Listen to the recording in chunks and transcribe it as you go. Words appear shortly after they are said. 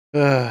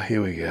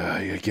Here we go.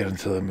 You get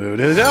into the mood.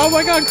 Oh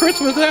my God,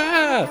 Christmas!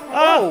 Ah!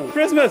 Oh,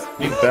 Christmas!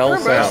 Big bell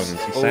sounds.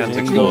 Santa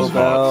Jingle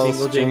Claus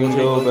bells,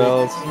 jingle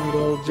bells,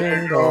 jingle,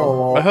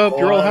 jingle. I hope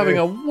you're all having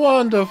a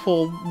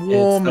wonderful,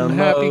 warm, and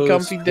happy,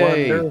 comfy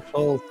day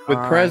with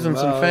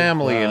presents and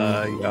family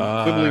and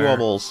wibbly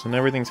wobbles, and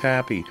everything's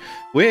happy.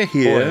 We're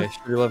here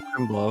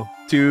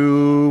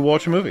to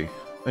watch a movie.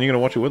 And you're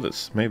gonna watch it with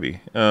us, maybe.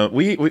 When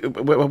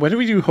did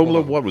we do Home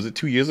Alone 1? Was it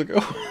 2 years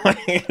ago?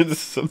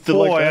 Something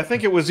like that. I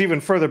think it was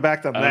even further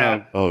back than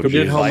that. Oh, we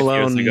did Home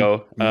Alone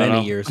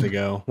many years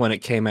ago when it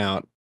came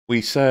out.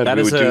 We said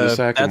we would do the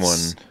second one,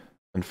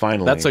 and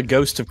finally, that's a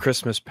ghost of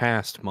Christmas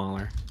past,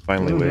 Mahler.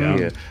 Finally, we're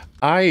here.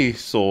 I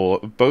saw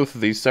both of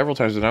these several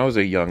times when I was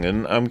a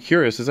youngin'. I'm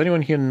curious, has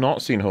anyone here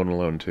not seen Home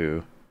Alone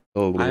 2?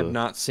 I have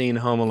not seen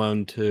Home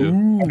Alone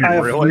 2. I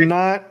have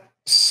not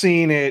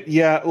seen it.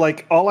 Yeah,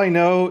 like all I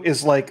know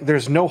is like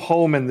there's no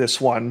home in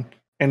this one,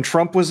 and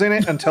Trump was in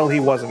it until he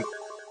wasn't.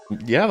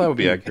 Yeah, that would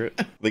be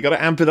accurate. They got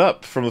to amp it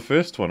up from the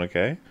first one,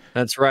 okay?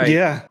 That's right.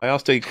 Yeah. I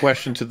asked a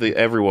question to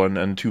everyone,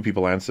 and 2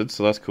 people answered,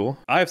 so that's cool.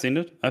 I've seen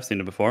it. I've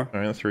seen it before.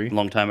 All right, 3. A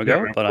long time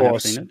ago, but I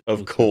have seen it.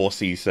 Of course,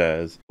 he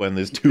says. When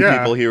there's 2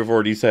 people here who've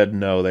already said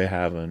no, they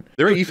haven't.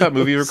 There are EFAP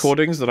movie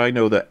recordings that I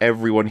know that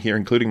everyone here,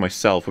 including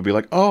myself, would be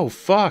like, "Oh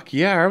fuck,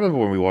 yeah, I remember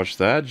when we watched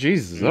that.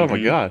 Jesus, oh my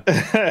God."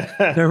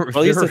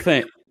 Well, here's the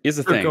thing. Here's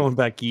the thing. Going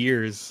back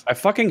years. I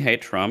fucking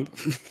hate Trump.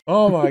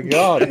 Oh my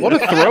God, what a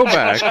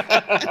throwback!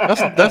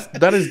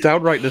 That is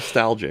downright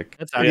nostalgic.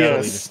 That's actually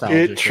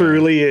nostalgic. It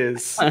truly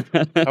is.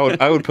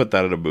 I would put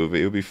that in a movie.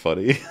 It would be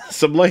funny.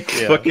 Some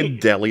fucking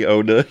deli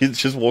owner, he's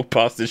just walked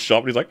past his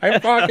shop and he's like, "I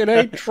fucking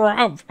hate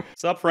Trump."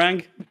 What's up,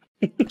 Frank?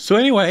 So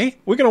anyway,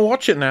 we're gonna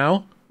watch it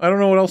now. I don't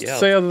know what else to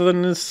say other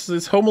than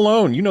this Home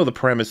Alone. You know the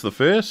premise of the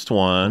first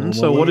one.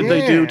 So what did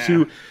they do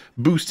to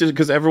boost it?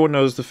 Because everyone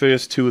knows the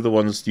first 2 are the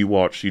ones you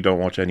watch. You don't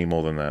watch any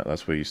more than that.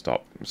 That's where you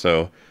stop.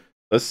 So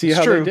let's see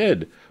how they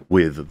did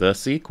with the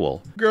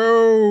sequel.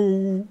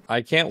 Go!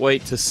 I can't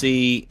wait to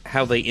see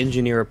how they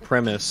engineer a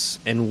premise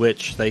in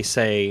which they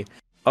say,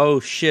 "Oh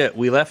shit,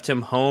 we left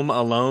him home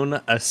alone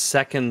a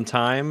second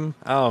time.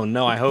 Oh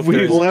no, I hope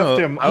we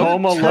left him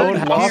home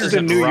alone, lost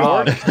in New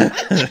York."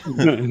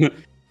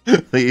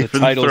 The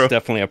title's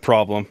definitely a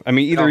problem. I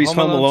mean, either he's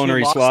home alone or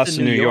he's lost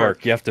in New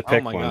York. You have to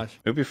pick one. Gosh.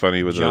 It would be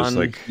funny with those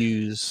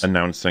Hughes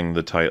announcing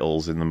the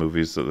titles in the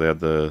movies that they had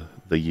the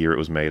year it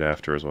was made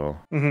after as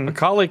well.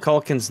 Macaulay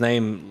Culkin's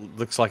name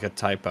looks like a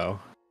typo.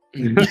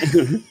 And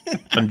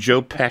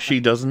Joe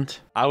Pesci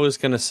doesn't. I was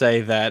gonna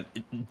say that.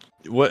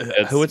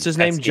 What's his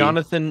name?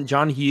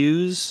 John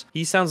Hughes.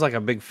 He sounds like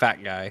a big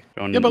fat guy.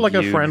 Yeah, but like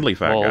a friendly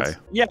fat guy.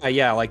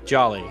 Yeah, like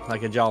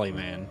a jolly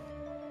man.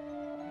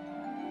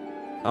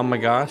 Oh my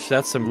gosh,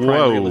 that's some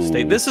prime real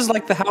estate. This is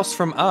like the house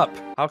from Up.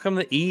 How come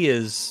the E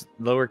is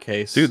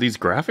lowercase? Dude, these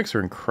graphics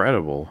are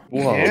incredible.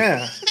 Whoa.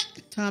 Yeah.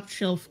 Top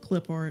shelf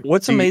clip art.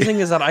 What's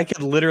amazing is that I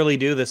could literally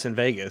do this in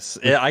Vegas.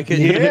 I could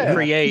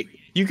create.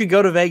 You could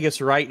go to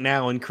Vegas right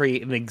now and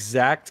create an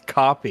exact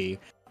copy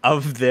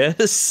of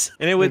this,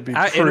 and it would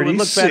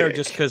look better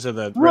just because of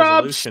the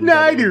Rob resolution.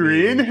 Schneider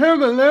in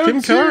Home Alone.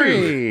 Tim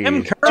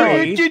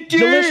Curry.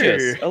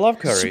 Delicious. I love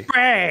curry.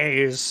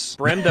 Sprays.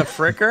 Brenda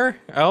Fricker.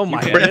 Oh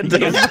my god. Brenda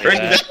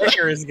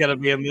Fricker is gonna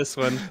be in this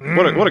one.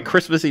 What a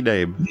Christmassy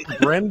name.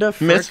 Brenda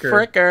Fricker. Miss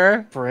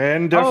Fricker.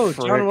 Brenda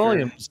Fricker. John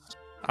Williams.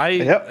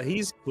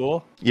 He's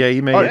cool. Yeah, he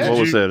made what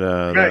was it?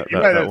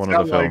 That one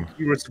of the film.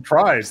 You were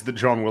surprised that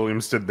John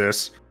Williams did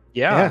this.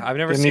 Yeah, I've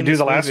never seen. Didn't he do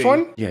the last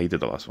one? Yeah, he did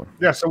the last one.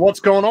 Yeah. So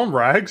what's going on,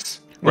 Rags?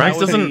 Rags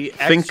doesn't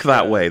think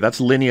that way. That's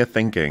linear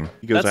thinking.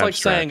 He goes That's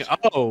abstract. like saying,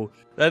 oh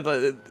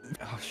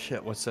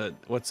shit, what's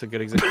a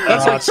good example?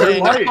 That's like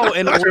saying,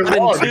 in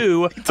Aladdin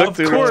 2, of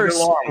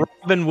course,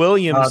 Robin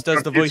Williams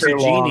does the voice of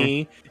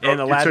Genie in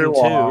Aladdin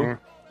 2.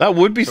 That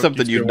would be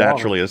something you'd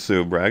naturally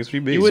assume, Rags.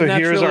 You would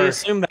naturally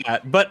assume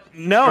that, but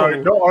no.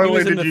 Not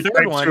only did you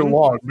take too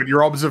long, but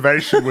your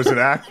observation was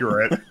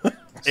inaccurate.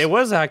 It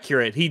was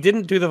accurate. He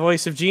didn't do the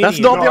voice of Genie. That's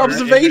not the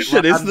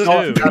observation. It's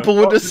the people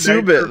would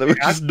assume it, which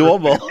is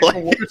normal.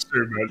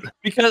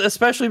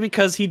 Especially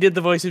because he did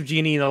the voice of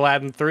Genie in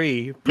Aladdin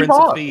 3, Prince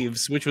of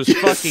Thieves, which was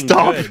fucking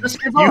good.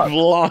 You've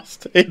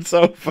lost. It's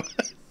over.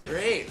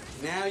 Great.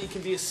 Now you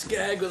can be a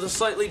skag with a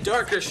slightly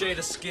darker shade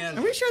of skin.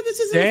 Are we sure this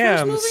isn't the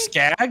first movie?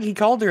 Skag? He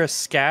called her a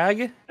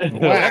skag?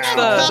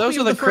 Those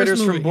are the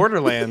critters from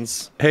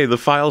Borderlands. Hey, the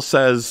file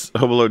says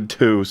Home Alone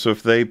 2, so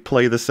if they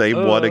play the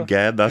same one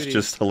again, that's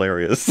just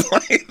hilarious.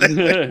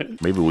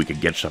 Maybe we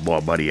could get some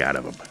more money out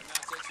of them.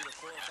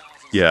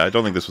 Yeah, I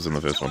don't think this was in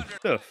the first one.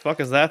 What the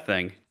fuck is that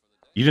thing?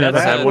 You didn't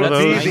ever have one of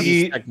those?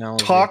 The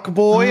Talk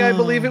Boy, I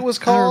believe it was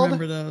called. I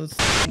remember those.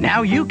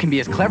 Now you can be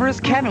as clever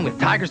as Kevin with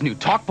Tiger's new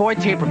Talk Boy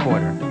tape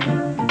recorder.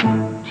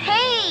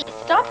 Hey,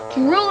 stop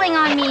drooling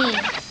on me.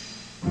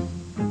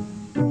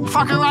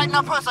 Fucker right in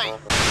the pussy.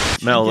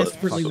 Mel,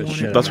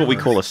 that's what we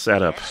call a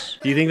setup.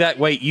 Do you think that,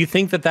 you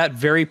think that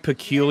very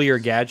peculiar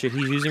gadget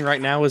he's using right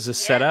now is a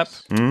setup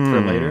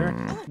for later?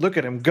 Look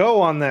at him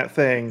go on that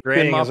thing,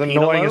 being as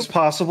annoying as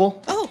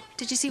possible. Oh,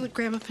 did you see what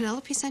Grandma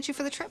Penelope sent you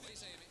for the trip?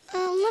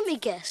 Let me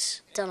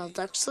guess. Donald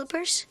Duck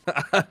slippers?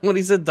 When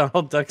he said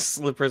Donald Duck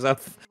slippers,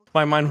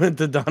 my mind went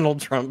to Donald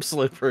Trump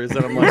slippers,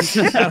 and I'm like,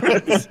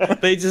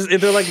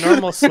 they're like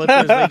normal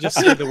slippers. They just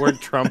say the word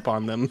Trump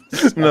on them.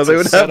 No, they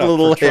would have a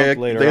little hair.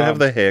 They'd have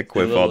the hair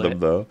quiff on them,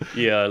 though.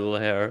 Yeah, a little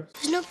hair.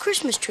 There's no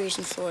Christmas trees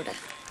in Florida.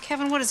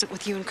 Kevin, what is it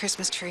with you and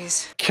Christmas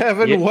trees?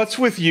 Kevin, what's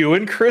with you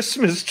and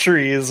Christmas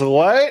trees?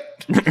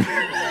 What?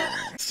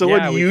 So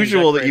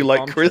unusual that you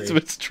like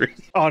Christmas trees.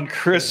 On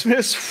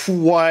Christmas?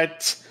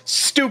 What?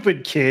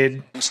 Stupid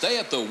kid. Stay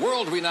at the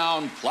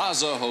world-renowned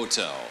Plaza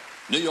Hotel,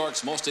 New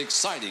York's most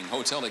exciting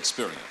hotel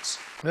experience.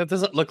 That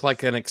doesn't look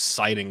like an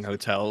exciting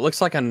hotel. It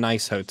looks like a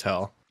nice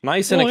hotel.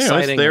 Nice and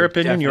exciting. It's their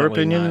opinion, your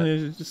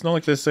opinion. It's not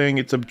like they're saying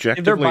it's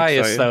objectively They're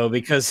biased exciting. though,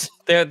 because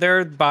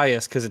they're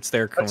biased because it's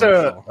their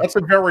commercial. That's a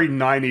very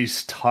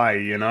 90s tie,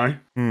 you know?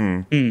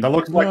 That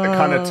looks like the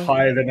kind of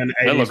tie that an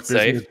 80s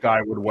business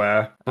guy would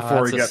wear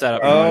before he gets...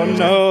 Oh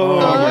no!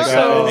 Oh my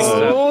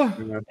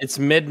God. It's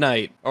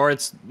midnight, or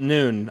it's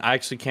noon. I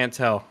actually can't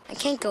tell. I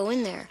can't go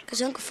in there,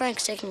 because Uncle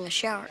Frank's taking a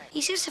shower.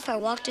 He says if I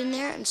walked in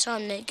there and saw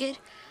him naked,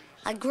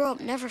 I'd grow up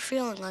never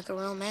feeling like a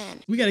real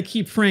man. We gotta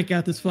keep Frank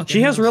out this fucking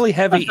She has house. really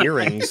heavy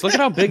earrings. Look at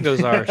how big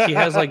those are. She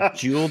has like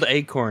jeweled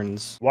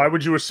acorns. Why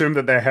would you assume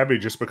that they're heavy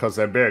just because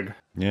they're big?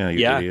 Yeah,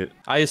 you idiot.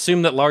 I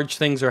assume that large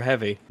things are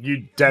heavy.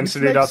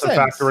 Density doesn't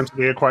factor into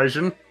the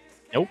equation?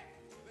 Nope.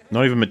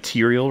 Not even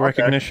material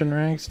recognition,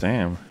 Rags?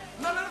 Damn.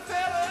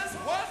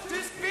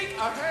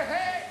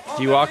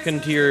 Do you walk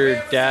into your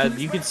dad?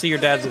 You can see your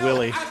dad's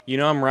willy. You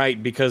know I'm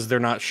right because they're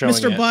not showing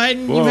Mr. it.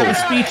 Biden, you have a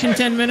speech in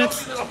 10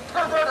 minutes.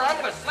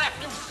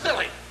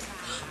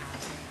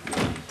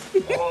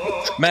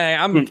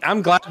 Man,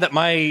 I'm glad that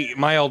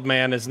my old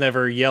man has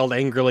never yelled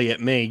angrily at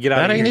me. Get out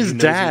That of ain't here, his you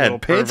nosy dad. little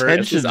Pay pervert. attention,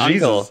 It's his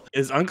Jesus. uncle.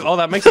 His uncle. Oh,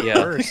 that makes it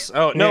worse.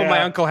 Oh no,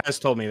 my uncle has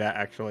told me that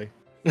actually.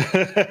 You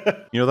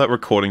know that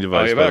recording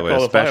device, you by better the way,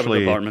 call the fire especially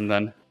department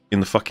then. in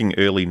the fucking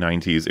early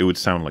 90s, it would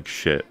sound like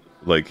shit.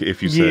 Like,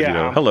 if you said, you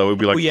know, hello, it would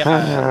be like... Yes.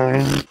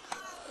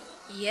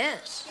 Yeah,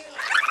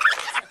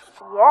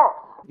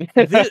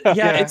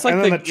 it's like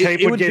and then the tape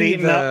it would would get be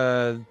eaten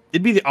up.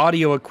 It'd be the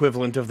audio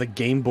equivalent of the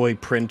Game Boy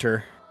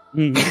printer.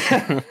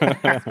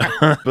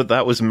 But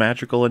that was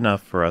magical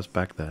enough for us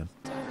back then.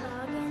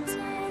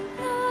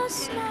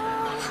 Is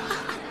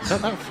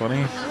that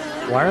funny?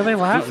 Why are they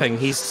laughing?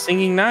 He's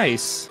singing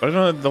nice. I don't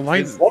know, the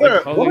lights... What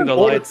an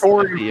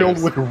auditorium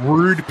filled with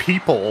rude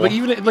people. But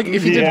even, like,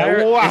 if you did...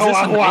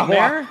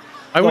 Wow.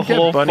 I would the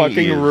whole get bunny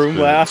fucking ears, room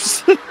but-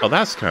 laughs. Oh,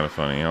 that's kind of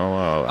funny. Oh,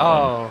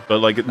 Oh. but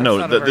like, no,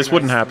 not a very this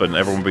wouldn't nice happen.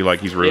 Everyone would be like,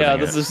 he's ruining Yeah, it.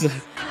 this is.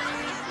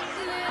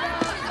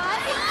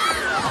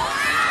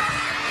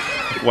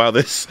 Wow,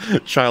 this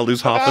child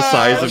who's half the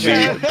size of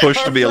me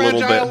pushed me a little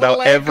bit. Now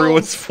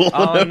everyone's falling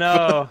Oh over.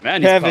 no.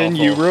 Man, Kevin,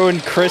 you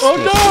ruined Christmas.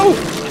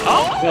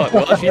 Oh no!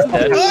 Well, she's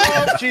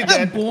dead. She's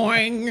dead.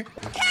 Boing.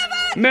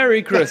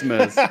 Merry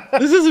Christmas.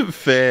 This isn't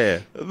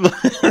fair.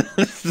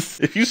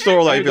 If you saw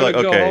all that, you'd be like,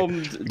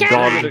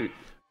 okay,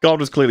 God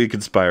was clearly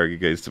conspiring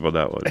against him on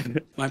that one.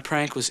 My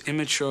prank was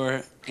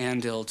immature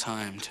and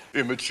ill-timed.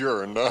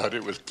 Immature or not,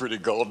 it was pretty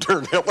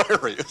goddamn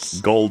hilarious.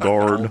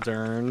 Goldorn.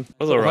 Darn.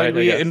 Was So alright, why do I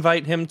we guess.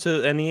 invite him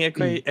to any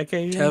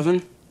occasion?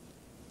 Kevin,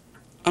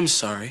 I'm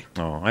sorry.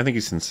 Oh, I think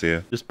he's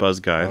sincere. This Buzz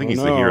guy, I think he's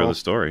the no. hero of the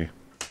story.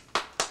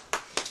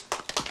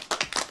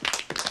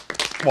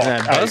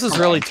 Man, Buzz has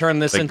really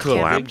turned this They into a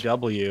clapped. big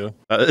W.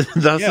 That's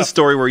the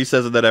story where he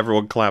says it, that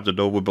everyone clapped and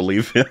no one would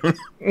believe him.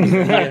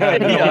 Yeah,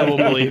 no one will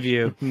believe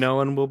you. No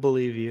one will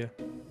believe you.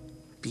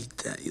 Beat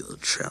that, you little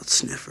trout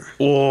sniffer.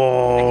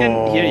 Oh, I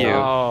can hear you.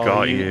 Oh,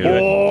 got you.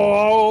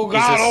 Oh, He's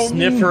got a him.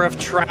 sniffer of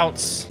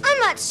trouts. I'm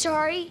not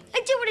sorry. I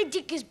did what I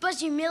did because Buzz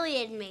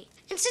humiliated me.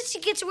 And since he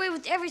gets away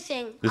with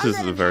everything, This I'll is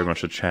let him very have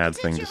much a Chad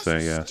thing to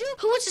say, yeah.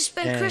 Who wants to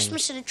spend Dang.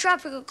 Christmas in a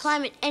tropical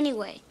climate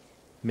anyway?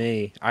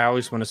 Me. I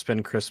always want to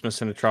spend Christmas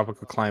in a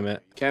tropical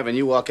climate. Kevin,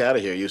 you walk out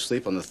of here, you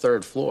sleep on the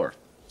 3rd floor.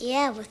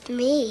 Yeah, with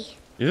me.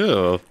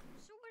 Yeah.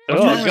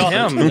 What's wrong with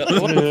him?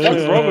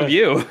 What's wrong with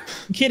you?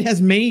 Kid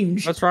has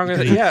mange. What's wrong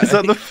with it? Yeah. Is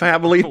that the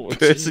family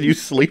person you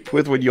sleep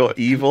with when you're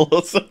evil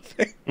or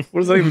something?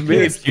 What does that even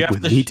mean? You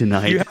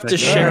have You have to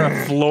share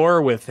a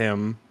floor with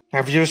him.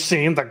 Have you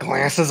seen the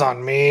glasses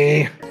on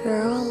me?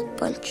 You're all a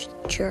bunch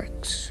of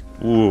jerks.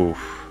 Ooh.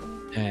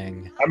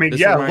 Dang. I mean, This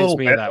yeah, a reminds little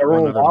me bit. of that They're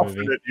all one other laughing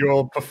movie. at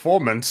your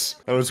performance.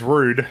 That was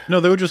rude. No,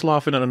 they were just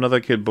laughing at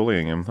another kid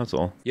bullying him, that's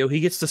all. Yo, he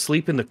gets to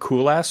sleep in the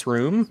cool ass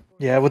room.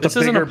 Yeah, with This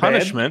the isn't bigger a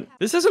punishment.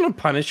 This isn't a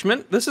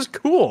punishment. This is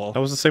cool. That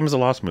was the same as the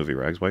last movie,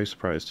 Rags. Why are you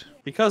surprised?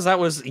 Because that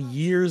was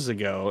years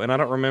ago, and I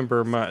don't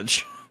remember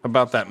much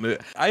about that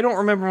movie. I don't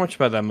remember much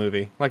about that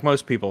movie, like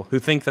most people who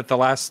think that the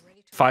last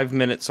 5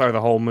 minutes are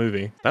the whole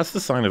movie. That's the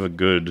sign of a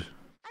good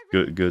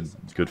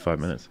 5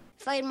 minutes.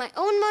 If I had my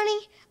own money,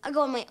 I'd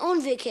go on my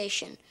own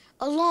vacation.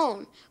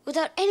 alone,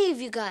 without any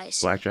of you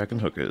guys. Blackjack and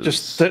hookers.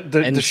 Just the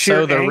sheer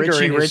so the anger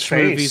Richie in his Rich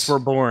face. movies were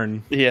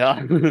born.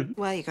 Yeah.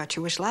 Well, you got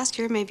your wish last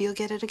year. Maybe you'll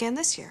get it again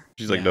this year.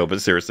 She's like, no,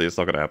 but seriously, it's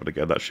not going to happen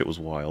again. That shit was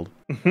wild.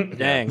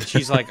 Dang.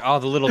 She's like, oh,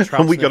 the little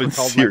trout. And we got in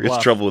serious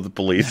trouble with the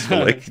police for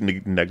like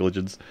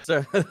negligence.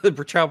 So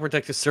the Child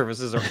Protective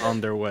Services are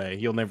on their way.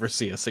 You'll never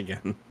see us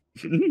again.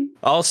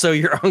 Also,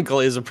 your uncle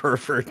is a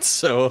pervert,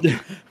 so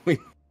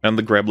And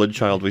the gremlin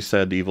child we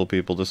send evil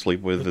people to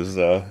sleep with is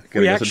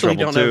we actually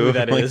don't know who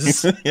that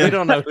is. Yeah. We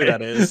don't know who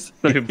that is.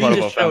 He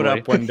just showed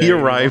up one day. He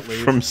arrived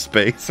from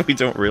space. We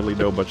don't really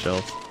know much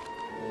else.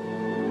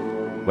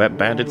 Wet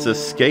bandits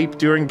escape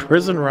during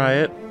prison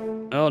riot.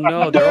 Oh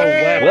no, they're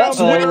all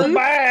wet. We're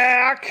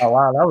back! Oh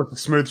wow, that was a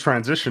smooth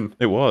transition.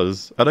 It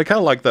was. And I kind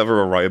of like that from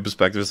a riot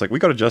perspective. It's like, we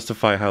got to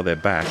justify how they're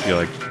back. You're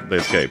like, they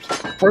escaped.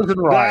 Prison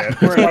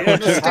riot. We're in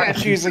the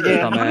statues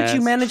again. How did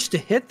you manage to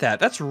hit that?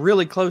 That's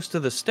really close to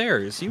the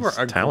stairs. You were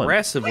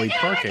aggressively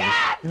parking.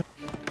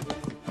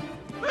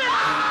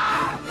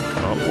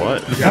 Oh,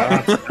 what?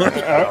 Yeah.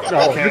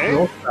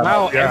 Okay.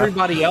 Wow,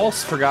 everybody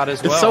else forgot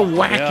as well. It's so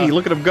wacky. Yeah.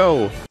 Look at him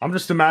go. I'm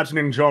just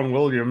imagining John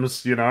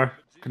Williams, you know,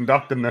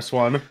 conducting this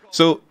one.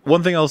 So,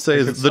 one thing I'll say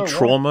is the so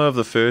trauma of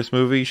the first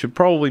movie should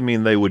probably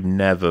mean they would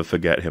never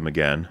forget him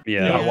again.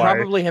 Yeah. They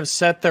probably have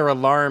set their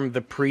alarm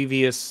the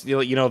previous,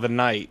 you know, the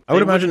night. I would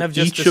They imagine wouldn't have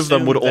just each of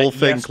them would assumed all that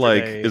think, like,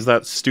 yesterday- is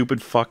that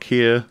stupid fuck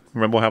here?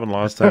 Remember what happened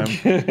last time?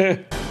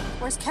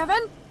 Where's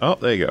Kevin? Oh,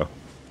 there you go.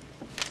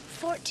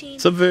 14.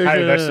 Subversion.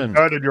 Hey, they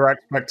subverted your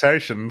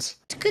expectations.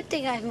 It's a good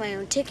thing I have my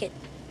own ticket,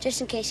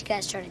 just in case you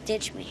guys try to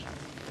ditch me.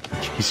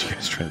 Jeez, you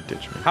guys trying to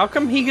ditch me. How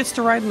come he gets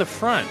to ride in the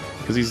front?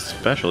 Because he's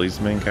special. He's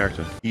the main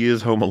character. He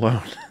is Home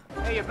Alone.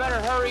 Hey, you better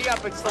hurry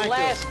up. It's the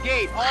last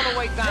gate, all the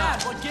way down.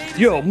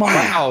 Yo, man.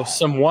 Wow,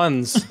 some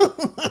ones.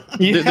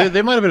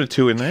 There might have been a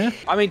 2 in there.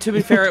 I mean, to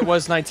be fair, it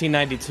was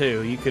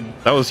 1992. You could.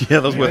 That was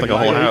worth like a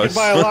whole You house. could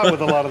buy a lot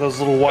with a lot of those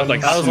little ones.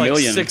 Like That was like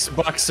 $500,000.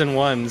 $6 in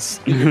ones.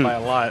 You could buy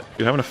a lot.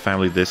 Dude, having a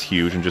family this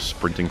huge and just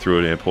sprinting through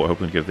an airport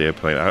hoping to get the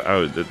airplane,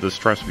 the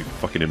stress would be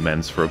fucking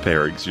immense for a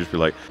parent. Because you'd just be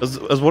like, as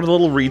one of the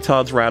little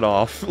retards ran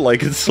off,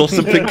 like it's so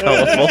something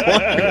colorful.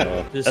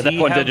 Does At that he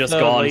point, they're have just the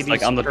gone. It's ladies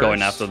like, I'm not going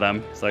purse? after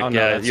them. It's like, Oh, no,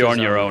 yeah, that's you're his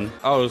on your own.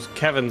 Oh, it's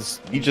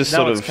Kevin's. He just no,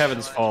 sort it's of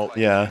Kevin's fault.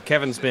 Yeah.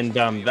 Kevin's been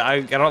dumb.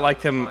 I don't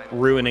like them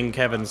ruining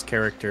Kevin's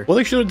character. What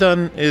they should have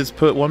done is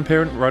put one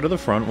parent right at the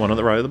front, one at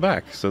the right at the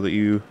back, so that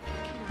you.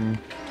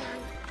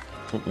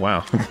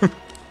 Wow.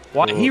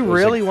 Why he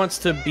really wants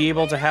to be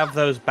able to have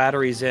those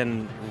batteries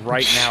in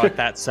right now at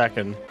that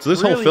second. So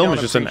this Really whole film don't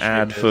is just an appreciate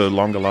ad this. for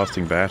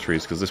longer-lasting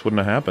batteries, because this wouldn't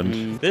have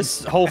happened.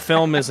 This whole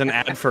film is an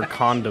ad for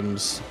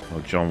condoms. Oh,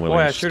 John Boy, I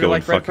Williams sure just do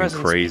going like red fucking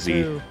presents, crazy.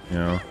 me too. You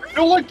know. I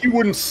feel like you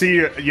wouldn't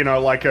see, you know,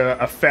 like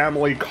a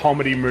family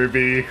comedy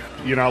movie,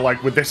 you know,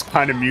 like with this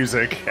kind of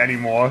music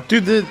anymore.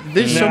 Dude,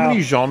 there's so many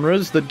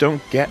genres that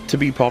don't get to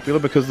be popular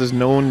because there's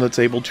no one that's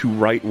able to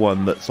write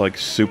one that's like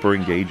super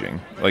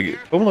engaging. Like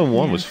Home Alone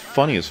 1 was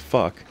funny as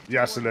fuck.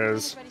 Yes, it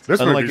is. This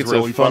And like movie's it's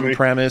really a fun funny.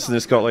 premise and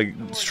it's got like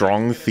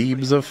strong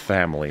themes of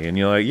family and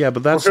you're like, yeah,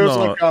 but that's It feels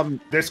not like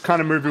this kind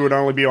of movie would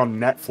only be on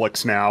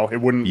Netflix now. It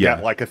wouldn't Yeah.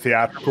 get like a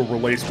theatrical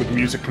release with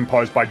music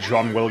composed by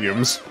John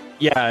Williams.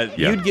 Yeah,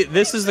 you'd get.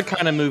 This is the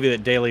kind of movie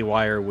that Daily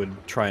Wire would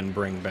try and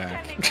bring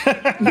back.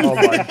 Oh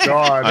my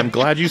god. I'm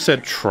glad you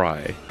said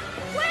try.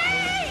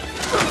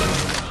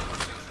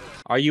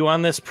 Are you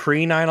on this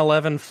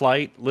pre-9/11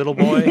 flight, little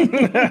boy? And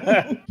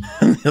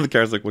the other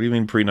guy's like, what do you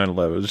mean pre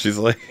 9/11? She's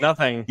like,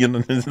 Nothing. you know,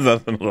 there's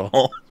nothing at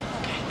all.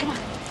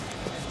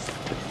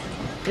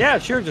 Yeah,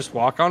 sure. Just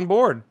walk on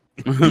board.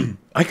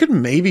 I could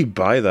maybe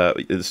buy that.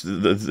 It's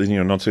you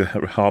know, not to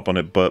harp on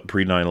it, but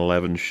pre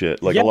 9/11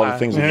 shit. Like a lot of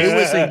things.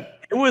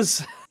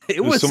 It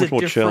was so a much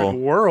more different chill.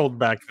 world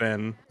back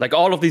then. Like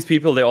all of these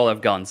people, they all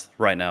have guns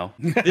right now.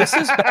 This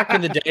is back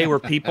in the day where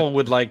people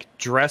would like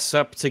dress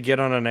up to get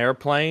on an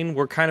airplane.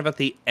 We're kind of at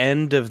the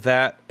end of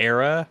that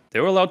era. They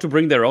were allowed to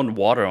bring their own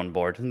water on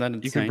board. Isn't that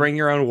insane? You could bring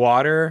your own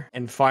water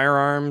and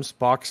firearms,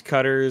 box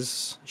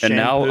cutters, And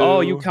now, shampoo. oh,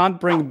 you can't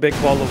bring a big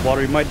bottle of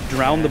water. You might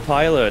drown the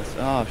pilot.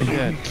 Oh,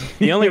 shit.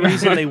 The only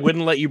reason they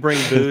wouldn't let you bring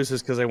booze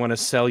is because they want to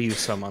sell you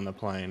some on the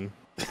plane.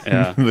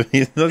 Yeah.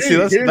 See,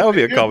 that would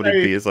be a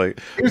comedy piece. Like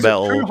Here's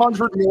Mel. a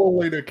 200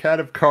 milliliter can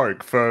of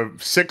Coke for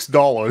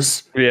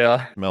 $6.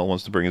 Yeah. Mel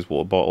wants to bring his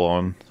water bottle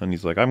on, and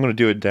he's like, "I'm going to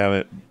do it, damn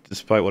it!"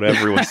 Despite what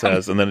everyone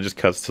says, and then it just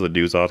cuts to the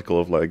news article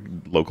of like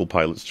local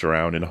pilots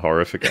drowned in a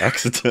horrific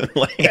accident.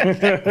 Like,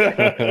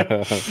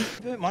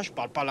 Moi, je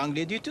parle pas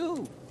l'anglais du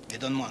tout. Mais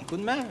donne-moi un coup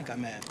de main, quand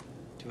même.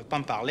 Tu veux pas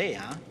me parler,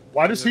 hein?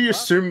 Why does he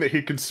assume that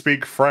he can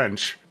speak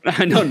French?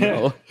 I don't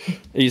know.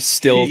 He's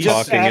still He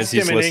just talking as asked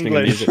he's him in listening to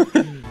English. music.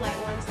 Flight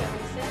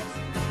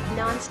 176,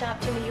 non-stop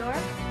to New York.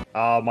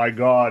 Oh my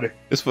god.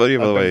 it's funny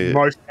by the way.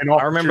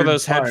 I remember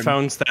those time.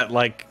 headphones that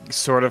like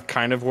sort of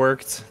kind of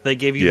worked. They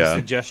gave you Yeah. the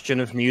suggestion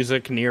of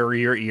music near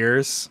your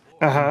ears.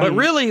 But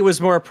really, it was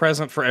more a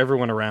present for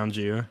everyone around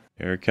you.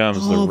 Here it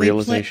comes, the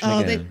realization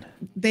again.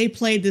 They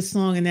played this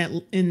song in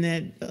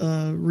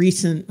that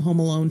recent Home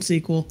Alone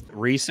sequel.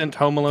 Recent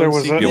Home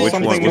Alone sequel? Which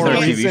one? Was there a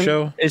TV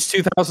show? It's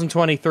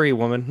 2023,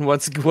 woman.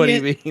 What do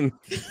you mean?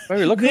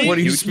 Wait, look what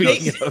are you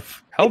speaking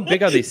of? How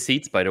big are these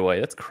seats, by the way?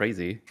 That's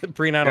crazy.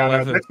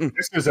 Pre-9/11.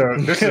 This is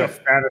a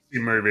fantasy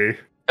movie.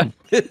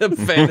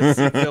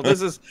 Fantasy film.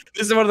 This is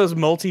one of those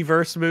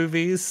multiverse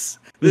movies.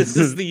 This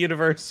is the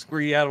universe where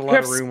you had a lot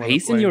of room.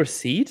 Space in your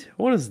seat?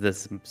 What is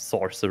this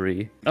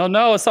sorcery? Oh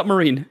no, a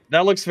submarine.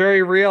 That looks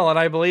very real, and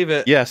I believe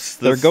it. Yes,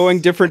 they're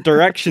going different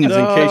directions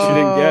in case you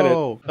didn't get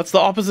it. That's the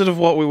opposite of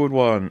what we would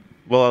want.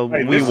 Well,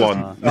 we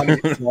won.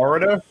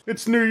 Florida.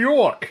 It's New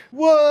York.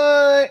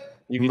 What?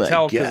 You can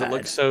tell because it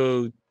looks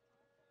so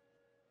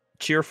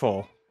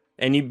cheerful,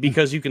 and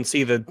because you can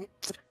see the.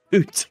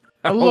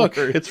 Oh, look,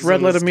 it's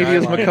Red Letter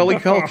Media's Macaulay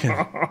Culkin.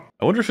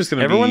 I wonder if it's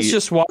going to be... Everyone's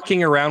just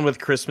walking around with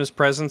Christmas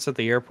presents at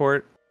the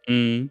airport.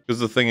 Because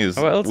the thing is,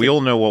 we all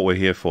know what we're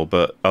here for,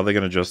 but are they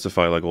going to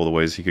justify like all the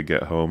ways he could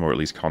get home or at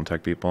least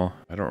contact people?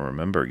 I don't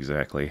remember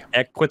exactly.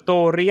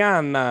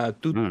 Equatoriana.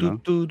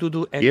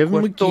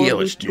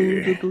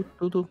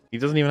 He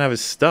doesn't even have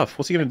his stuff.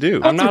 What's he going to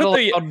do? I'm not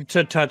allowed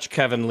to touch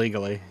Kevin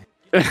legally.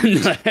 So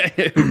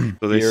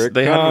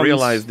they hadn't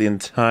realized the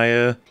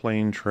entire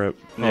plane trip.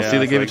 Oh, see,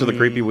 they gave it to the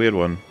creepy weird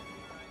one.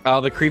 Oh,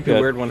 the creepy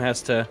weird one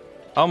has to...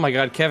 Oh my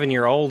god, Kevin,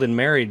 you're old and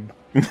married.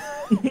 And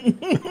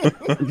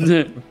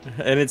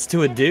it's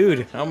to a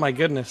dude. Oh my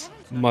goodness.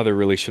 Mother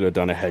really should have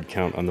done a head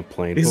count on the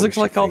plane. These look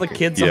like all the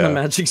kids on the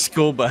Magic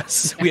School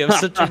Bus. We have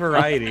such a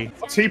variety.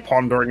 What's he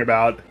pondering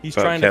about? He's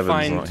trying to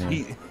find...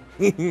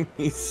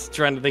 He's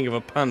trying to think of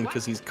a pun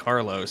because he's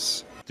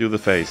Carlos. Do the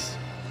face.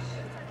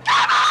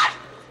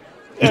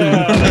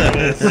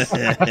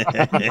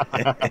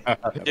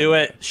 Do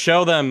it.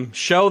 Show them.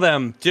 Show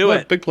them. Do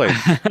it. Big place.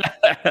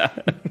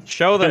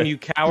 Show them, you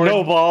coward.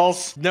 No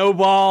balls. No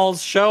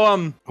balls. Show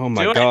them. Oh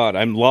my god,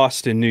 I'm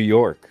lost in New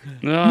York.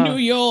 New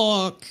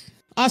York.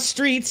 Our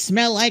streets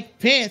smell like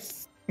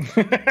piss.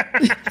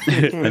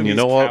 And you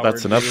know what?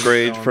 That's an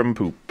upgrade from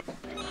poop.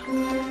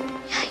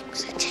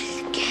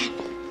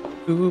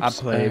 Oops, I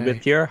play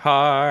with your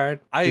heart.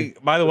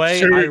 By the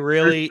way, I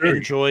really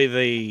enjoy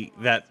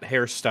that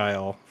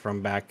hairstyle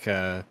from back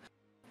in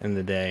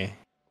the day.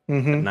 The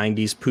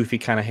 90s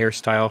poofy kind of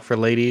hairstyle for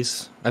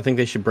ladies. I think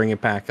they should bring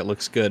it back. It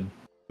looks good.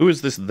 Who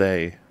is this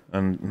they?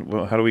 And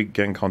how do we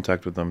get in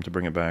contact with them to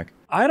bring it back?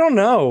 I don't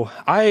know.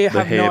 I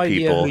have no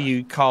idea who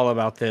you call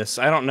about this.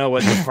 I don't know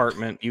what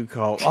department you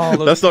call.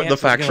 Oh, that's not the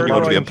faction you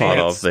want to be a part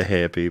of, the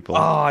hair people. Oh,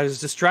 I was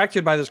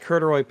distracted by those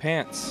corduroy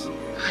pants.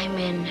 I'm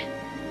in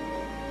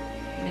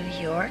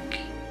New York.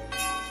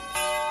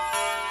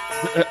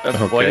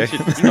 Why did you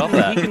stop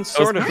that? He can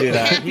sort of do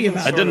that.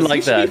 I didn't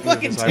like that.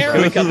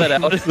 Can we cut that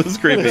out? This is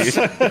creepy.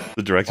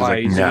 The director's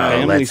like,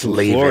 no, let's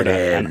leave it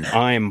in.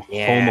 I'm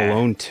Home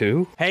Alone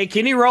 2? Hey,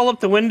 can you roll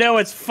up the window?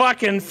 It's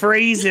fucking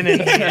freezing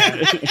in here.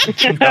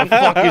 What the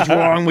fuck is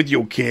wrong with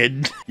you,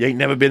 kid? You ain't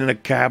never been in a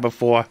car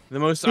before. The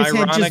most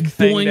ironic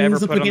thing to ever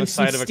put on the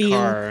side of a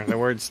car. The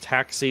words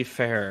taxi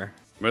fare.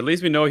 Well, at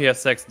least we know he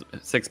has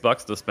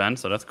 $6 to spend,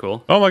 so that's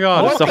cool. Oh my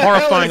god, it's a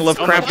horrifying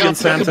Lovecraftian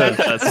Santa.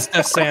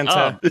 That's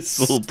Santa. This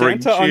will bring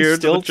cheer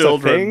to the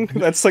children.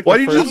 That's like why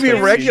did you just be a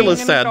regular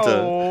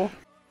Santa?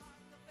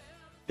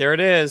 There it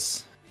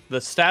is. The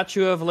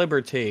Statue of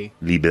Liberty.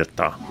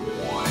 Libertà.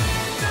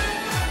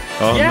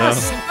 Oh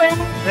yes! no.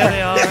 There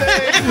they are.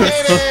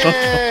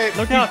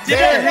 Look out.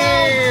 They're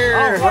here!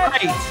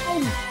 Alright.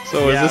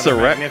 So is this a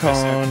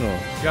retcon? Or?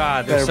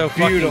 God, they're so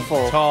beautiful.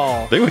 Fucking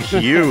tall. They were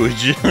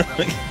huge.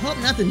 Hope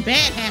nothing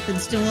bad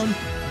happens to him.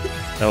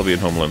 That'll be in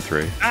Home Alone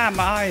 3. Ah,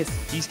 my eyes.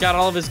 He's got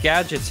all of his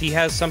gadgets. He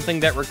has something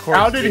that records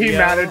How did he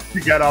manage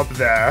to get up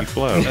there? He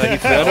flew. I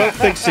don't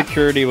think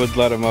security would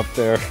let him up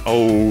there.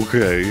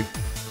 Okay.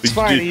 It's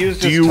fine, he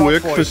used do his you top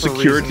work boy for for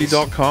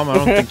security.com? I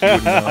don't think you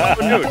would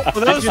know.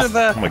 Well, those are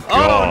the... Oh my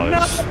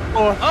god.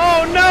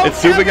 Oh no!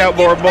 It's zooming out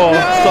more and more.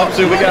 Stop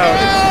zooming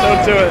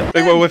out. Don't do it.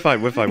 Wait, we're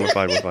fine. We're fine. We're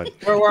fine. We're fine.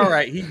 We're all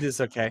right.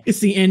 He's okay. It's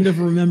the end of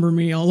Remember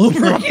Me all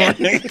over again.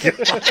 You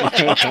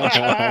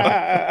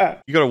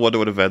gotta wonder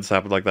what events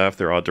happen like that if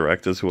there are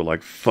directors who are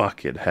like,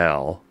 fucking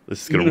hell,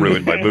 this is gonna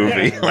ruin my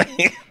movie.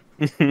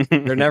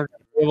 They're never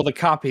gonna be able to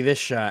copy this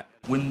shot.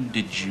 When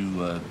did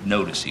you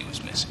notice he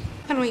was missing?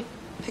 When we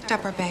picked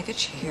up our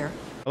baggage here.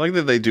 I like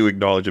that they do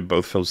acknowledge in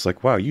both films,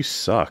 like, wow, you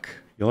suck.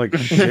 You're like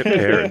shit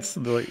parents.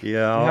 They're like,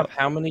 yeah. You have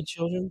how many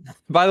children?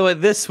 By the way,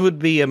 this would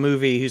be a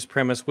movie whose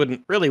premise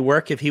wouldn't really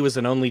work if he was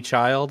an only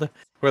child,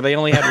 where they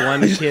only had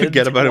one kid.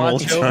 Forget about him all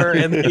the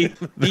time.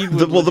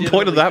 The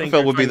point of that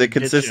film would be they're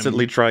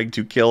consistently trying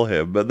to kill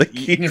him, but they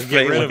keep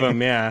get rid of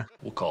him. Yeah.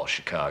 We'll call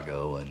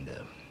Chicago and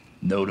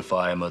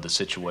notify him of the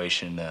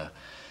situation. The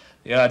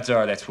odds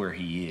are that's where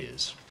he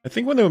is. I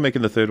think when they were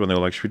making the third one, they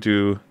were like, should we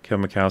do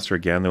Kevin McAllister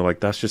again? They were like,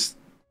 that's just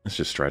It's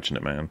just stretching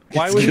it, man.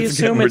 Why would he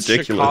assume it's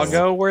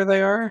Chicago where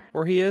they are?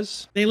 Where he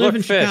is? They live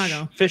in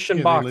Chicago. Fish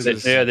in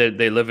boxes.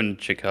 They live in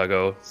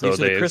Chicago, so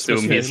they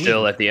assume he's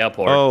still at the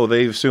airport. Oh,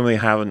 they assume they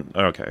haven't.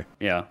 Okay.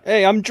 Yeah.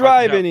 Hey, I'm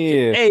driving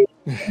here. Hey,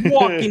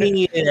 walking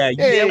here.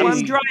 Yeah,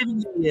 I'm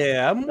driving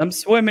here. I'm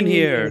swimming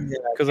here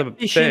because of a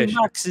fish. Fish in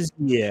boxes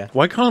here.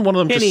 Why can't one of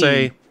them just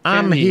say,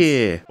 I'm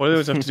here? Why do they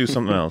always have to do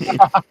something else?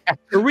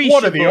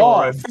 What are the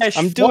odds?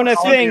 I'm doing a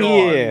thing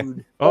here.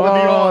 What are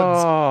the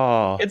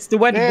odds? It's the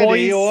wet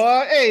boys.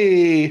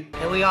 Hey.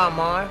 Here we are,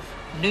 Marv.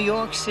 New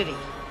York City,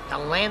 the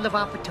land of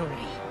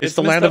opportunity. It's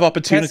the land of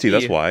opportunity.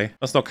 That's why.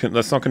 That's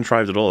not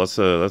contrived at all.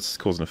 That's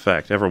cause and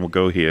effect. Everyone will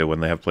go here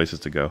when they have places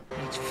to go.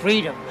 It's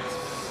freedom.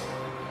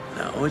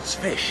 No, it's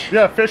fish.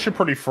 Yeah, fish are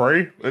pretty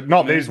free.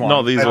 Not these ones.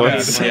 Not these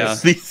ones. Yeah.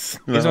 These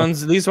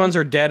ones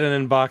are dead and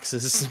in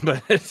boxes,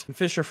 but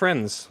fish are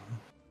friends.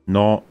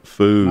 Not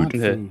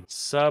food.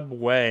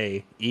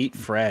 Subway, eat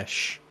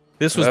fresh.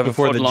 This was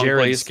before the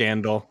Jared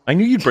scandal. I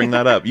knew you'd bring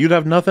that up. You'd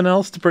have nothing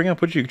else to bring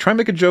up, would you? Try and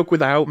make a joke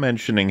without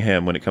mentioning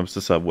him when it comes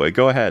to Subway.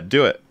 Go ahead,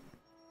 do it.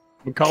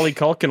 Macaulay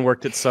Culkin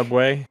worked at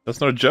Subway. That's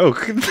not a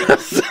joke.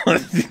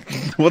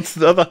 What's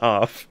the other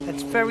half?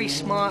 That's very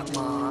smart,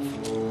 Marv.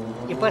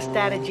 You bust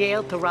out of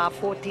jail to rob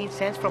 14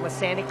 cents from a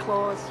Santa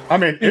Claus? I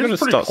mean,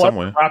 it's pretty clever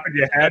somewhere. wrapping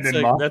your hand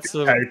in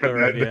masking tape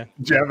and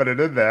jamming it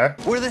in there.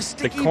 We're the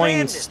sticky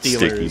coin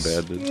stealers.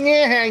 Sticky bandits.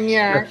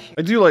 Yeah.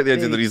 I do like the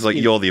idea that he's like,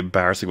 you're the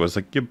embarrassing one. It's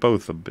like, you're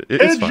both a bit.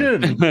 It's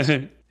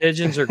fine.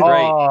 Pigeons are great.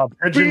 Oh,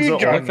 pigeons are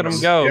Look at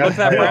them go. Yeah, Look at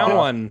that brown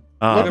one.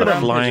 Look at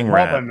that flying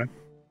rat.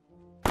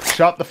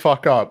 Shut the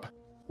fuck up.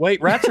 Wait,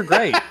 rats are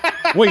great.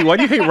 Wait, why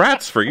do you hate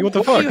rats, Fringy? What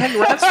the fuck? Why do you hate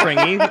rats,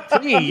 Fringy?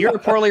 You're a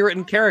poorly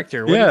written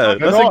character. Yeah,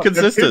 that's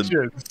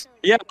inconsistent.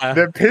 Yeah.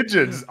 They're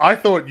pigeons. I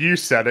thought you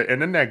said it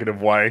in a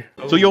negative way.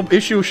 So your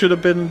issue should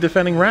have been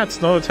defending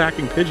rats, not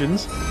attacking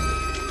pigeons.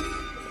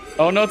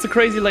 Oh no, it's a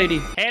crazy lady.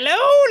 Hello,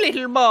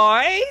 little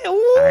boy.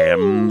 Ooh. I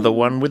am the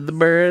one with the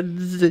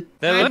birds.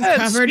 I'm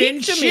covered in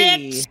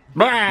shit.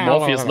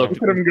 Morpheus looked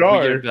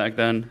weird back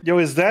then. Yo,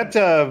 is that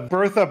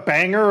Bertha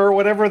Banger or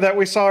whatever that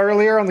we saw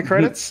earlier on the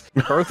credits?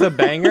 Bertha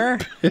Banger?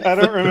 I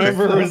don't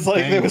remember. It was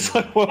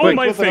like wait,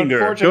 my finger.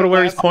 Go to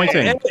where he's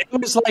pointing. It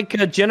was like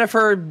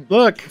Jennifer.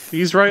 Look,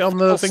 he's right on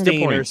the finger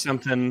point or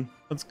something.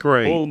 That's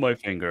great. Hold my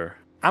finger.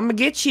 I'm gonna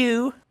get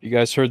you. You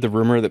guys heard the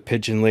rumor that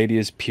Pigeon Lady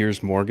is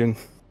Piers Morgan?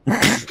 No,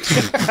 I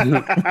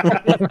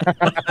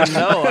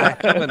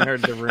haven't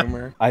heard the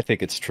rumor. I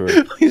think it's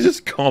true. He's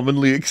just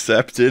commonly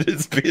accepted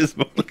as Piers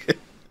Morgan.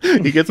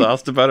 He gets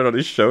asked about it on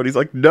his show, and he's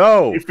like,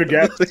 "No." He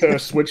forgets to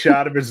switch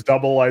out of his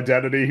double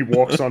identity. He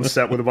walks on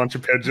set with a bunch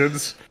of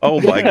pigeons. Oh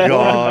my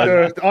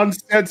god!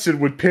 Uncensored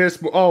with Piers.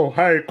 Oh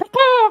hey.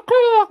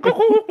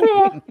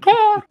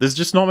 There's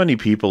just not many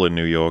people in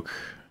New York,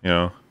 you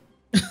know.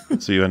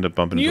 So you end up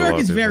bumping New into a lot York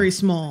of is people. very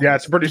small. Yeah,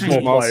 it's a pretty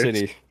small place.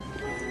 City.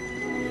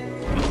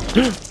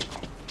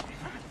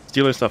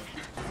 Steal his stuff.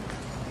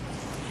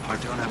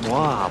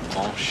 Pardonnez-moi,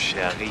 mon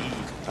chéri.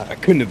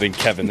 It couldn't have been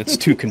Kevin. It's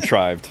too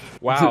contrived.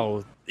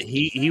 Wow,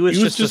 he was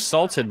just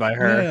assaulted by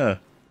her. Yeah.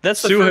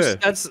 That's the first.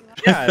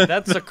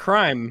 That's a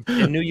crime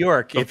in New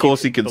York. Of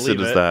course, he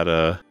considers that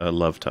a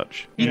love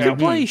touch. He could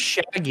play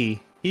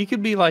Shaggy. He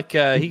could be like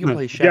he could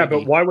play Shaggy. Yeah,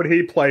 but why would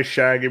he play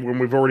Shaggy when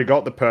we've already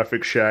got the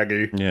perfect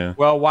Shaggy? Yeah.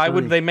 Well, why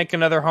would they make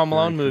another Home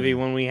Alone movie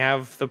when we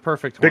have the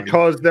perfect one?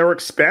 Because they're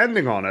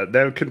expanding on it.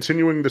 They're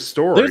continuing the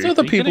story. There's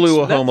other people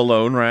who are Home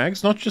Alone,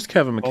 Rags, not just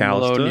Kevin McAllister.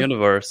 Home Alone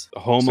universe.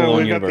 Home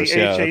Alone universe. So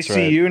we got the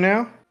HACU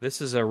now. This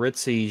is a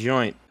ritzy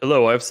joint.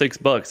 Hello, I have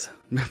 $6.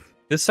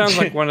 This sounds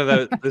like one of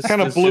the. This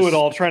kind of blew it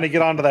all trying to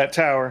get onto that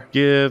tower.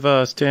 Give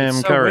us Tim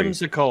so Curry.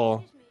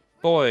 Whimsical,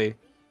 boy.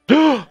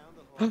 There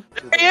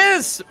he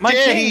is! My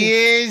king! He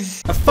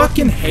is! I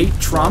fucking hate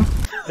Trump.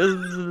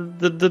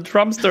 The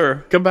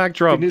Trumpster. Come back,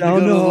 Trump. Go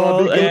on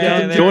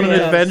an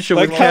adventure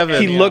with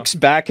Kevin. He looks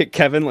back at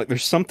Kevin like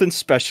there's something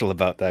special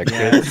about that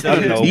kid. I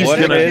don't know He's what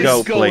it gonna is.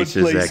 go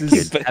places, that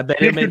kid. I bet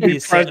he could be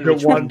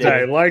president one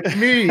day, like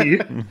me.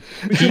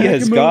 He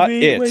has got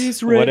it.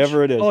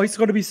 Whatever it is. Oh, he's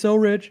gonna be so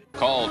rich.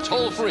 Call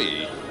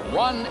toll-free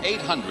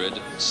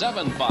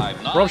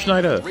 1-800-759-3000. Rob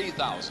Schneider.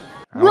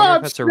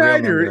 Rob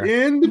Schneider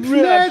in the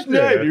Rob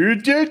Schneider.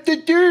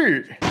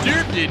 Derp-de-derp.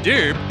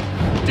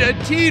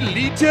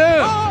 Da-tiddly-do.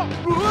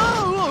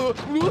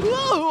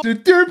 The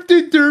derp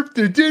de derp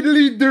de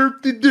diddly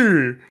derp de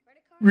derp.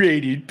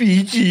 Rated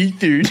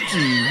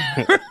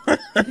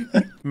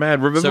PG-13.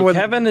 Man, remember so when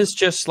Kevin is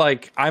just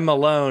like, I'm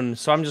alone,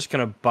 so I'm just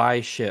gonna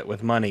buy shit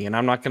with money, and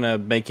I'm not gonna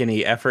make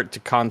any effort to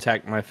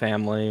contact my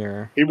family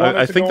or.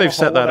 I think they've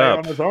set that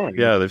up.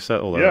 Yeah, they've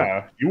set all that up.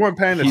 Yeah, you weren't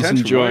paying attention.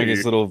 He's enjoying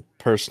his little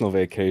personal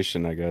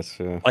vacation, I guess.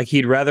 Yeah. Like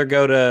he'd rather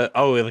go to.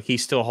 Oh, like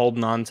he's still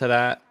holding on to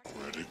that.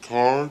 Credit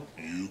card,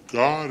 you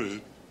got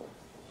it.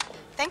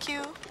 Thank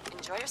you.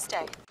 Enjoy your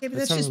stay. Yeah, but That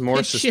that's sounds just more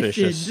pitch shifted.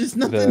 suspicious. There's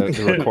nothing.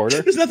 The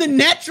recorder? There's nothing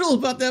natural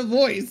about that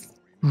voice.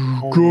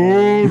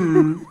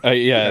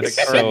 Yeah, it's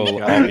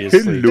so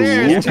obviously.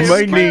 Hello,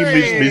 my name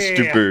is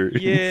Mr. Bird.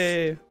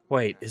 Yeah.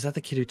 Wait, is that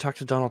the kid who talked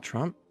to Donald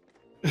Trump?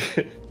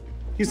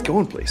 He's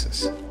going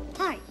places.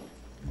 Hi.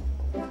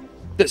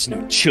 There's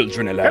no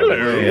children allowed.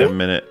 Wait a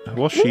minute.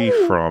 What's she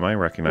from? I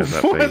recognize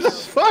that What the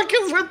face. fuck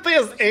is with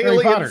this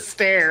alien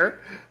stare?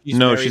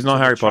 No, she's not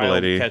Harry Potter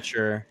lady.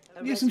 Catcher.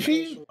 Isn't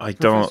she? I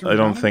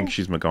don't think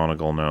she's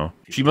McGonagall, no.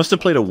 She must have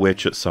played a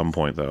witch at some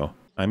point, though.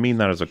 I mean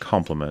that as a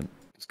compliment.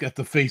 It's got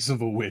the face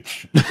of a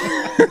witch.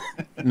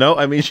 No,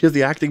 I mean she has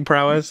the acting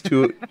prowess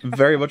to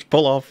very much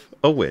pull off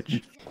a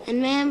witch.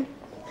 And ma'am,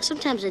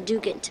 sometimes I do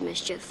get into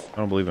mischief. I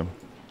don't believe him.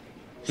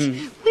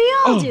 We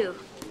all do.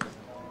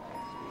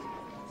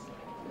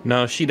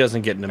 No, she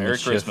doesn't get into Merry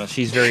mischief. Christmas.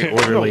 She's very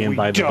orderly and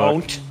by the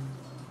book.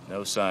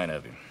 No sign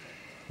of him.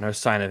 No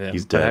sign of him.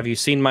 He's But dead. have you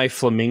seen my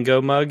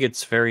flamingo mug?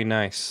 It's very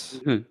nice.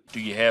 Do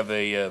you have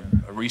a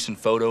recent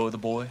photo of the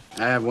boy?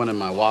 I have one in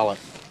my wallet.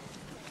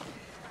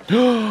 I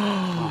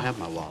don't have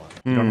my wallet.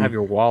 You don't have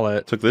your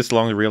wallet. Took this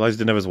long to realize he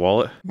didn't have his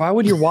wallet. Why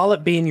would your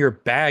wallet be in your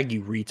bag,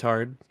 you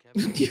retard?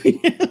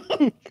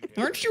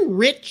 Aren't you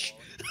rich?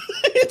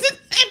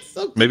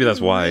 So Maybe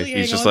that's why. really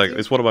He's just hang on like, to.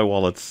 it's one of my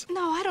wallets.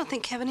 No, I don't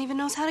think Kevin even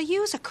knows how to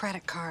use a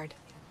credit card.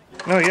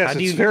 Oh, yes, How do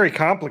it's you- very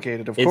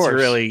complicated, of It's course.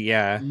 really,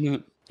 yeah.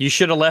 You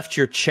should have left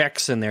your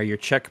checks in there, your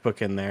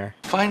checkbook in there.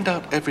 Find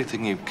out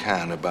everything you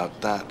can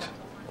about that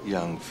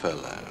young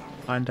fellow.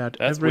 Find out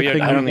That's everything.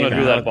 weird. I don't even want to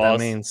do know that, what that boss.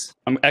 means.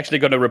 I'm actually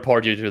going to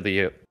report you to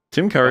the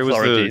Tim Curry was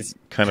authorities. the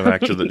kind of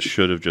actor that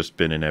should have just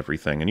been in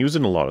everything, and he was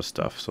in a lot of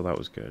stuff, so that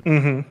was good.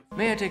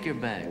 May I take your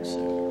bags?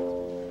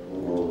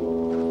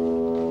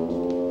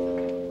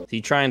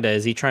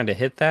 Is he trying to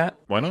hit that?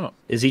 Why not?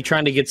 Is he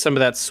trying to get some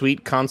of that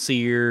sweet concierge?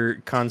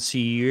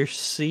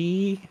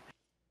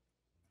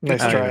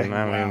 Nice I try. don't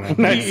know.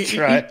 Nice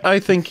try. I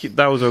think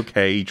that was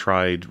okay. He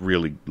tried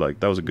really, like,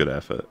 that was a good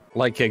effort.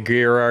 Like a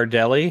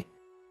Girardelli?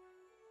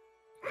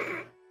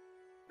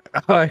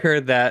 Oh, I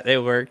heard that.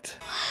 It worked.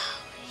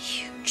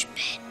 Huge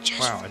bed just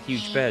Wow, a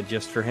huge bed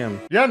just for him.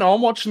 Yeah, no,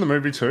 I'm watching the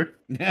movie too.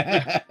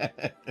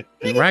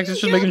 And Rags is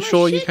just making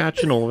sure you're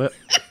catching all of it.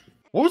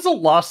 What was the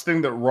last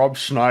thing that Rob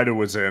Schneider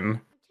was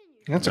in?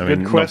 That's a I good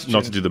mean, question.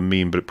 not to do the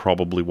meme, but it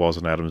probably was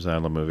an Adam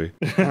Sandler movie.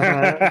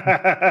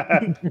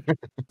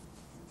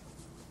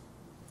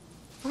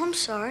 Oh, I'm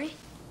sorry.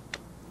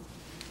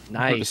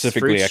 Nice.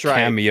 specifically Fruit a stripe.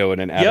 cameo in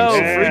an Adam Yo,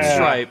 Sandler fruit movie.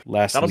 stripe.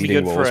 Last That'll be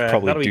leading good role for was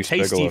probably that'll be Deuce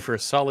tasty Bigelow. for a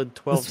solid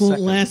 12 This won't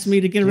seconds. last me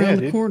to get around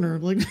the dude. corner.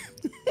 Like,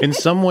 In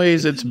some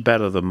ways, it's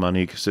better than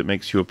money because it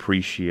makes you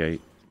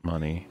appreciate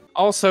money.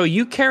 Also,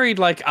 you carried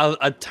like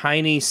a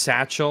tiny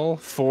satchel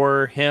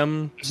for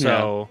him,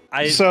 so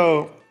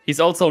So, He's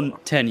also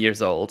 10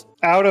 years old.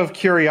 out of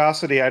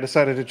curiosity, I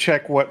decided to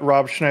check what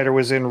Rob Schneider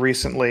was in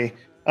recently.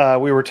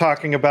 We were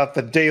talking about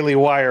the Daily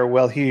Wire.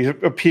 Well, he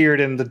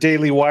appeared in the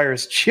Daily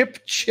Wire's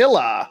Chip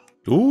Chilla.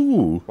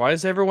 Ooh. Why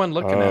is everyone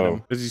looking at him?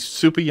 Because he's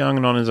super young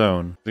and on his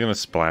own. He's going to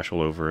splash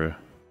all over it.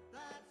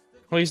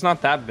 Well, he's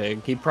not that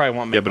big. He probably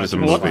won't make Yeah, but it's a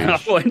much of movie.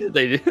 splash. Why did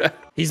they do that?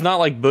 He's not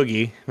like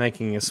Boogie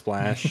making a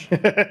splash.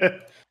 The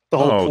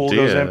whole Oh, pool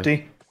goes dear.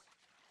 empty.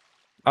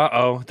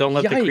 Uh-oh, don't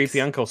let the Yikes.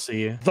 creepy uncle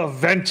see you. The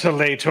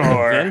ventilator.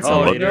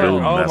 Ventilator. Mudville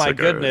Oh my Massacre.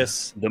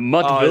 goodness. The Oh,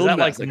 Mudville is that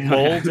like Massacre.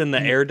 mold in the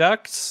air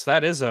ducts?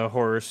 That is a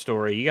horror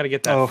story. You got to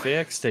get that Oh.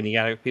 fixed, and you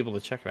got to get people to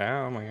check it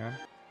out. Oh my god.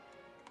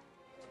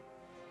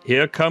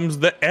 Here comes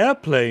the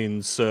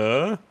airplane,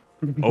 sir.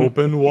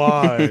 Open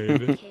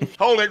wide.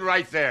 Hold it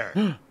right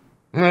there.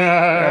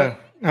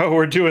 Oh,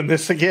 we're doing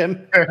this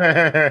again.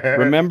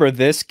 Remember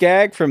this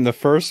gag from the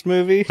first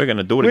movie? We're going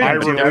to do it We're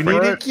again.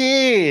 doing it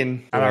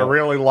again. And I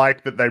really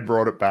like that they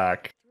brought it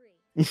back.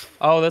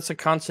 Oh, that's a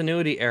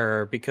continuity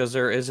error because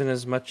there isn't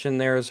as much in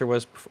there as there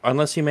was before.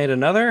 Unless he made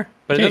another.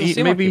 But it Yeah, doesn't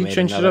seem like maybe he made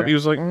changed it another. up. He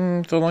was like,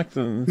 don't like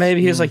the...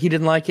 Maybe he was like, he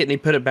didn't like it and he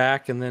put it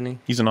back and then he...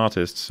 He's an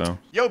artist, so...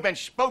 You've been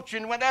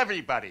spooching with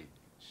everybody.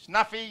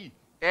 Snuffy,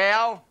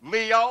 Al,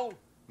 Leo,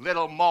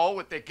 little Mo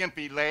with the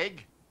gimpy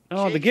leg.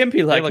 Oh, the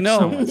gimpy leg. look No.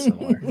 somewhat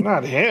similar.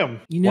 Not him.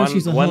 you know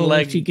she's a hoe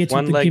if she gets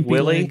with the gimpy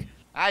Willie. leg.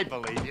 I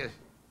believe you.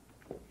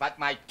 But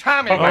my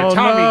Tommy, Oh,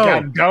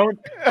 no. Don't.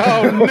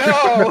 Oh,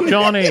 no.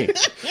 Johnny!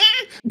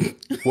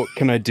 What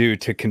can I do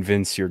to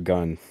convince your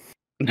gun?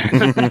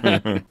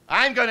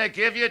 I'm going to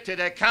give you to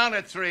the count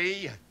of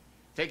 3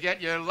 to get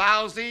your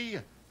lousy,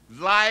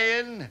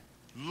 lying,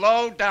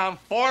 low-down,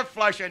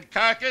 four-flushing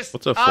carcass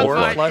What's a out four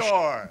my flush?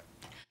 door.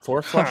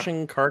 Four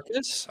flushing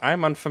carcass?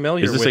 I'm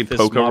unfamiliar Is this with a this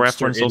poker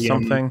monster reference or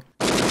idiom. something?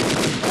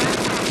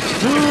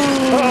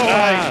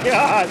 Oh, my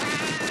God.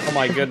 Oh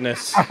my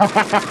goodness.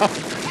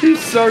 He's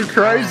so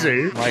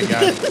crazy. Oh my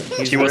god.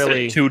 He's She was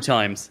really... it 2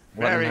 times.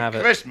 Let him Merry have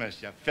it.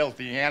 Christmas, you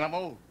filthy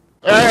animal.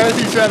 He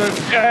said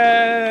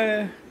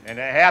it. And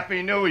a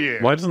Happy New Year.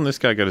 Why doesn't this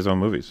guy get his own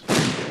movies?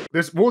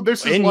 This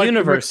is In like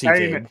universe he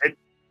McBain.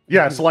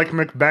 Yeah, it's like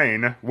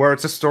McBain, where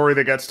it's a story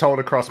that gets told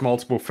across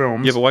multiple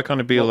films. Yeah, but why can't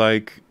it be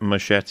like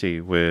Machete,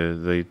 where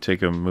they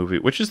take a movie?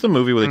 Which is the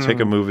movie where they take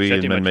a movie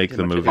Machete, and then make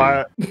the movie?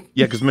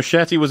 Yeah, because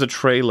Machete was a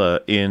trailer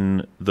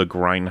in the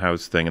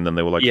Grindhouse thing, and then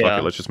they were like, Yeah. fuck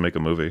it, let's just make a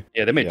movie.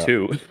 Yeah, they made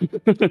 2.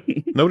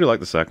 Nobody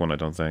liked the second one, I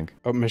don't think.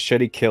 Oh,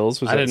 Machete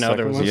Kills was I that didn't the know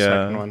there second was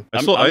one? a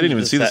second one. I didn't even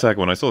the see the second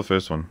one. I saw the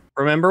first one.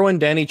 Remember when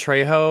Danny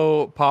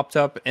Trejo popped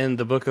up in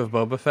the Book of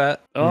Boba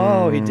Fett?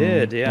 Oh, he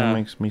did. Yeah, that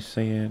makes me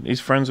sad. He's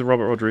friends with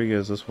Robert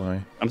Rodriguez. That's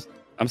why.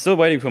 I'm still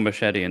waiting for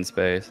Machete in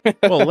space.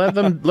 Well, let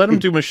him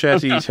do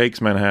Machete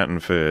takes Manhattan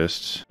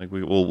first. Like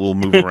we'll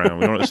move around.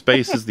 We don't.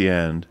 Space is the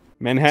end.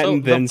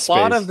 Manhattan, so then the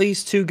plot space. of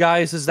these two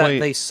guys is that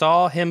they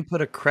saw him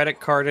put a credit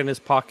card in his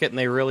pocket and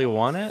they really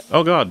want it.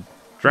 Oh God,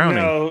 drowning.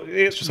 No,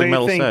 it's just they like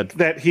Metal think said.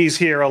 that he's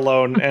here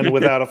alone and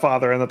without a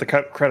father, and that the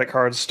credit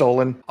card's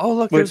stolen. Oh,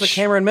 look, there's a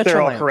Cameron Mitchell.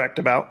 They're all lamp. correct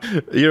about.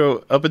 You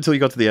know, up until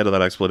you got to the end of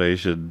that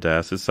explanation,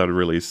 Das, it sounded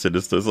really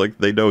sinister. It's like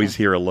they know he's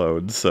here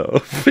alone,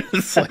 so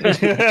it's like,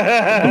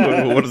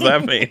 what does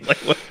that mean? Like,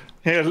 what?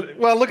 Yeah,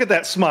 well, look at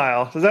that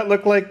smile. Does that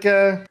look like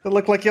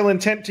ill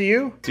intent to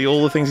you? See,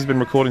 all the things he's been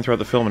recording throughout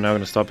the film are now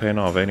going to stop paying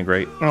off. Ain't it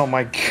great? Oh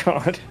my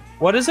God!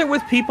 What is it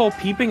with people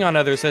peeping on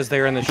others as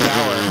they're in the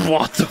shower?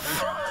 What the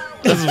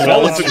fuck? This is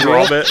Wallace and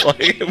Gromit.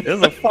 Like,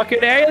 there's a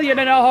fucking alien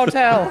in a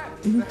hotel.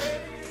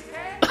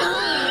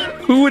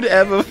 Who would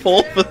ever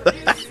fall for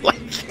that? Like,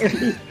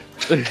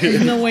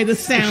 there's no way the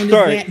sound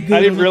Sorry, is that good.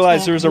 I didn't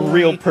realize there was a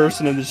real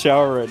person in the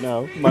shower right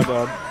now. My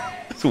bad.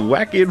 It's a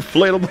wacky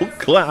inflatable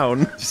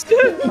clown.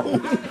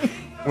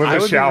 With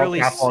a shower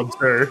cap on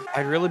too.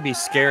 I'd really be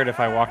scared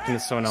if I walked into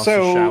someone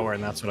else's shower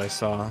and that's what I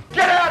saw.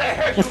 Get out of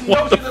here, you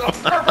nosy little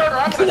pervert, or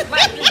I'm gonna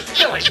slap you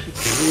silly!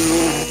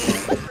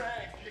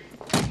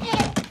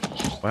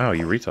 Wow,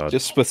 you retard.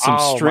 Just with some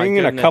string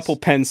and a couple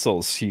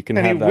pencils, you can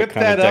have that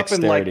kind of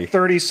dexterity. Up in like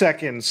 30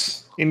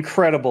 seconds.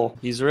 Incredible.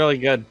 He's really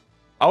good.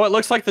 Oh, it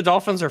looks like the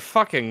dolphins are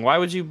fucking. Why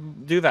would you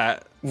do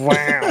that?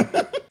 Wow.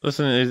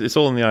 Listen, it's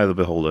all in the eye of the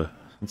beholder.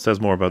 It says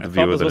more about the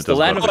viewer than it does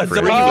about the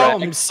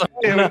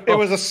creator. It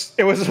was a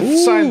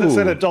sign that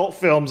said adult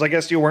films. I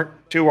guess you weren't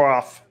too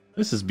off.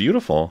 This is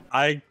beautiful.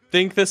 I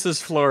think this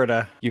is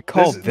Florida. You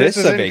call this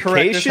a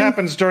vacation? This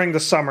happens during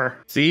the summer.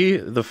 See,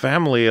 the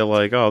family are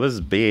like, oh, this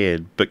is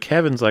bad. But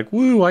Kevin's like,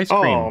 woo, ice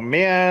cream. Oh,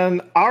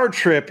 man. Our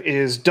trip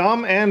is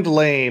dumb and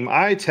lame,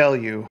 I tell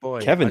you. Boy,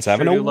 Kevin's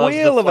having a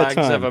whale of a flags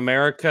time. of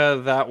America,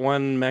 that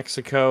one,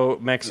 Mexico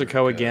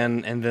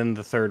again, and then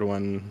the third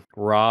one,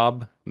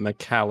 Rob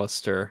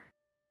McAllister.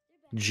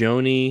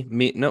 Joni,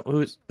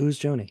 who's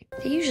Joni?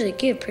 They usually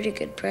give pretty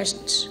good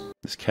presents.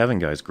 This Kevin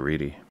guy's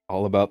greedy.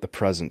 All about the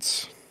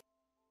presents.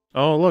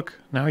 Oh, look.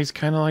 Now he's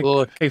kind of like,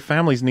 hey,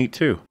 family's neat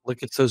too.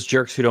 Look, it's those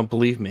jerks who don't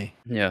believe me.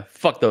 Yeah,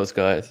 fuck those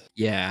guys.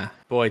 Yeah.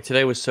 Boy,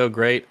 today was so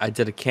great. I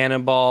did a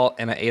cannonball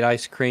and I ate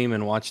ice cream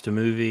and watched a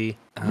movie.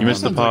 You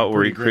missed the part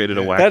where he created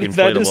a wacky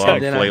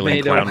inflatable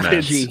flailing clown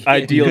mess.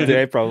 Ideal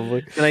day,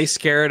 probably. And I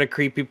scared a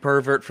creepy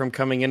pervert from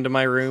coming into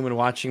my room and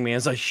watching me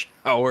as I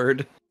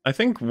showered. I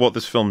think what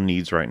this film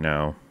needs right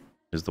now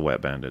is the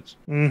wet bandits.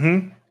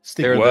 Mm-hmm.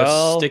 They're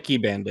the sticky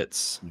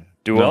bandits.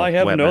 Do I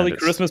have an early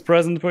Christmas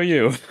present for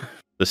you?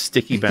 The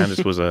sticky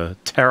bandits was a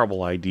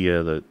terrible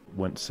idea that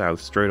went south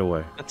straight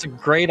away. That's a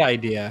great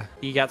idea.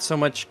 You got so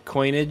much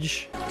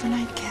coinage. Good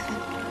night, Kevin.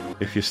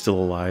 If you're still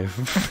alive.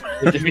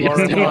 If you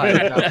are alive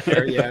out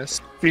there,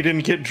 yes. If you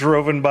didn't get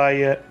driven by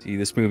yet. See,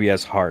 this movie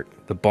has heart.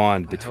 The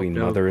bond between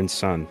mother and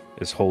son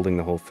is holding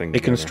the whole thing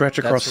It can together. stretch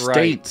across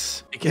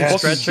states. It can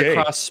stretch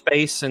across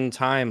space and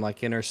time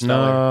like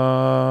Interstellar.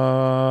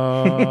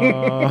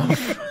 No.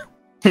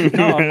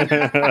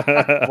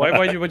 Why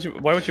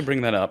would you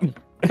bring that up?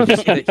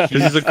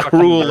 He's a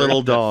cruel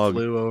little dog.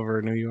 Flew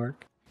over New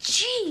York.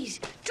 Jeez,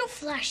 don't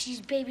flash these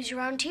babies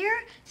around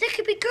here. There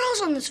could be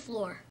girls on this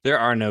floor. There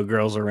are no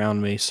girls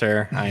around me,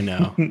 sir. I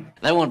know.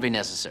 That won't be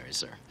necessary,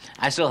 sir.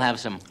 I still have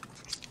some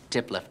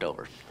tip left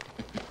over.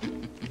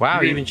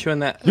 Wow, you've been chewing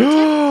that.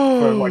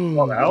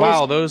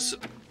 Wow, those.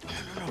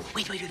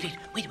 Wait.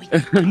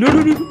 No,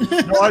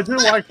 I do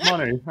like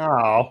money.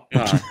 Oh.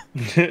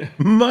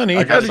 Money?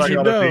 How did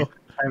you know?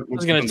 I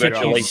was going to tip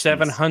you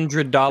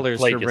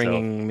 $700 for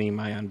bringing me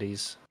my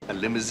undies. A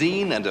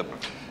limousine and a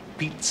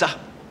pizza.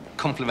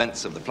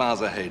 Compliments of the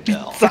Plaza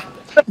Hotel.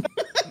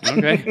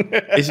 Okay.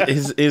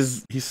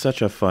 He's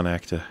such a fun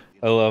actor.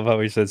 I love how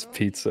he says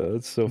pizza.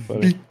 It's so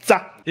funny.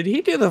 Pizza. Did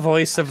he do the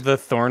voice of the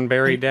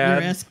Thornberry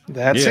dad?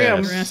 That's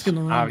him. You're asking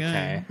the wrong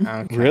guy.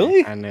 Okay.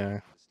 Really? I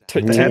knew.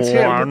 That's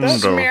him. Wonderful.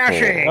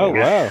 Smashing. Oh,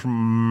 wow.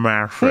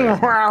 Smashing.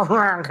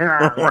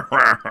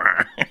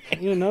 I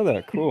didn't know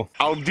that. Cool.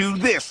 I'll do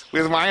this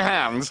with my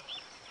hands.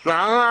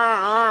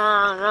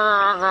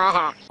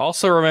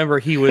 Also, remember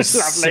he was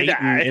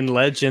Satan in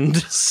Legend,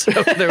 so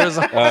there was.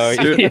 Yeah.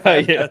 He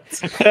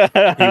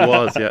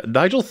was. Yeah.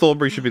 Nigel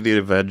Thornberry should be the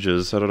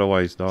Avengers. I don't know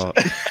why he's not.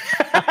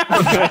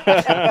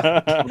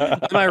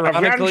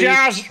 Ironically,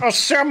 Avengers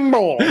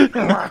assemble.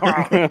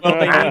 Well,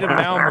 they need him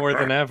now more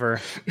than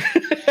ever.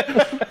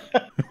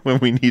 When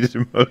we needed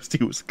him most,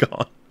 he was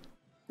gone.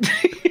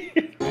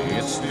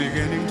 It's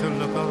beginning to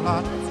look a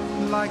lot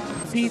like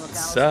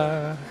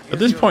Pizza. At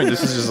this point,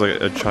 this is just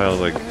like a child,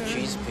 like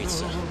Cheese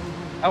pizza.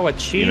 Oh, a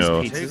cheese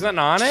pizza. Isn't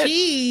on it?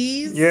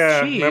 Cheese.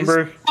 Yeah, Cheese?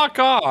 remember? Fuck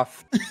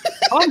off.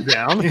 Calm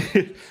down.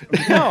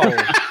 No.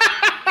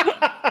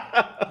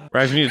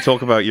 Raj, you need to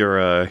talk about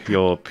your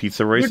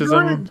pizza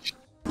racism.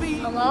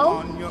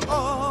 Hello?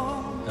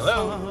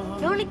 Hello?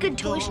 Know any good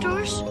toy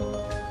stores?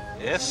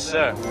 Yes,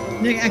 sir.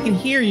 Nick, I can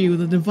hear you.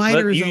 The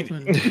divider is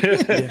open.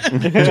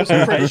 Just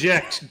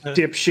project,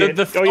 dipshit.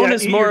 The phone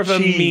is more of a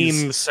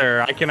meme,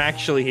 sir. I can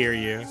actually hear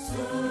you.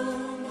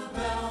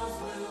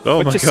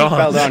 Oh my god. Put your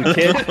seatbelt on,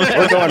 kid.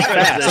 We're going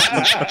fast.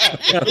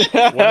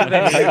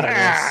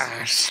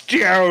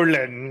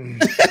 Stolen.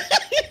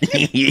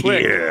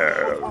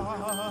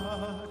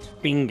 Yeah.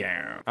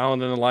 Bingo. Oh,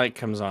 and then the light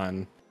comes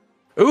on.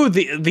 Ooh,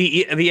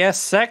 the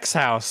SX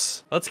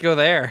house. Let's go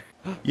there.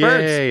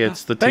 Yay,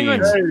 it's the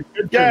teens.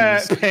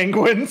 Yeah,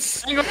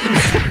 penguins. No!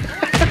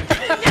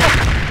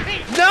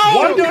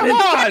 Come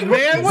on,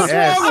 man. What's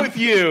wrong with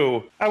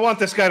you? I want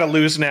this guy to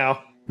lose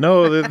now.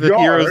 No, the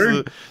hero's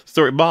the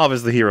story. Bob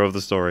is the hero of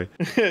the story.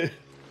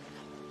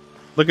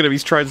 Look at him,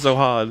 he's trying so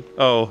hard.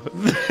 Oh.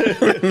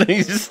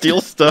 He just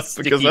steals stuff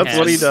because that's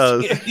what he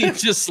does. He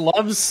just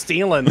loves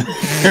stealing.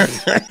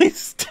 He's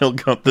still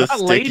got this that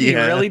sticky lady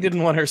hand. really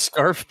didn't want her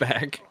scarf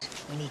back.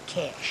 We need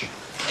cash.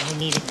 And we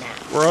need it now.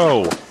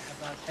 Bro.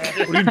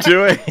 What are you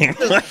doing?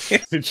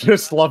 He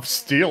just loves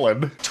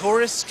stealing.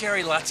 Tourists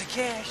carry lots of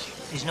cash.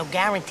 There's no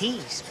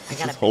guarantees. I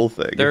got This whole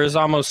thing. There is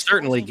almost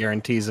certainly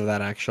guarantees of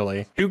that,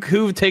 actually.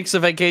 Who takes a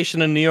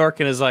vacation in New York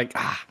and is like,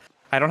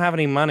 I don't have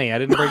any money. I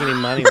didn't bring any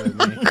money with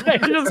me. I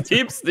just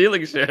keep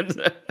stealing shit.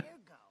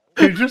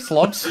 He just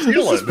loves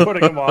stealing. Just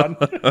putting them on.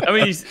 I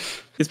mean, he's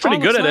pretty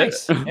good at it.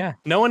 Yeah.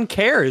 No one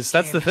cares.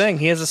 That's the thing.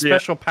 He has a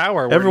special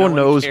power. Where Everyone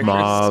no one knows cares.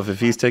 Marv. If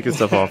he's taking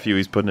stuff off you,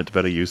 he's putting it to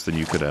better use than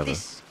you could ever.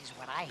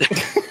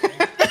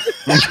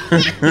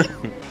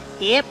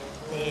 Yep.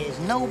 There's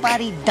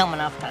nobody dumb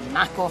enough to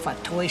knock off a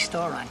toy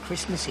store on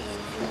Christmas Eve.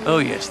 Oh,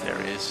 yes, there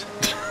is.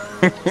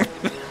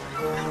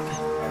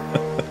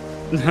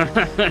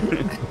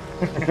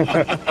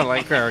 I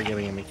like her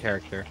getting into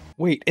character.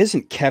 Wait,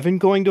 isn't Kevin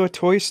going to a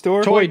toy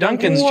store? Toy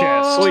Duncan's What?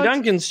 chest. Toy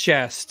Duncan's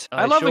chest.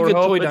 I love sure a good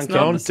hope Toy it's Duncan.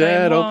 not Don't the same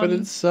Dad, one. open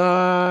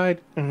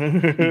inside.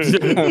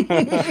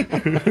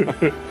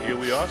 Here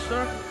we are,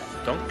 sir.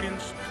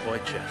 Duncan's toy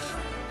chest.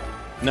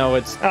 No,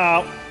 it's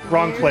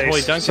wrong place.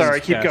 Toy Duncan's Sorry,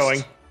 keep chest.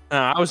 going.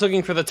 I was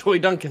looking for the Toy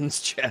Duncan's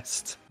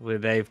chest, where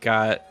they've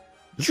got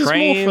This is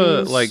trains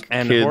more for like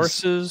and kids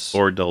horses.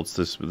 or adults.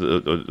 This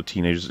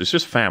teenagers. It's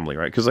just family,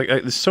 right? Because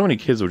there's so many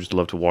kids who just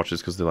love to watch this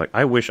because they're like,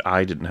 I wish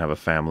I didn't have a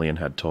family and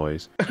had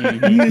toys.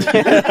 I'm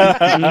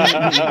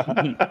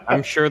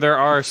sure there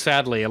are,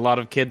 sadly, a lot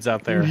of kids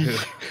out there. Who...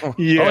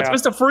 Yeah. Oh,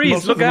 it's Mr. Freeze.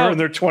 Most Look of them are out! in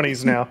their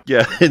 20s now.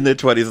 Yeah, in their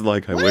 20s, and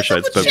like, I wish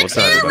I'd spent more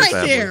time with my right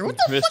family. there. What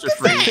the Mr. fuck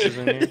Freeze is is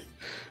in here.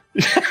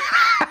 What is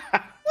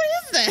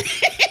that?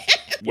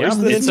 Where's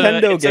the It's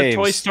Nintendo it's a games?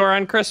 toy store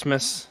on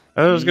Christmas.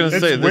 I was gonna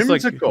say, there's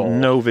like whimsical.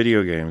 no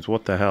video games.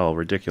 What the hell?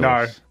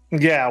 Ridiculous.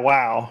 Yeah,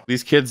 wow.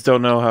 These kids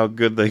don't know how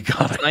good they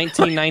got it.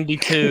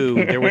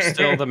 1992. There was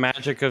still the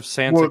magic of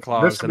Santa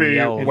Claus and the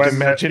elves.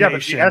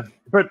 imagination.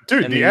 But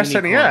dude, And the the SNES.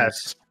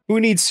 unicorns. Who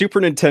needs Super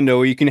Nintendo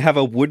where you can have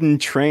a wooden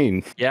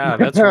train? Yeah,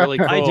 that's really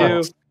cool. I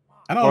do.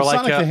 I know Or like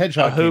Sonic the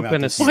Hedgehog a hoop came out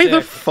and a this stick. Why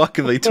the fuck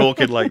are they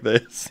talking like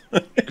this?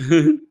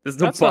 There's no That's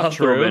not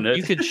bathroom true. in it.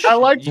 You could I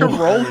like to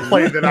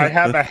roleplay that I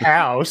have a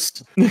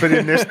house, but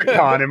in this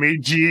economy,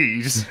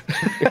 geez.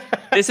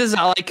 This is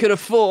all I could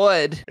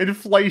afford.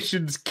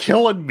 Inflation's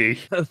killing me.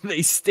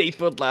 They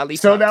stapled lollipops.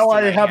 So now to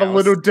I my have a house.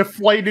 little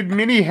deflated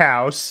mini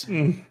house.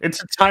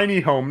 It's a tiny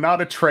home,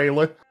 not a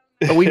trailer.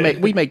 But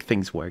we make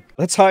things work.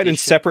 Let's hide in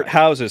separate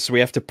houses so we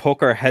have to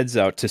poke our heads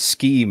out to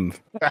scheme.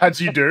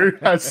 As you do,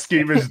 as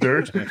schemers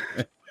do.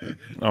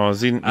 Oh,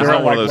 is he? He's They're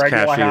not one like of those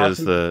regular cashiers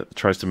houses. that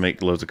tries to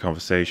make loads of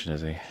conversation,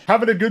 is he?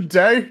 Having a good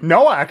day?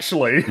 No,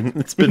 actually.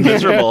 It's been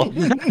miserable.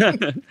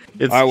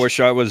 I wish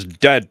I was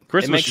dead.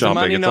 Christmas makes some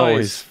money shopping. It's noise.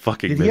 always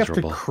fucking Did he have to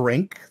miserable.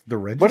 crank the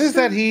register? What is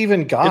that he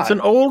even got? It's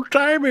an old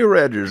timey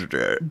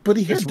register. But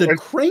he had to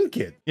crank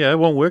it. Yeah, it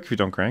won't work if you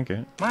don't crank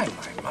it. My,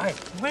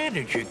 where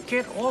did you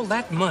get all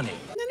that money?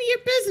 None of your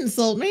business,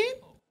 old man.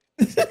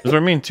 That's what I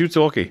mean. Too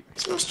talky.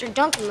 This Mr.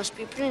 Duncan must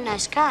be a pretty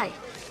nice guy,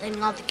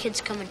 letting all the kids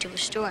come into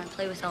his store and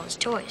play with all his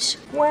toys.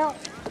 Well,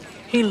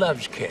 he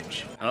loves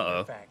kids.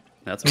 Uh-oh.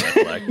 That's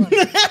a red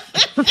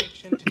flag.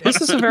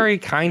 This is a very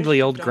kindly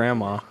old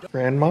grandma.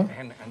 Grandma?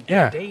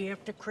 Yeah. Day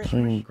after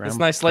Christmas. This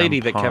nice lady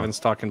that Grandpa. Kevin's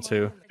talking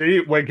to.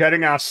 See, we're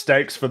getting our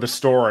steaks for the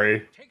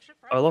story.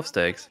 I love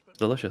steaks. It's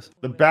delicious.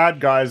 The bad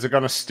guys are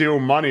going to steal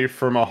money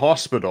from a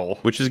hospital.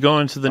 Which is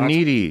going to the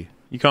needy.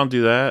 You can't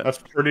do that. That's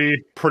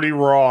pretty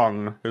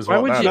wrong. Is Why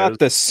what would that you- is. Not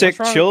the sick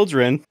wrong?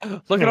 children.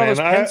 Look at all Man, those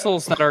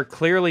pencils that are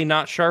clearly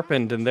not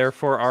sharpened and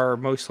therefore are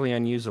mostly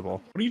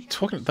unusable. What are you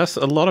talking? That's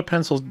a lot of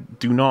pencils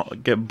do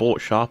not get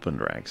bought sharpened,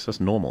 Rags. That's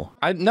normal.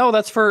 No,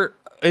 that's for.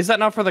 Is that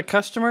not for the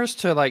customers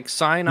to like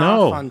sign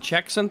No. off on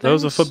checks and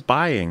things? Those are for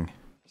buying.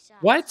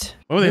 What?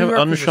 Oh, they New have York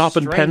is a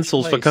unsharpened strange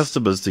pencils for place.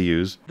 customers to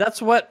use.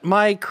 That's what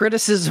my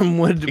criticism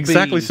would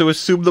Exactly, be. so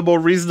assume the more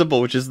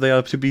reasonable, which is they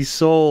are to be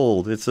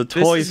sold. It's a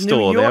This toy is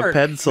store. New They have York.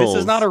 pencils. This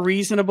is not a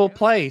reasonable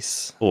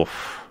place.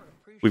 Oof.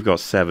 We've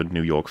got 7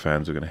 New York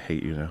fans who are going to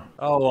hate you now.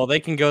 Oh, well, they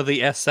can go to the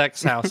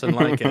SX house and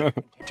like it.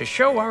 To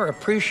show our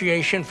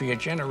appreciation for your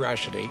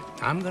generosity,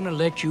 I'm going to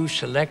let you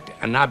select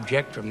an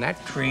object from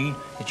that tree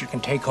that you can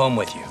take home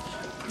with you.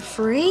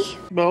 free?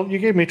 Well, you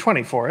gave me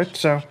 20 for it,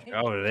 so.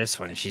 Oh, this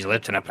one. She's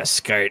lifting up a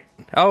skirt.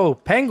 Oh,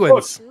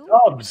 penguins.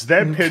 Dubs,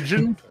 they're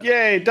pigeon.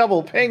 Yay,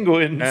 double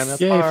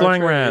penguins. Yay,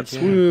 flying rats.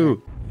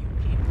 Woo.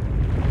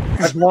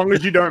 As long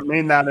as you don't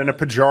mean that in a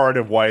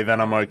pejorative way, then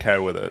I'm okay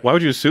with it. Why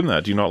would you assume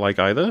that? Do you not like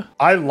either?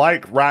 I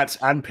like rats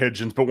and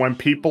pigeons, but when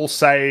people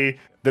say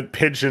that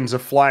pigeons are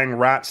flying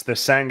rats, they're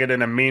saying it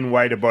in a mean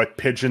way to both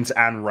pigeons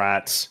and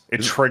rats.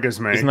 It triggers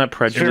me. Isn't that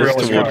prejudice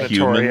toward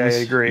humans? I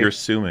agree. You're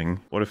assuming.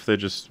 What if they're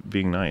just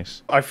being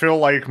nice? I feel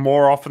like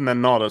more often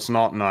than not, it's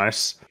not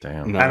nice.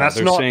 Damn. No, and that's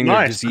not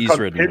nice, because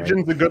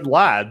pigeons are good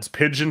lads.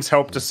 Pigeons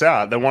helped us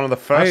out. They're one of the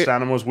first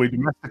animals we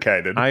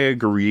domesticated. I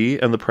agree,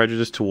 and the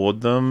prejudice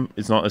toward them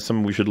is not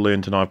something we should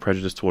learn to not have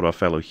prejudice toward our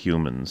fellow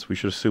humans. We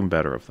should assume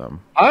better of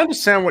them. I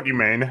understand what you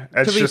mean.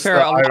 It's to be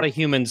fair, a lot of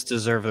humans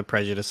deserve the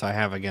prejudice I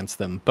have against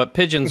them, but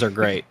pigeons are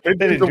great. They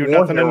didn't do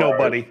nothing to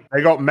nobody.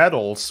 They got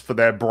medals for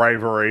their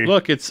bravery.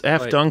 Look, it's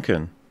F.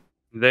 Duncan.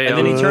 And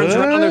then he turns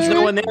around, there's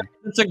no one there.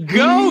 It's a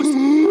ghost!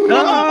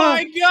 Oh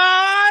my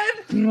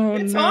god!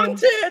 It's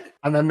haunted!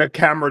 And then the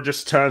camera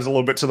just turns a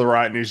little bit to the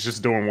right and he's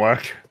just doing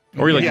work.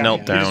 Or he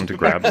knelt down to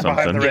grab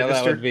something. Yeah,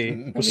 that would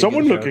be. Was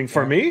someone looking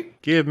for me?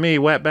 Give me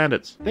wet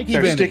bandits. They're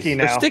sticky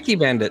now. They're sticky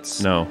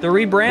bandits. No. They're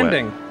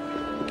rebranding.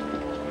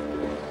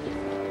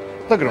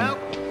 Look at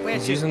him.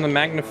 He's using the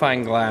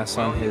magnifying glass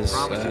on his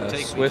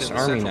Swiss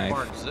Army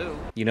knife.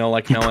 You know,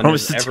 like no one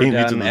promised has to ever take me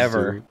to done the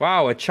ever. zoo.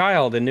 Wow, a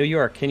child in New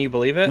York. Can you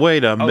believe it?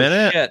 Wait a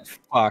minute. Shit,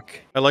 fuck.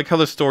 I like how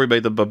the story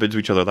made them bump into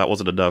each other. That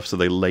wasn't enough, so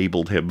they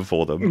labeled him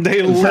for them.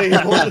 They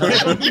labeled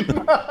him.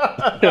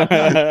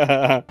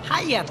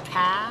 Hiya,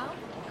 pal.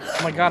 Oh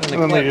my god,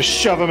 and then they just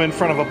shove him in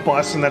front of a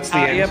bus, and that's the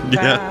end.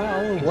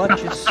 Yeah.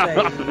 What you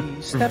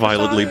say?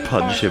 Violently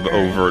punch him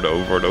over and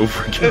over and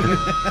over again.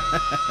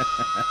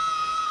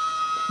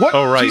 What?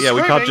 Oh, right, She's yeah,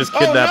 we can't just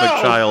kidnap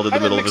a child in the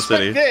I middle of didn't a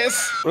city. expect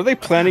this. What are they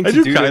planning to I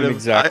do do kind to him of-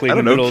 exactly I in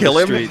the don't middle know, kill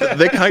of the him? street?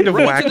 They're kind of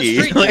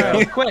wacky.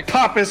 Like, quick.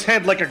 Pop his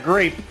head like a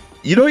grape.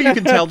 you know what you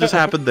can tell just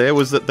happened there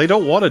was that they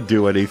don't want to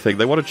do anything.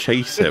 They want to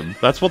chase him.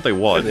 That's what they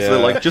want. Yeah. So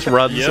they're like, just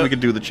run so we can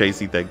do the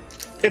chasey thing.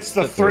 It's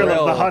the thrill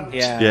of the hunt.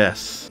 Yeah.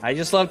 Yes. I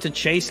just love to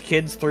chase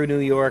kids through New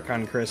York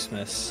on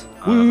Christmas.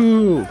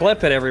 Woo!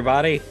 Flip it,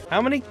 everybody. How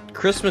many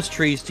Christmas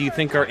trees do you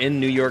think are in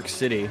New York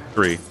City?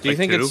 3. Do you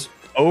think it's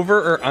over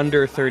or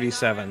under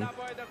 37? I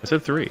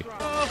said 3.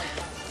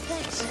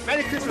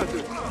 Merry Christmas.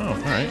 Oh,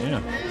 alright,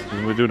 yeah.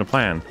 We're doing a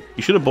plan.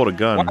 You should have bought a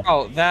gun.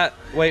 Wow, that...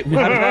 Wait,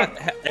 how did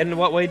that... In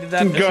what way did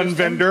that... Gun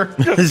vendor.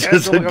 It's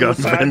just a gun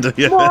vendor,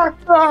 yeah.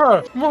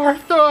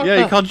 Martha!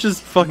 Yeah, you can't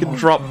just fucking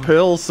drop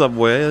pills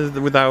somewhere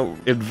without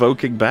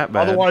invoking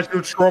Batman. Otherwise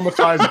you'll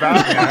traumatize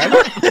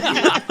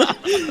Batman.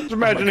 Just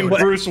imagining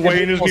Bruce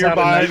Wayne is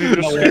nearby and he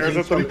just stares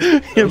at them.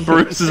 And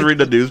Bruce is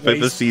reading a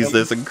newspaper, sees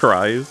this, and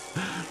cries.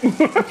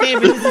 Okay,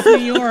 but this is New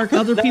York.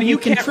 Other people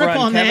can trip run,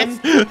 on Kevin.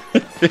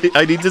 that.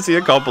 I need to see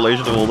a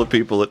compilation of all the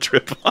people that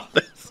trip on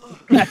this.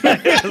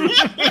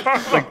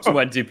 Like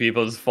 20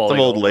 people just falling. Some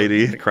old over.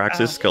 lady cracks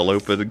his skull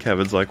open, and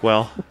Kevin's like,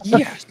 well,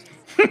 Yes.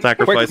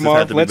 sacrifices Quick, had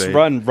Marv, to be let's made.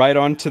 run right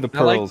onto the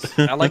pearls.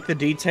 I like the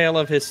detail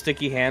of his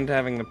sticky hand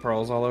having the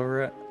pearls all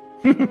over it.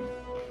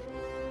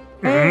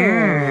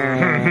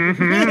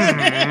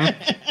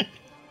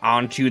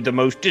 Aren't you the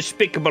most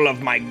despicable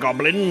of my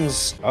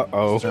goblins?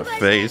 Uh-oh. That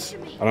face.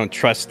 I don't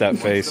trust that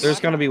face. There's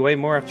gonna be way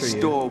more after you.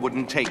 Store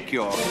wouldn't take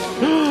your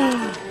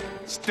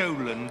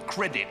stolen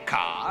credit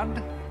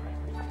card.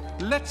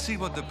 Let's see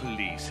what the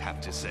police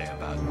have to say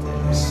about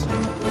this.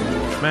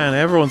 Man,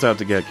 everyone's out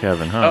to get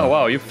Kevin, huh? Oh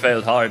wow, you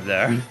failed hard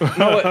there.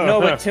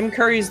 No, but Tim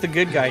Curry's the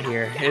good guy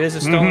here. It is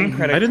a stolen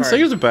credit I didn't card. say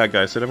he was a bad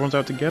guy. I said everyone's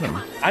out to get him.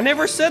 I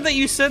never said that.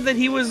 You said that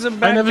he was a bad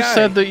guy. I never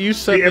said that you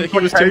said that he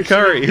was Tim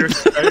Curry.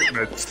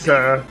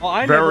 Well,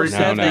 I never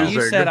said that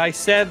you said. I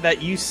said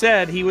that you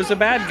said he was a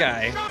bad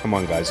guy. Come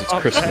on, guys. It's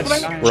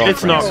Christmas. We're all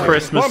It's not friends.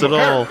 Christmas at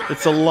all.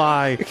 It's a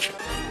lie.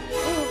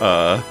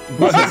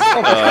 What?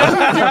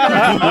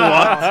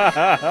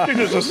 She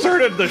just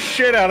asserted the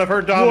shit out of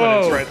her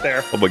dominance right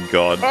there. Oh my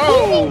god.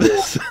 Oh!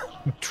 This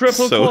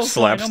Triple so close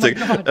line, oh my slapstick.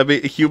 God. I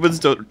mean, humans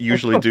don't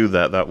usually do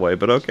that way,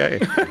 but okay.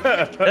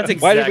 That's exactly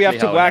Why did we have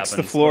to how it wax the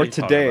happens. floor What are you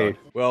talking today?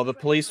 about? Well, the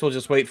police will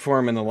just wait for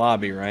him in the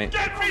lobby, right?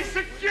 Get me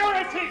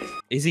security!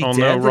 Is he Oh, dead?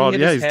 no, Did he Rod,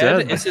 hit yeah, his he's head?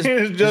 dead. Is his, He's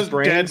his just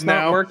brain's dead not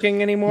now.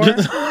 working anymore?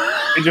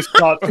 He just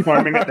starts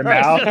foaming at the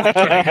mouth. I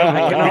can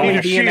We only need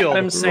a be in shield.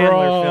 Adam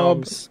Sandler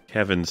films.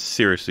 Kevin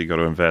seriously got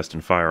to invest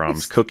in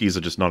firearms. Cookies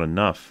are just not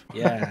enough.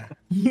 Yeah.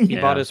 He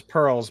bought his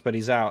pearls, but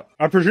he's out.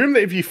 I presume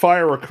that if you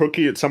fire a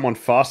cookie at someone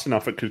fast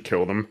enough, it could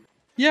kill them.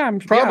 Yeah,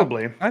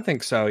 Probably. I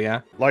think so,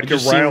 yeah. Like It a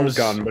just rail seems-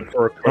 gun, but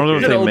for a I don't know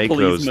if cookie. they old make those,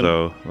 policeman.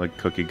 though, like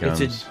cookie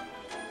guns.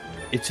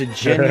 It's a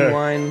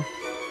genuine...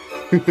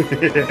 Hold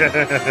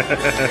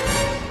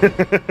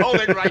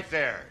it right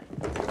there.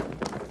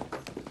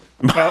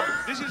 Well,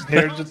 This is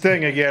here's the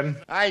thing again.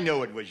 I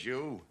knew it was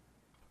you.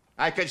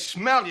 I could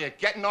smell you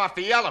getting off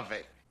the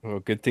elevator. Oh,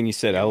 good thing you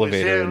said You was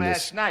elevator there in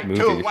last this night,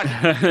 movie. too,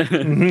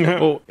 wasn't you?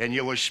 Oh, And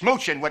you were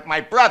smooching with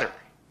my brother.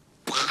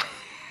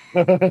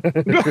 I'm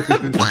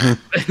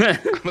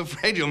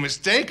afraid you're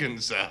mistaken,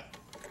 sir.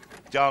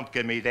 Don't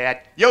give me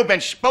that. You've been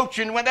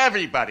spooching with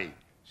everybody.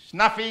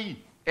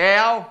 Snuffy,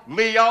 Al,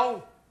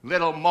 Leo,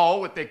 Little Mo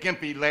with the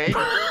gimpy leg,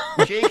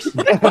 Cheeks.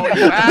 That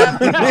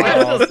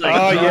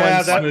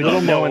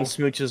Little Mo and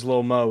smooches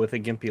Little Mo with a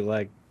gimpy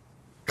leg.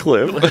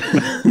 Cliff.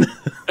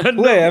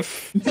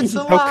 Cliff. It's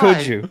a How lie.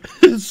 could you?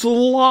 It's a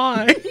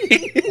lie.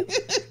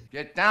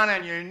 Get down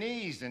on your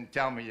knees and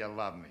tell me you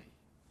love me.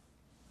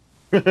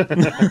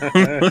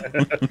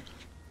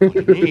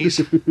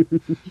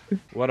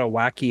 What a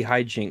wacky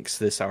hijinks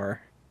this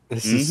are.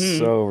 This is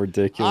so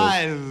ridiculous.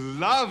 I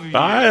love you.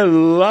 I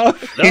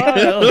love you.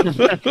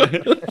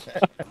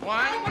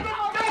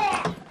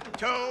 1,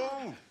 2.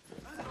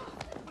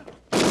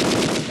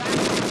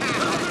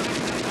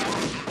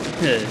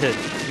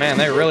 Man,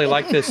 they really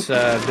like this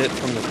bit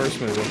from the first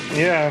movie.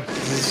 Yeah,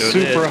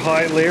 super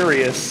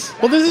hilarious.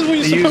 Well, this is what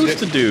you're supposed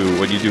to do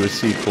when you do a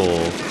sequel.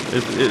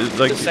 It's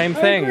like The same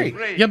thing.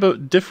 Yeah,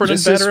 but different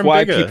This and better is and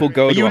why bigger. people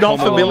go Are to you a not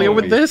Home familiar Alone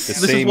with movie. this? The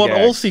This is same what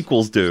all gags.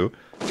 sequels do.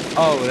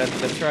 Oh,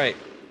 that's right.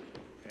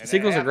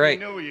 Sequels are great.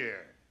 New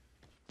Year.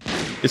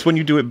 It's when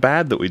you do it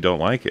bad that we don't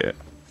like it.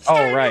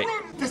 Oh, right.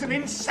 There's an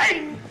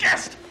insane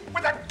guest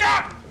with a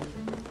gun.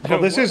 Well,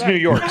 this is New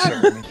York,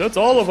 sir. That's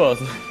all of us.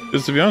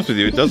 Because to be honest with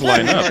you, it does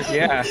line up.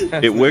 Yeah.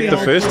 It worked the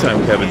first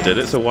time Kevin did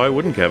it, so why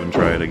wouldn't Kevin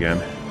try it again?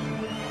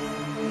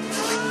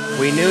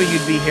 We knew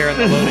you'd be here in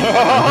the loading.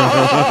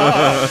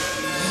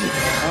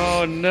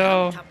 Oh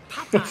no.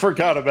 I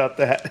forgot about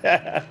that.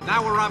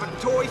 Now we're robbing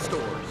toy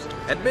stores.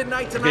 At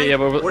midnight tonight, Okay, yeah,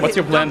 but we're what's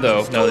your hitting plan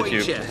though? Duncan's Now toy that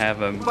you chest. have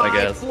them, I 5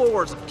 guess.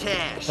 floors of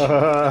cash.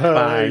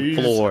 5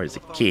 floors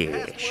of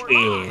cash. Off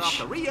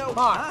the Rio,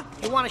 huh?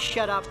 You want to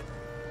shut up?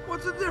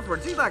 What's the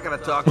difference? He's not gonna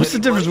talk. What's the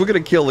difference? We're gonna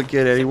kill the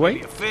kid anyway.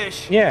 Maybe a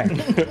fish. Yeah.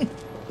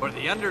 Or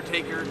the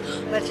Undertaker.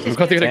 Let's I just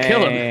thought they were gonna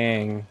kill him.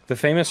 Dang. The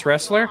famous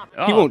wrestler?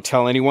 He won't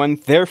tell anyone,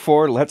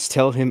 therefore let's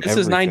tell him This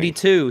everything. is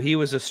 92. He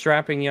was a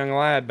strapping young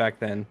lad back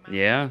then.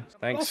 Yeah.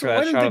 Thanks Also, for why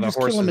that didn't shot they of the just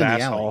kill him horse's in the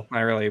asshole. alley? I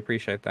really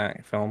appreciate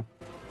that film.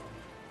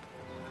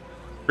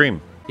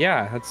 Scream.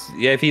 Yeah,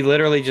 if he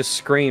literally just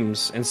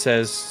screams and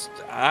says,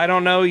 "I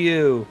don't know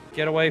you.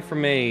 Get away from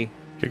me."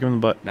 Kick him in the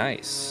butt.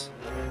 Nice.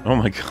 Oh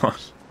my god.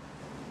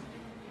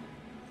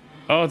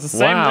 Oh, it's the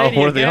same Wow, lady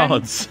what are the again.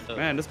 odds?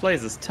 Man, this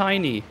place is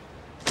tiny.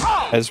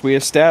 As we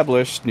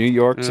established, New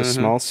York's a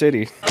small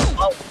city.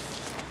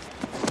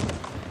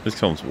 This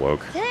film's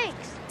woke.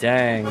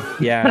 Dang.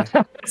 Yeah.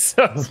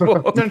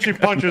 Then she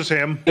punches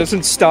him.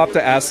 Doesn't stop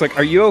to ask, like,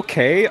 are you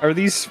okay? Are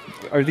these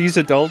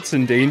adults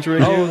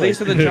endangering you? Oh, these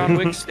are the John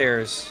Wick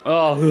stairs.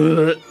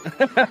 Oh.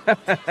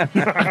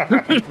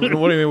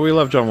 What do you mean? We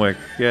love John Wick.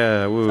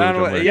 Yeah, woo,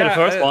 John Wick. Yeah, the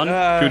first one.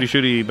 Shooty,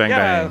 shooty, bang, yeah,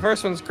 bang. the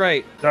first one's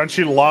great. Don't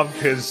you love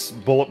his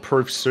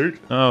bulletproof suit?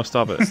 Oh,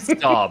 stop it.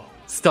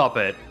 Stop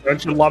it.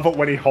 Don't you love it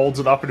when he holds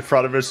it up in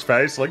front of his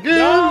face, like,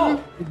 yeah,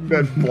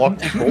 then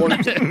blocks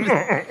bullets?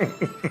 I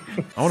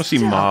want to see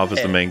Marv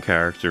as the main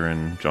character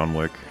in John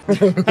Wick.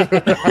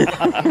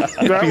 That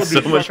It'd be would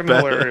so be much fucking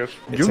better. hilarious.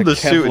 Give him the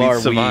suit and he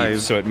survives.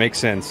 Weave, so it makes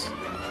sense.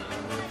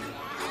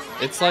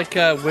 It's like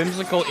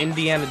whimsical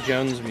Indiana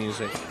Jones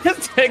music. It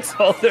takes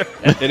all their.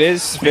 It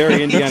is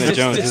very Indiana He's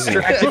Jones, just isn't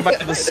it? distracted by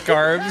the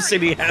scarves,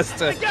 and he has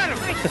to.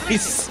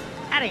 He's.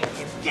 Out of here,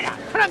 Jim. Get out.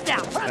 Put him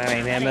down. Put him Hey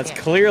down. man, that's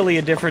clearly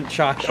a different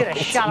child. Should have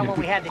shot him when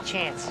we had the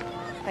chance.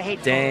 I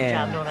hate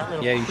Damn. Job, that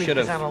little Yeah, you creep should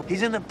is have. on a-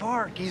 He's in the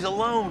park. He's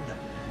alone.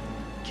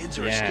 Kids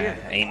are Yeah, scared.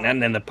 ain't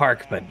nothing in the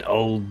park but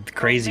old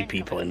crazy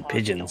people and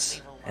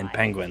pigeons and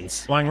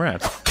penguins. Flying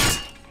rats.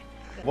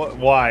 What,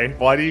 why?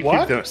 Why do you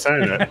keep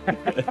saying it?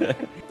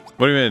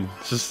 What do you mean?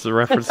 It's just a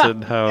reference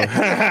in how...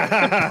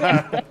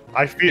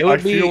 I feel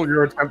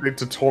you're attempting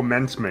to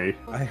torment me.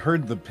 I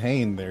heard the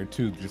pain there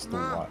too, just a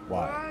lot.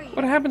 Why?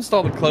 What happens to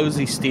all the clothes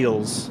he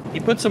steals? He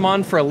puts them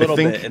on for a little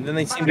bit, and then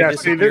they seem to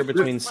disappear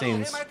between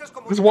scenes. This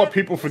is what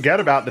people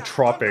forget about the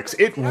tropics.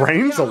 It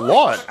rains a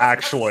lot,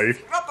 actually.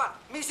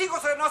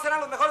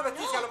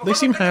 They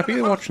seem happy.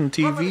 They're watching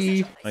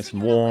TV. Nice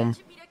and warm.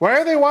 Why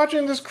are they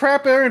watching this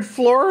crap there in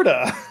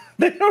Florida?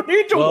 They don't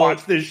need to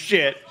watch this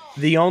shit.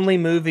 The only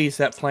movies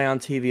that play on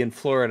TV in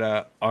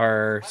Florida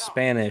are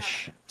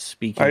Spanish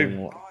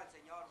speaking.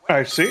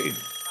 I see.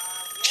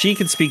 She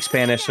can speak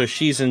Spanish, so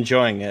she's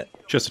enjoying it.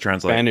 Just to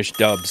translate. Spanish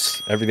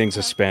dubs. Everything's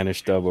a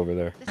Spanish dub over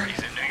there.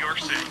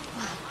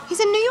 He's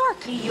in New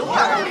York.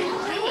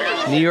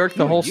 New York,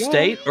 the whole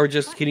state, or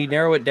just can you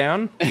narrow it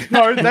down?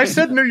 No, they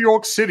said New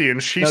York City,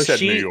 and she said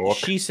New New York.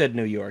 She said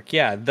New York.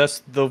 Yeah, that's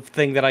the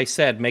thing that I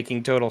said,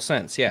 making total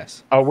sense.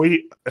 Yes. Are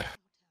we?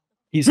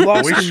 He's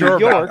lost Are we in sure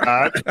New York.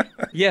 about that?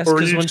 Yes, or are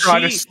because you when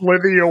trying to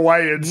slither your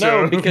way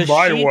into because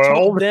my she world?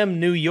 told them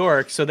New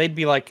York, so they'd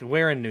be like,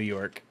 "We're in New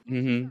York."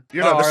 You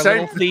know, our the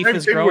same, little thief the same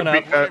is thing growing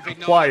would up. be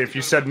apply if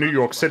you said New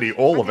York City,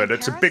 all of it.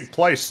 It's a big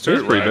place too,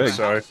 It's pretty right? big.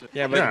 So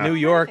Yeah, but New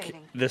York,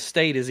 the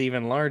state, is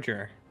even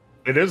larger.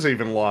 it is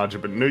even larger,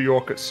 but New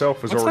York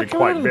itself is What's already that going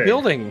quite on in the big.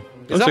 building? Is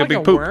Looks that like a like big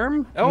a poop.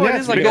 worm? Oh, Yeah, it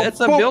is like big it's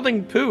a poop.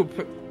 building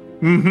poop.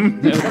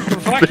 Mm-hmm. What the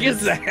fuck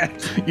is that?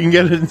 You can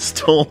get it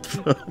installed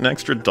for an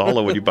extra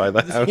 $1 when you buy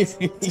the house.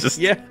 It's just,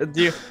 Yeah.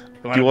 Do you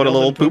want a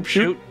little poop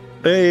shoot?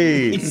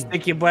 Hey! You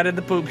stick your butt in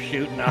the poop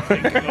chute and off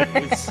it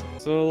goes.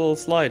 It's a little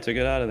slide to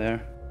get out of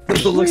there.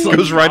 It looks like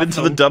goes right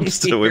into the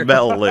dumpster with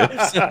metal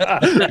lips.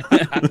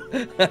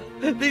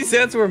 These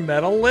sets were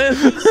metal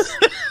lips?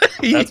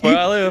 That's where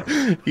I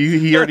live.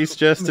 He already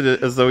suggested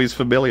it as though he's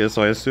familiar,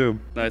 so I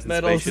assume. Nice and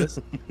Metals, spacious.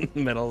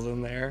 metals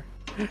in there.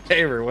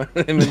 Hey everyone,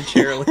 him and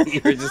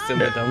Shirley are just in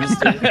the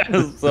dumpster.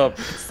 What's up?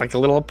 It's like a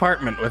little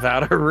apartment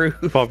without a roof.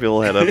 Pop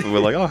your head up and we're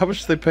like, oh, how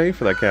much did they pay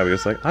for that cameo?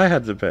 It's like, I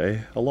had to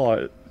pay a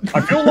lot.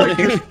 I feel like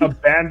this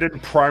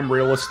abandoned prime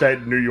real estate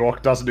in New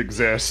York doesn't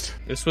exist.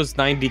 This was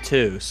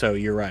 92, so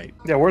you're right.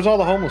 Yeah, where's all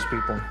the homeless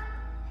people?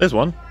 There's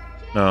one.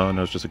 No,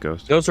 it's just a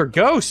ghost. Those are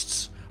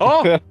ghosts.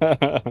 Oh!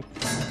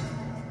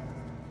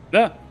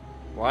 Yeah.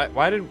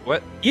 Why did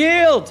what?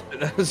 Yield!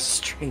 That was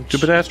strange. To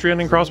pedestrian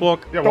and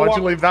crosswalk. Yeah, why'd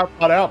you leave that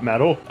part out,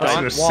 Metal? That's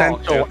an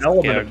essential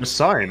element of the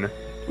sign.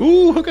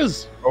 Ooh,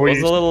 hookers. Oh, What's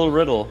a little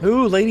riddle?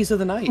 Ooh, ladies of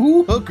the night.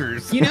 Ooh,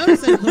 hookers. You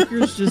notice that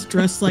hookers just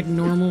dress like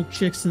normal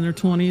chicks in their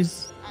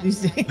 20s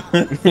these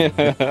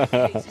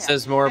days?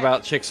 Says more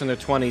about chicks in their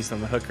 20s than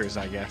the hookers,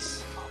 I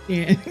guess.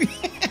 Yeah.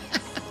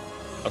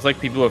 It's like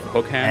people with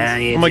hook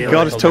hands. Oh my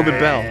god, it's Tobin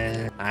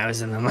Bell. I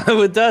was in them.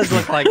 It does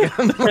look like him.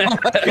 Oh my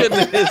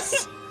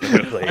goodness.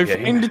 I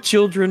find the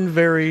children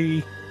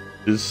very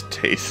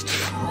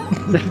distasteful.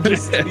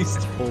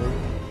 distasteful.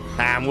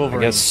 I'm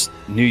Wolverine. I guess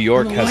New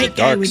York has a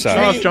dark side.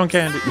 Oh, it's John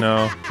Candy.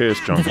 No, here's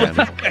John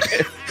Candy.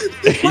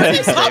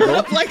 He's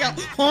up like a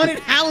haunted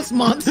house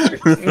monster.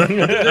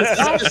 This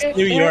is just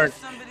New York.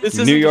 This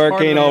New York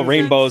ain't all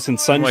rainbows and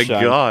sunshine. Oh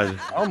my god.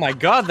 Oh my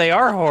god, they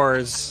are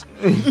whores.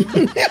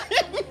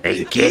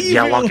 Hey kid,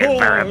 you're looking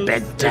for a They're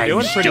bedtime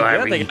doing pretty good.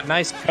 story. They got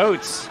nice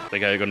coats.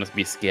 They are gonna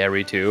be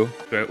scary too.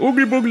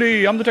 Oogie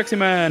boogly, I'm the taxi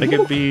man. They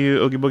could be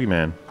Oogie Boogie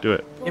Man. Do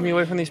it. Get me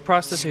away from these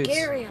prostitutes.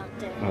 Scary out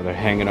there. Oh, they're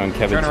hanging on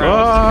Kevin's Turn nose.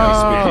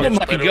 around.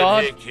 Oh my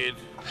god.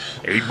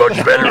 Ain't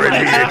much better in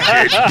here,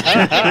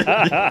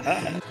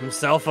 kid. I'm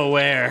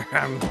self-aware.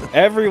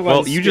 Everyone.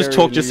 Well, you just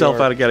talked yourself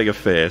out of getting a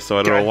fare, so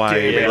I don't know why.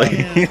 Really.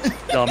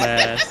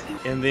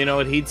 Dumbass. And you know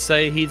what he'd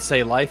say? He'd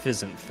say life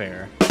isn't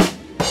fair.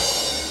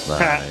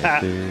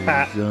 Life is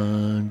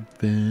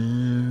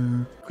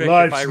unfair. Quick,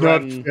 Life's if I not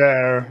run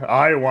fair.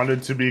 I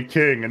wanted to be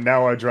king, and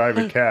now I drive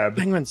a cab.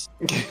 penguins.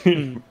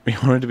 He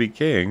wanted to be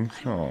king.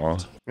 Oh.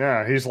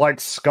 Yeah, he's like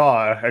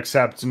Scar,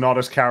 except not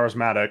as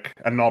charismatic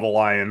and not a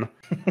lion.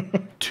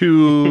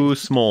 Two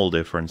small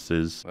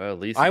differences. Well, at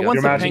least I want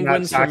the imagine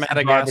penguins that from taxi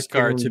Madagascar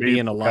driver to couldn't be be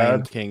in a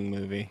Lion bad. King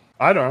movie.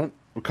 I don't,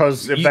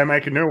 because if they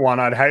make a new one,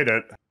 I'd hate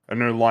it. A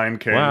new Lion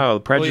King. Wow, Well,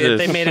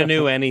 prejudice. if they made a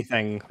new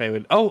anything, they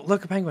would. Oh,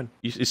 look, a penguin.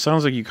 It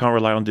sounds like you can't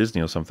rely on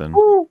Disney or something.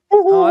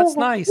 Oh, that's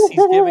nice.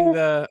 He's giving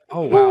the.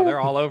 Oh wow,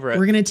 they're all over it.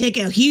 We're gonna take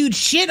a huge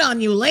shit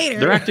on you later.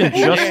 They're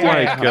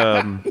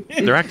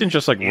acting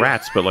just like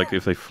rats, but like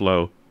if they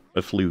flew,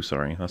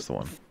 sorry, that's the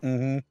one.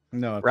 Mm-hmm.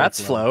 No, Rats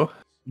flow.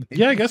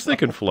 Yeah, I guess they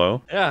can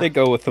flow. Yeah, They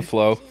go with the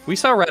flow. we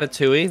saw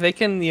Ratatouille. They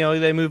can,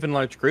 they move in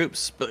large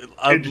groups, but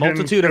a Pigeon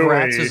multitude of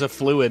rats Tooie. is a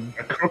fluid.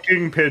 A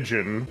cooking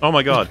pigeon. Oh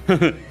my god.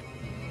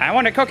 I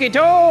want a cookie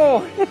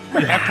too.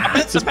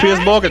 This is Piers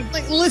Morgan.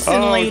 Like, listen,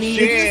 Oh, lady,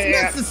 shit. is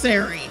this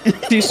necessary?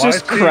 He's Why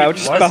just is he-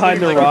 crouched why is behind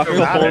he the like rock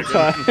the whole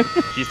dramatic?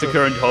 time. She's the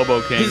current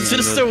hobo king. He's in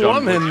just the a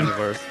John Bush woman.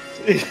 universe.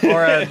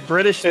 Or a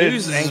British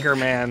news anchor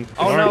man.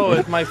 Oh no,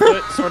 is my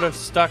foot sort of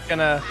stuck in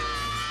a.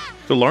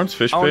 So Lawrence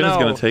Fishburne is no.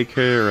 gonna take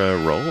her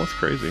role? That's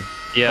crazy.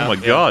 Yeah. Oh my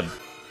god.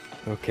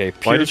 Okay,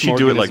 Why did Piers she do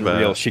Morgan it like isn't that?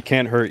 Real. She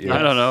can't hurt you.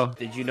 I don't know.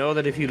 Did you know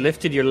that if you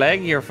lifted your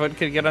leg, your foot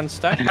could get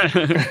unstuck?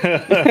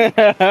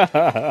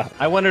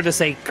 I want her to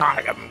say,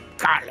 got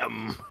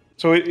him.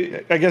 So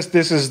I guess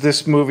this is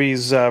this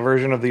movie's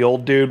version of the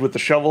old dude with the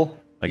shovel.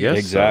 I guess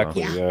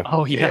Exactly. so. Yeah.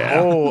 Oh yeah.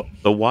 Oh,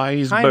 The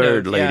wise kind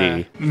bird of,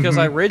 lady. yeah. Because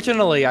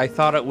originally I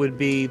thought it would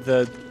be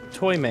the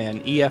toy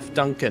man, E.F.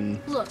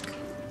 Duncan. Look,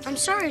 I'm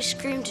sorry I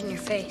screamed in your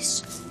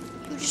face.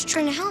 You were just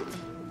trying to help me,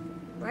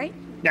 right?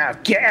 Now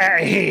get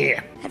out of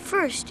here. At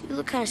first, you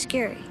look kind of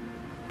scary.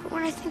 But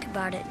when I think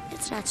about it,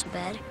 it's not so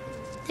bad.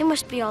 They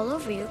must be all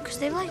over you because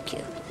they like you.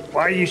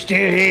 Why are you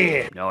still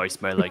here? No, I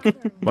smell like.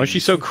 Why is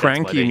she so That's why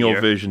cranky they're in your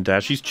here. vision,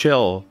 Dad? She's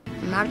chill.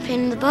 I'm not a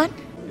pain in the butt.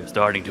 You're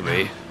starting to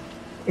be.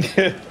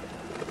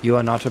 You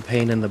are not a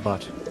pain in the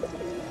butt.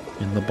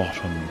 In the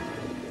bottom.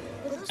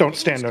 Don't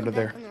stand under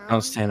there.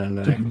 I'll stand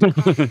under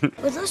there.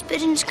 Will those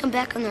pigeons come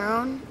back on their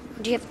own?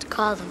 Or do you have to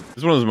call them?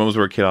 It's one of those moments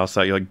where a kid asks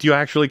that, you're like, do you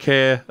actually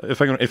care?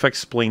 If I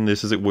explain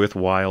this, is it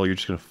worthwhile? You're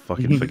just gonna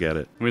fucking forget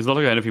it. I mean, it's not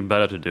like I have anything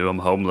better to do. I'm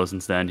homeless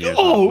and stand here.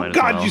 Oh, Might as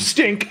God, well. you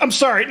stink. I'm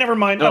sorry. Never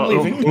mind. I'm Oh,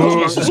 leaving.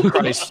 oh, Jesus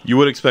Christ. You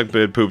would expect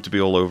bird poop to be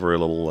all over a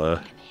little,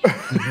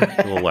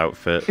 little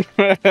outfit.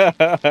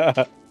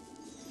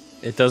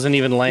 It doesn't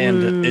even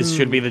land. It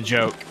should be the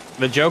joke.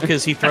 The joke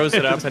is he throws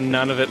it up and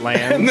none of it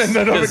lands. And then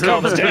none of it 'cause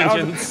all comes the down.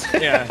 pigeons-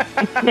 Yeah.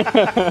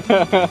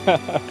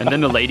 And then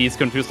the lady's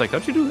confused, like,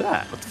 how'd you do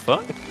that? What the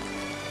fuck?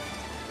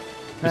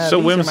 It's so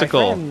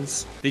whimsical.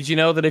 Did you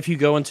know that if you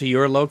go into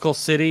your local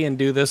city and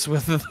do this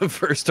with the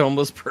first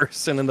homeless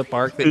person in the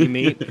park that you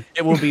meet,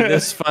 it will be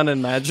this fun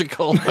and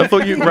magical? I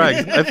thought you were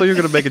going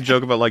to make a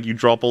joke about like you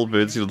drop old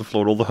birds to the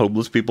floor and all the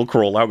homeless people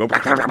crawl out and go...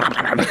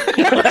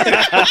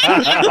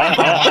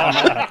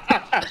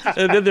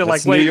 And then they're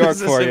like, wait, is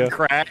this in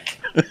crack?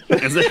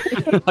 Is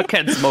it? I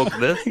can't smoke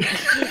this.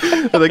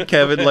 And then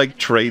Kevin like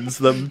trains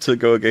them to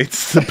go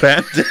against the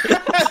bandits.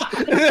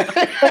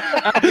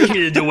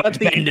 You do what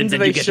bandits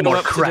and you get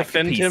more crack to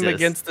defend pieces. him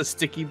against the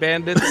sticky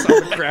bandits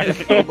on the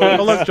crack.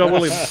 Oh, look, John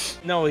Williams.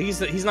 No,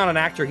 he's not an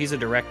actor. He's a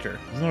director.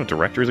 He's not a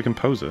director. He's a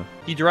composer.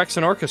 He directs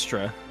an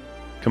orchestra.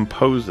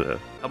 Composer.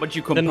 How about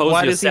you Then compose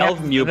why yourself, does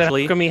he have,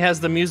 Mutely? how come he has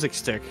the music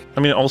stick?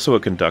 I mean, also a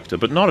conductor,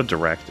 but not a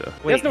director.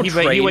 Wait, no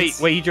trains.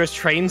 wait, he just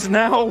trains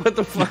now? What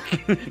the fuck?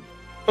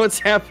 What's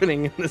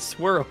happening in this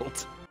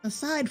world?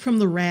 Aside from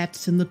the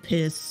rats and the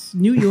piss,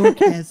 New York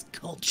has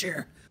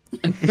culture.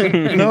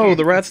 No,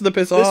 the rats and the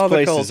piss are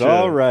the culture. This place is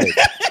all right.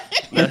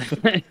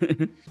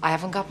 I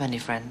haven't got many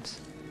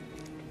friends.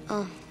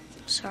 Oh,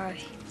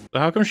 sorry.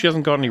 How come she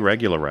hasn't got any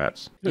regular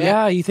rats?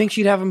 Yeah, you think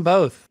she'd have them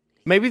both?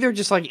 Maybe they're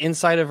just like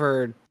inside of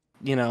her,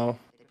 you know.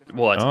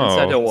 What? Oh.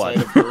 Inside of what?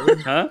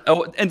 Huh?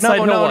 Oh, inside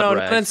no, her no, what, no,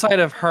 Rex? not inside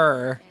of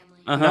her.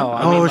 No,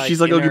 I Oh, mean, she's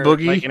like in Oogie her-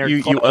 Boogie? like in her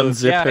You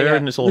clothes. unzip her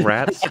and it's all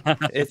rats?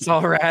 It's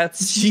all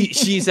rats.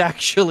 She's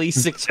actually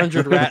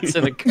 600 rats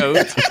in a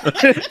coat.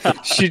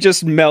 She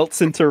just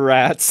melts into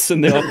rats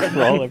and they all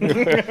crawl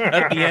everywhere.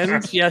 At the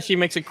end, yeah, she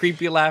makes a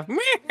creepy laugh. That's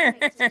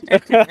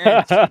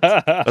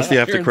the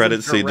after Turns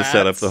credits into scene to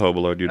set up rats. the Home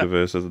Alone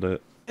universe, isn't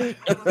it?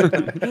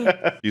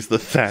 He's the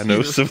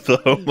Thanos of the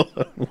Home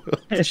Alone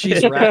world.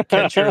 She's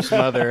Ratcatcher's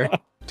mother.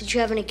 Did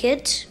you have any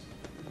kids?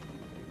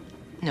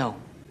 No,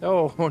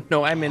 Oh,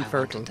 no, I'm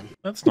infertile.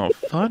 That's not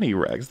funny,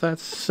 Rex.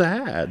 That's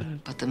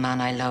sad. but the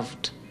man I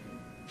loved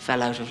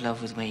fell out of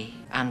love with me.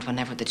 And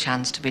whenever the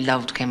chance to be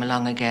loved came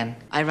along again,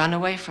 I ran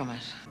away from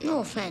it. No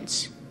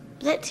offense.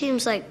 But that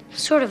seems like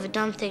sort of a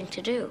dumb thing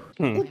to do.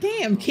 Well,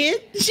 damn,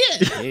 kid.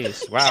 Shit.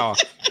 Jeez, wow.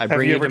 I Have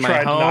bring you you ever to my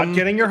tried home. not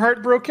getting your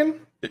heart broken?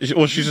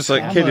 Well, she's just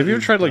like, kid, have you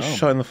ever tried like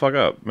shutting the fuck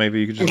up?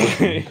 Maybe you could just.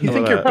 You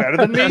think you're better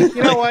than me?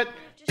 You know what?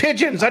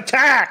 Pigeons,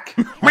 attack!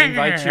 I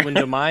invite you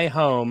into my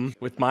home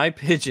with my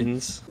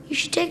pigeons. You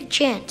should take a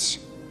chance.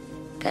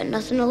 Got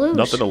nothing to lose.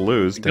 Nothing to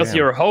lose. Because damn.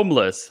 you're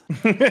homeless.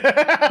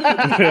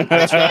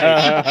 That's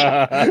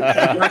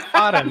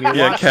right.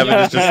 Yeah, Kevin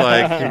is just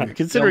like,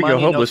 considering No you're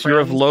money, no homeless, you're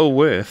of friends. low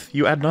worth.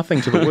 You add nothing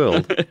to the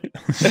world.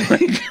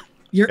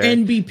 You're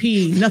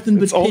NBP, nothing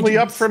but It's only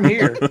up pigeons. from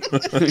here.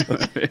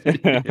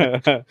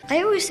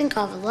 I always think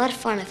I'll have a lot of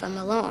fun if I'm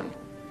alone.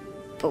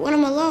 But when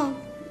I'm alone,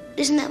 it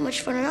isn't that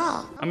much fun at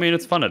all. I mean,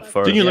 it's fun at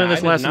first. Didn't you learn I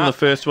this did lesson in the not.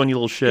 first one, you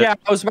little shit? Yeah,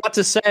 I was about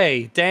to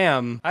say,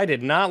 damn, I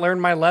did not learn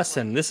my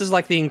lesson. This is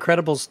like The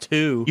Incredibles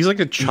 2. He's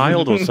like a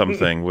child or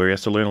something where he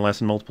has to learn a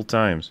lesson multiple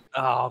times.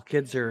 Oh,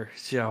 kids are...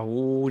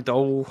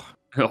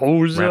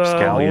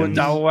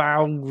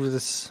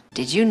 Rapscallions.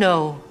 Did you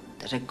know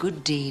that a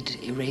good deed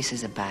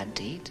erases a bad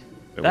deed?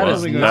 That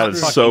is That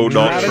is so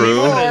not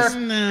true.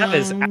 That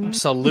is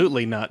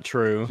absolutely not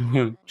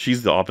true.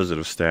 She's the opposite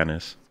of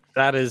Stannis.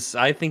 That is...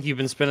 I think you've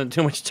been spending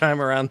too much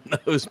time around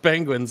those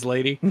penguins,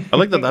 lady. I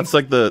like that that's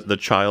like the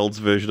child's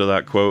version of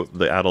that quote.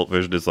 The adult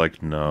version is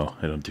like, no,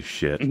 I don't do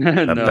shit.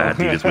 That No. bad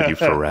deed is with you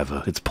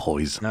forever. It's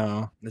poison.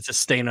 No, it's a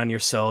stain on your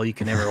soul you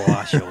can never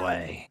wash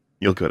away.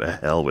 You'll go to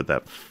hell with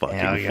that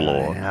fucking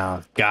floor.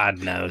 Oh, God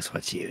knows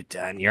what you've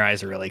done. Your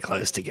eyes are really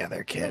close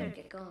together, kid.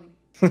 Get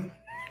going.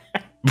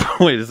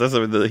 Wait, is that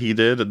something that he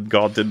did and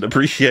God didn't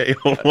appreciate?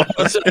 Or what?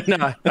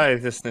 No, I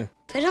just... If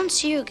I don't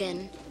see you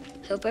again,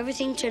 I hope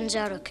everything turns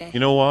out okay. You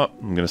know what?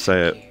 I'm gonna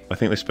say it. I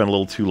think they spent a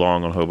little too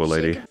long on Hobo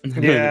Lady.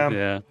 Yeah.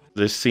 Yeah.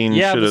 This scene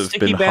Yeah, should the have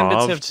sticky been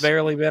bandits halved. have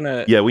barely been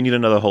a... Yeah, we need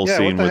another whole Yeah,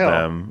 scene what the with hell?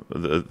 them.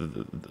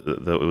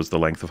 It was the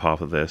length of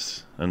half of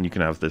this, and you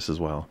can have this as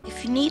well.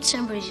 If you need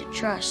somebody to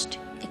trust,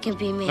 it can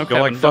be me. Okay.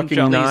 Go like Kevin, don't fucking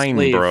jump. 9,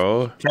 Leave.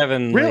 bro.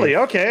 Kevin, Really? leave.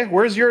 Okay.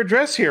 Where's your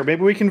address here?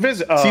 Maybe we can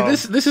visit. See,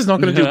 this is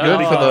not going to do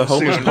good for the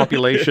homeless soon.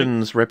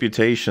 population's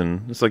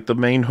reputation. It's like the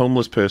main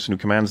homeless person who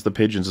commands the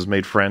pigeons has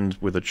made friends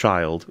with a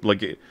child.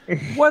 Like,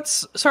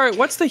 What's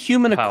the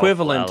human Powerful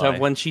equivalent ally. of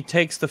when she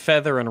takes the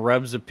feather and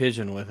rubs a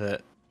pigeon with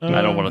it? I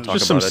don't want to talk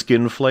just some about it.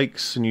 skin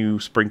flakes, and you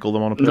sprinkle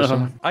them on a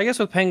person. I guess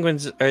with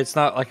penguins, it's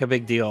not like a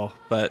big deal,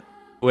 but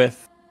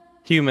with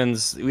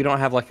humans, we don't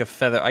have like a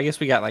feather. I guess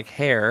we got like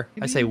hair.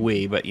 I say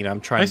we, but you know,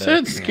 I'm trying I to...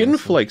 said skin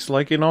flakes,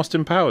 like in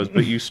Austin Powers,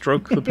 but you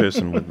stroke the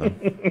person with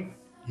them.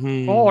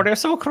 Oh, they're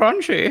so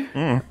crunchy.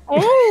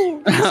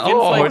 Oh, skin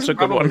flakes it's a good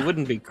probably one.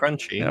 wouldn't be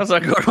crunchy. That was a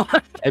good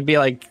one. It'd be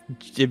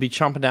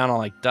chomping down on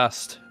like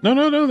dust. No,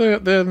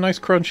 they're nice,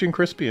 crunchy, and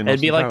crispy. In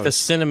It'd be Austin like the Powers.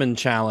 cinnamon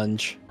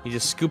challenge. You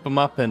just scoop them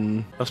up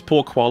and That's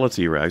poor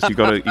quality, Rags. You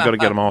gotta get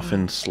them off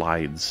in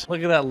slides.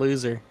 look at that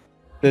loser.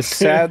 The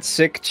sad,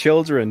 sick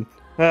children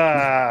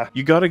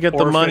You got to get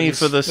the money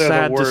for the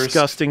sad,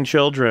 disgusting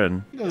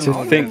children.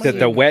 To think that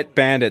the wet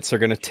bandits are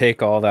going to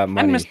take all that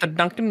money. And Mr.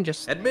 Duncan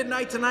just... At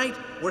midnight tonight,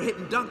 we're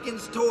hitting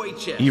Duncan's toy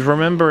chest. He's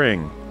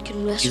remembering.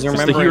 He's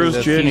It's the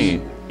hero's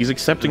journey. He's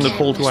accepting the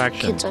call to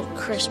action. Kids on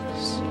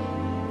Christmas.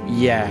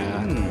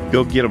 Yeah.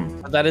 Go get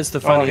him. That is the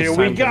funniest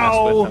time to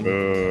mess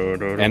with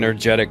them.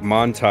 Energetic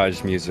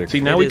montage music. See,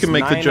 now we can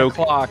make the joke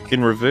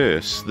in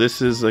reverse.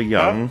 This is a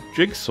young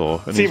Jigsaw,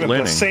 and It's he's even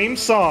learning. the same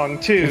song,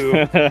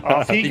 too.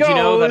 Off he Did goes. you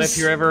know that if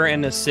you're ever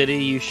in a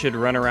city, you should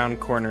run around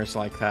corners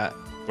like that?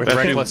 With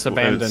reckless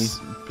abandon.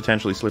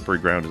 Potentially slippery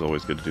ground is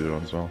always good to do it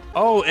on as well.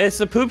 Oh, it's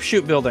the poop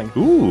shoot building.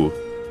 Ooh.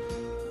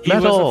 He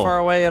wasn't far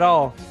away at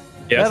all.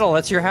 Yes. Metal,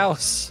 that's your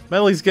house.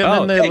 Metal, he's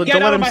getting in there. Hey,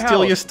 Don't let him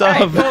steal your stuff.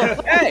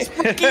 Hey,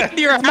 get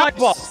into your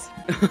house.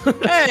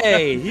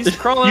 Hey, he's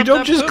crawling You up don't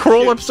that just poop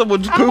crawl chute. up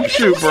someone's poop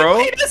chute,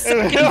 bro.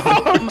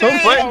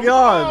 Oh my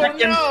god.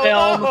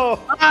 Film.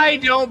 I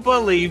don't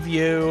believe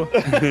you.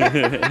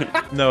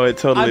 No, it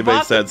totally I makes bought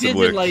the sense. It Digit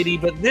works. Lady,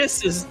 but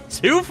this is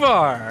too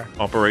far.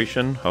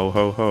 Operation Ho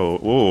Ho Ho.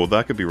 Whoa,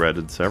 that could be read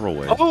in several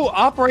ways. Oh,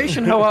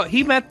 Operation Ho!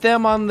 He met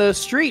them on the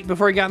street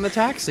before he got in the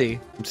taxi.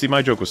 See,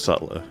 my joke was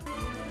subtler.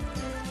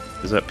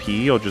 Is that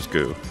pee or just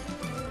goo?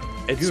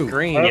 It's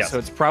green, so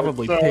it's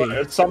probably pee.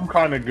 It's some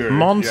kind of goo.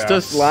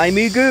 Monster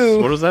slimy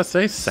goo. What does that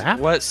say? Sap?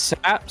 What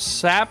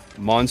sap?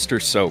 Monster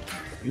soap.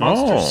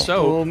 Monster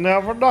soap. We'll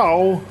never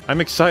know. I'm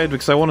excited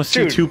because I want to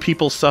see Dude. two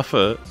people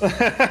suffer.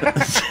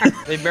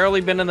 They've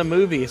barely been in the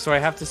movie, so I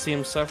have to see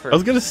him suffer. I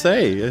was gonna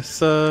say it's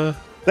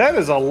That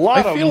is a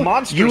lot I feel of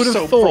monster you would have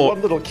soap for thought-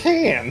 one little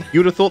can.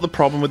 You would have thought the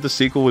problem with the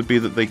sequel would be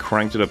that they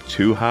cranked it up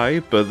too high,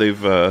 but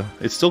they've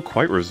it's still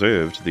quite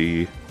reserved,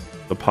 the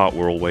part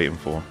we're all waiting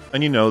for.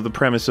 And you know, the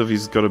premise of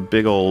he's got a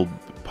big old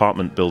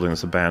apartment building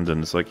that's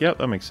abandoned, it's like, yeah,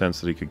 that makes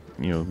sense that he could,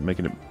 you know,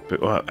 making it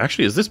well,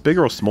 actually, is this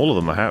bigger or smaller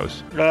than the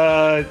house?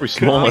 Probably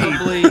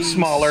smaller.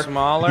 smaller.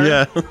 Smaller?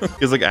 Yeah. He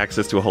has like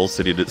access to a whole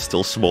city that's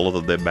still smaller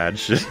than their bad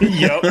shit.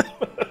 Yep.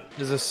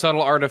 There's a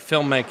subtle art of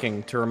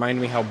filmmaking to remind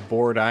me how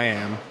bored I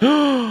am.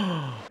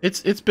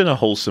 It's been a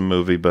wholesome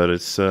movie, but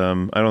it's I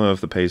don't know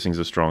if the pacing's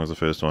as strong as the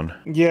first one.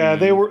 Yeah,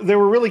 they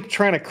were really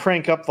trying to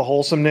crank up the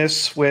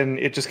wholesomeness when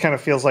it just kind of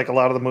feels like a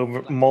lot of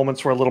the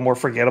moments were a little more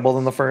forgettable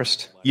than the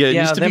first. Yeah, it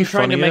used to them be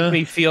trying funnier. to make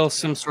me feel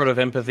some sort of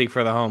empathy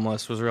for the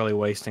homeless was really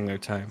wasting their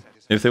time.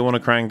 If they want to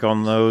crank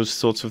on those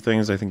sorts of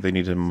things, I think they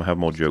need to have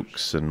more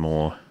jokes and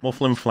more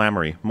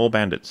flim-flammery, more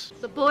bandits.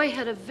 The boy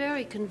had a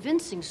very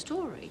convincing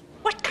story.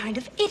 What kind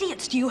of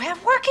idiots do you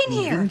have working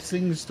here?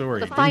 Convincing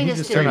story. The Didn't finest he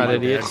just in turn New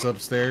my York. dad's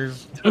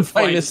upstairs? The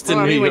finest in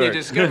Well, I New mean, when you York.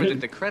 discovered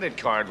that the credit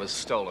card was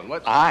stolen,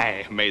 what?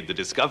 I made the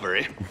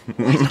discovery.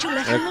 They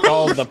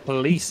called the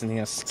police and he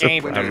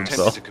escaped. When I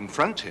attempted to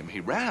confront him, he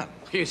ran.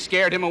 You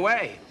scared him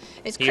away.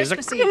 It's He is a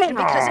Christmas Eve, and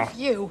because of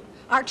you,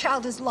 our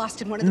child is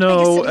lost in one of the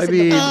No, biggest I cities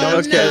in mean, the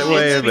world. okay,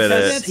 wait a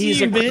minute.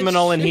 He's a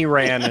criminal and he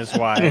ran is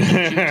why.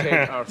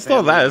 It's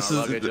not that. This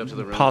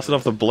is passing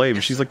off the blame.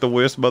 She's like the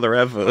worst mother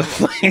ever.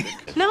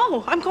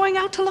 No, I'm going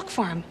out to look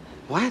for him.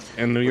 What?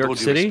 In New York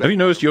City? Have you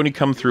noticed you only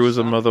come through as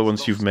a mother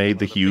once you've made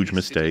the huge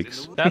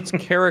mistakes? That's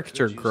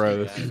character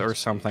growth or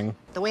something.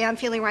 The way I'm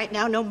feeling right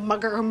now, no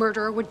mugger or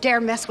murderer would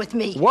dare mess with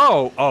me.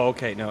 Whoa! Oh,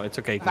 okay. No, it's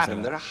okay.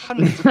 Madam, there are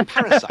hundreds of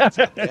parasites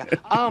out there,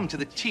 armed to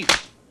the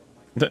teeth.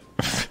 That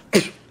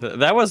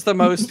was the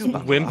most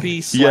wimpy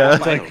Yeah,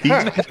 slap. like,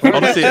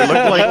 honestly, it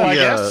looked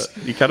like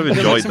he kind of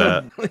enjoyed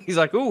that. He's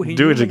like, ooh, he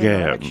Do used it an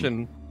again.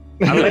 erection.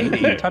 A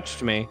lady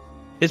touched me.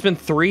 It's been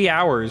 3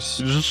 hours.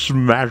 Just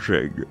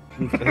smashing.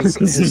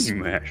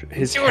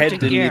 His head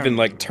didn't even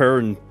like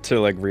turn to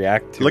like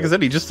react to Like it. I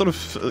said, he just sort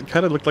of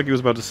kind of looked like he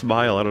was about to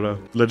smile. I don't know.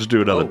 Let's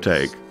do another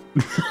take.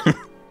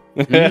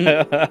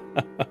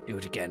 Do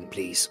it again,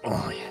 please.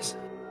 Oh, yes.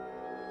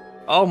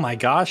 Oh my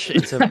gosh,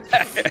 it's a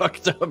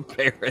fucked up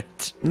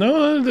parrot.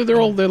 No,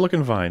 they're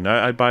looking fine.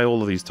 I buy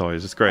all of these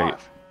toys. It's great.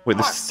 Wait,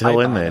 this is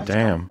still in there.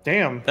 Damn.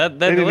 Damn. That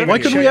Why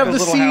couldn't we have the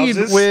scene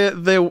where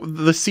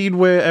the scene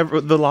where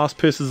the last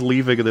person's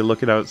leaving and they're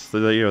looking out, so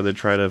they, you know, they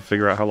try to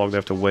figure out how long they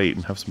have to wait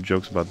and have some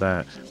jokes about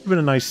that. It'd been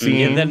a nice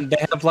scene. And then they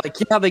have like,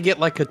 they get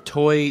like a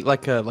toy,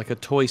 like a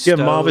toy stove.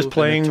 Yeah, Marv is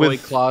playing and a toy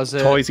with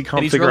closet, toys. He and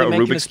can't he's figure really out a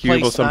making Rubik's his Cube or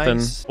place something.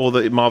 nice. Or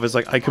that Marv is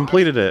like, I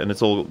completed it, and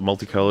it's all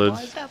multicolored.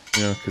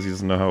 You know, because he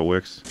doesn't know how it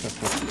works.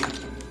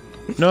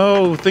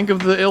 No, think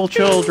of the ill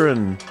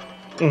children.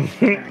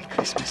 Merry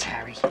Christmas,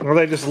 Harry. Or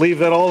they just leave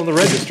that all in the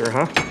register,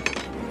 huh?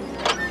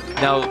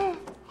 Now,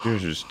 You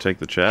should just take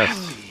the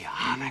chest.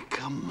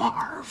 Hanukkah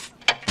Marv.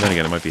 Then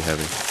again, it might be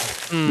heavy.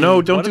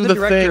 No, don't what do did the the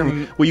director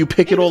thing where you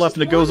pick it all up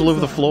and it goes all over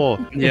the floor.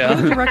 what did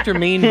the director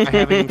mean by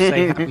having him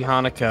say Happy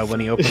Hanukkah when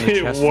he opened the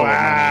chest?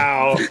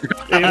 Wow.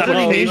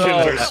 Implications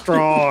are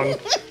strong.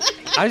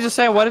 I was just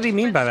saying, what did he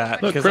mean by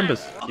that? Look, 'Cause-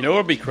 Crimbus. You know what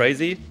would be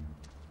crazy?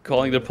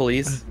 Calling the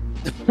police.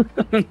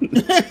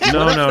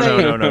 No.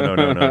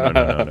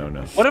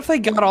 What if they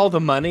got all the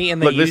money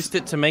and they Look, this- used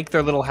it to make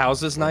their little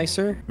houses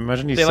nicer?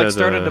 Imagine he They like said,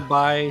 started to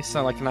buy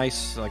some like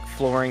nice like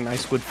flooring,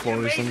 nice wood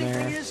floors in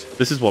there.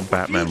 This is what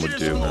Batman would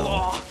do,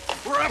 man.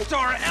 We're up to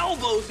our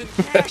elbows in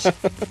cash,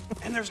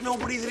 and there's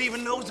nobody that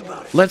even knows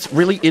about it. Let's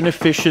really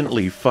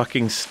inefficiently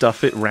fucking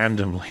stuff it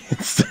randomly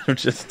instead of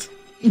just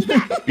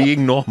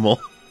being normal.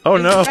 Oh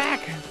no.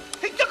 Back.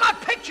 He took our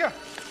picture.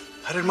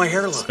 How did my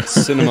hair look?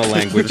 Cinema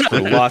language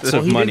for lots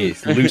of money.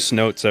 Loose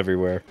notes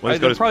everywhere. They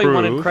probably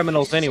wanted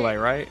criminals anyway,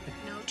 right?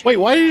 Wait,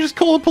 why did you just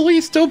call the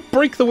police? Don't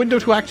break the window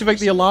to activate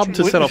the alarm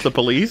to set off the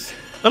police.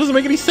 That doesn't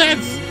make any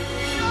sense.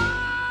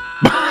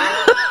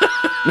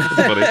 That's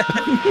funny.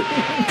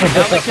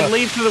 Now they can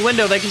leave through the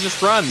window. They can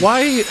just run.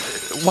 Why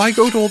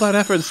go to all that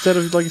effort instead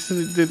of, like,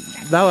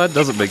 now that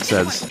doesn't make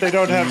sense. They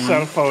don't have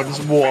cell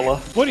phones, Waller.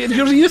 What, you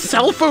don't need a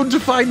cell phone to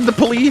find the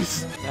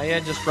police?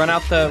 Yeah, just run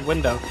out the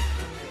window.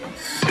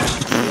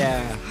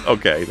 Yeah.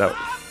 Okay, that...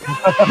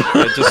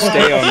 Yeah, just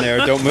stay on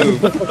there, don't move.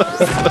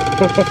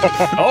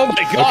 Oh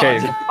my god!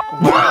 Okay.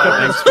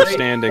 Thanks for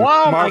standing.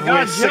 Oh my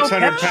god, 600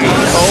 pounds.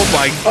 Oh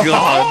my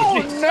god! Oh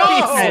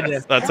no!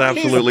 That's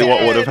absolutely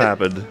what would have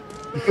happened.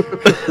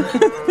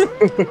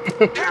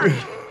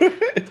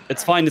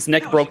 It's fine, his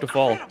neck broke to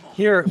fall.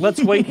 Here,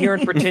 let's wait here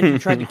and pretend you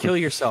tried to kill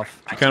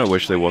yourself. I kind of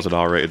wish there was an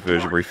R-rated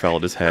version where he fell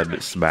on his head and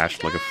it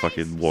smashed like a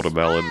fucking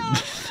watermelon.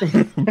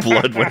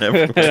 Blood went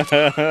everywhere.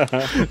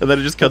 And then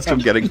it just cuts to him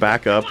getting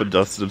back up and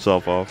dusted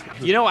himself off.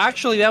 You know,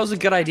 actually, that was a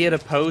good idea to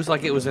pose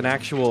like it was an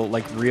actual,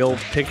 like, real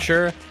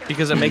picture,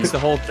 because it makes the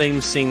whole thing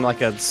seem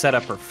like a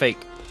setup or fake.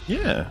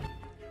 Yeah.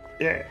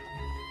 Yeah.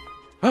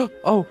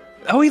 Oh,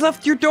 he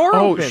left your door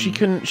open! Oh,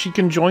 she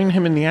can join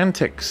him in the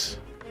antics.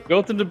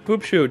 Go to the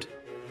poop chute.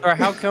 Or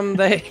how come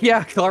they...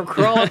 Yeah,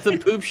 crawl up the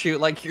poop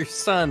chute like your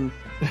son.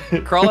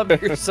 Crawl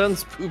up your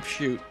son's poop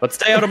chute. But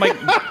stay out of my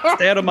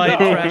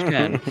trash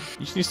can.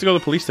 She needs to go to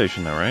the police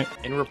station now, right?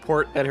 And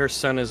report that her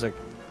son is a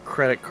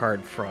credit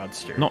card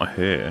fraudster. Not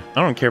her.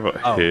 I don't care about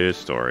her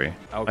story.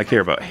 Okay. I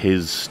care about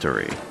his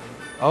story.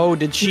 Oh,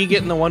 did she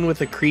get in the one with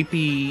the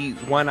creepy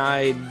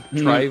one-eyed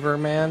driver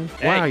man?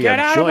 Wow, Hey, get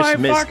out of my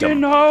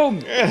fucking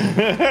home!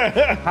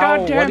 How,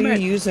 what are you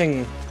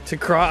using to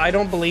crawl? I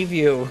don't believe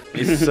you.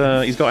 He's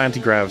got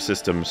anti-grav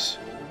systems.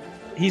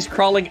 He's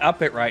crawling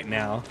up it right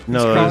now. No,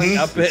 he's crawling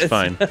up it's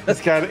fine.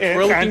 It's got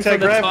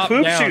anti-grav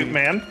poop shoot,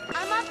 man.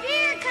 I'm up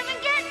here. Come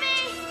and get me.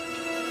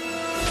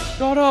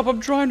 Shut up, I'm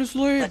trying to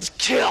sleep. Let's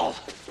kill.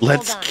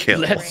 Let's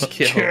kill.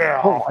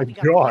 Oh my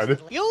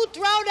god. You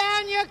throw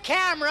down your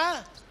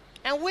camera,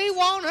 and we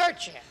won't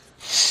hurt you.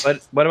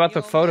 But what about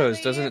the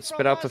photos? Doesn't it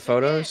spit out the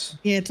photos?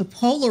 Yeah, it's a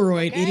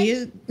Polaroid,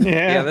 idiot.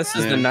 Yeah, this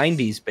is the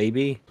 90s,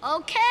 baby.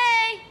 Okay.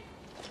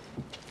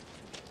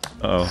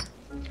 Oh.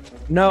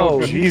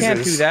 No, you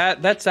can't do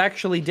that. That's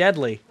actually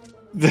deadly.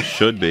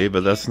 Should be,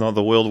 but that's not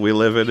the world we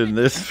live in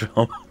this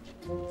film.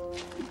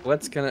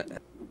 What's gonna...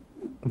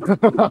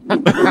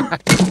 Oh!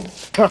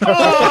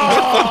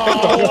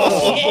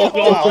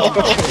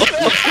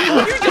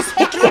 You just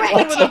threw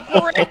with a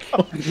brick.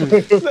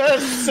 That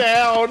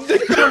sound.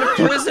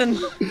 Prison.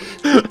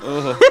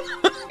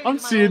 I'm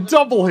seeing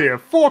double here.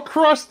 4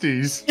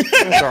 crusties.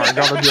 Sorry, I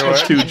gotta do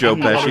it. 2 Joe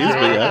Pesci's,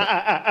 but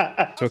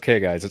yeah. It's okay,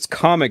 guys. It's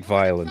comic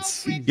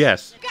violence.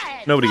 Yes.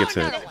 Nobody gets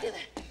hit.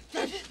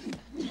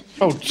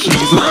 Oh, Jesus.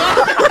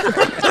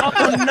 Oh,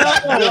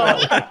 no.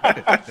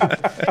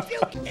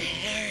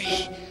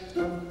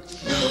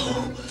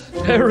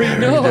 Harry,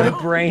 no. The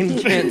brain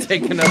can't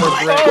take another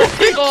break.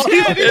 Stop!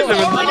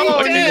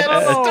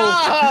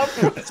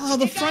 Oh,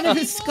 the front of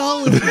his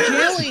skull is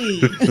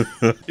jelly.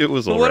 It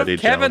was But already what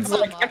if Kevin's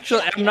jelly. like,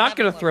 actually, I'm not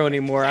going to throw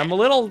anymore. I'm a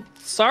little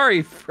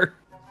sorry for...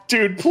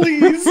 Dude,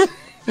 please.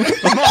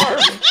 Marv,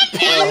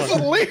 please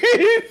leave.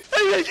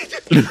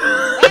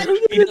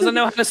 He doesn't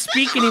know how to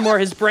speak anymore.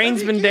 His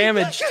brain's been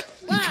damaged.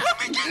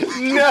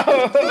 No.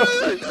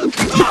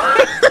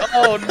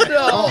 Oh,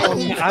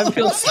 no. I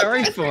feel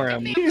sorry for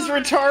him. He's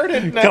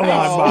retarded now. Come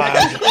on,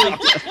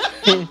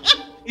 Marv.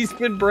 He's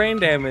been brain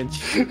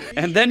damaged.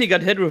 And then he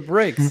got hit with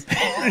bricks.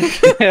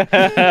 He's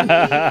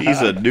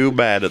a new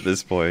man at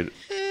this point.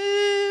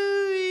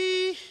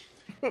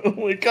 Oh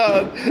my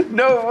god.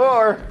 No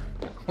more.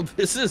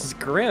 This is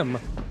grim.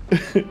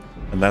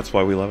 And that's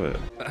why we love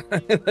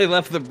it. They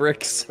left the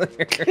bricks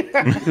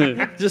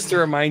there. Just to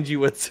remind you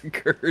what's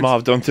occurred.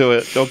 Marv, don't do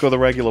it. Don't go the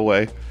regular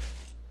way.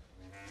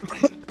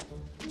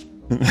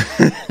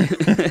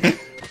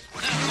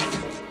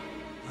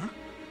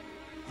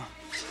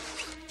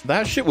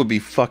 That shit would be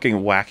fucking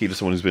wacky to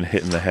someone who's been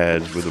hit in the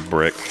head with a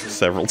brick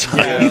several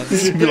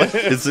times. Be like,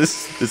 is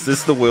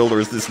this the world or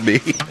is this me?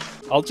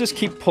 I'll just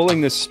keep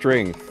pulling this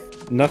string.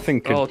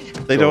 Nothing could.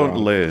 They don't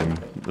learn.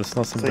 That's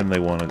not something they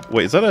want to.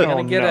 Wait, is that a?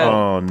 Oh, no.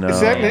 Oh no! Is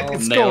that it?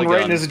 It's going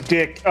right in his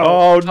dick.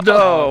 Oh,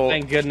 no! Oh,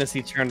 thank goodness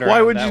he turned around.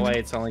 Why would that you? way?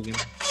 It's only good.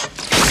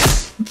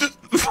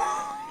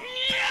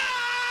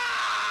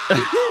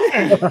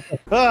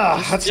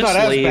 That's Just not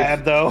as leave.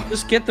 bad though.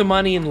 Just get the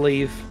money and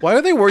leave. Why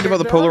are they worried about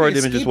the Polaroid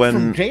images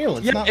when jail.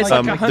 It's not It's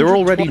like like they're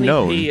already 120p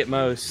known, at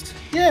most.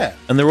 yeah.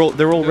 and they're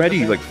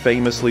already like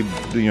famously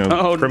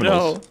criminals.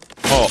 No.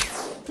 Oh.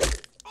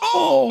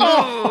 Oh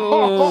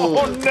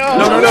no!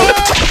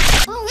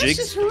 Oh, That's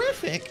just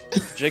horrific.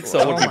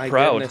 Jigsaw would be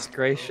proud. Goodness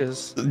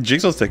gracious.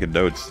 Jigsaw's taking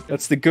notes.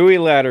 That's the gooey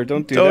ladder.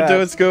 Don't do that. Don't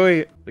do it,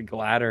 Scooey. The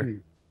gladder.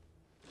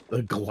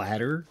 The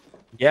gladder?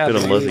 Yeah, Bit the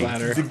of gooey Lizzie.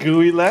 ladder. The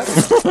gooey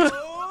ladder.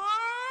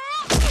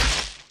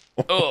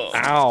 Oh.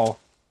 Ow.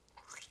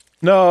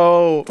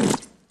 No.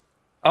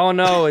 Oh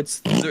no,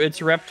 it's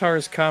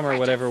Reptar's cum or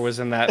whatever was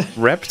in that.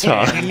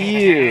 Reptar.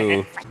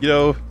 Ew. You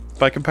know,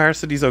 by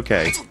comparison, he's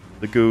okay.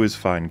 The goo is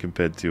fine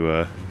compared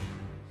to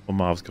what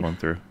Marv's going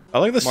through. I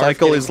like the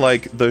cycle is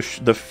like the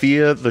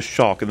fear, the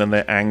shock, and then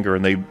their anger,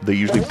 and they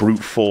usually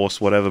brute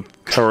force whatever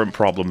current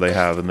problem they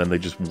have, and then they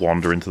just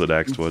wander into the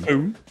next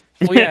one.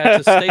 Well, yeah,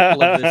 it's a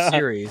staple of this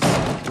series.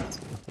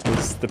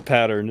 It's the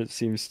pattern, it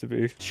seems to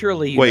be.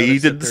 Surely you Wait, you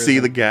noticed that didn't there see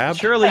isn't- the gap?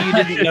 Surely you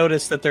didn't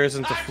notice that there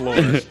isn't a floor.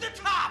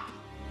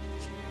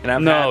 And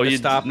I've had to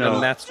stop,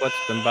 and that's what's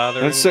been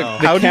bothering me.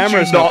 The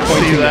camera's not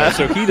pointing that,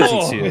 so he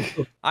doesn't see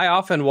it. I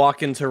often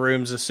walk into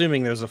rooms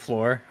assuming there's a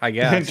floor, I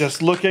guess.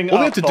 Just looking All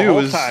they up have to the do whole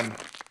is time.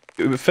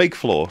 fake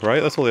floor,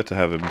 right? That's all they have to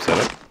have him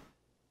set up.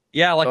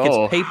 Yeah, like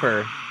it's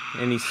paper,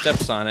 and he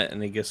steps on it,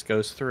 and he just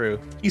goes through.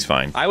 He's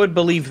fine. I would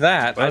believe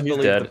that. Well, I'd he's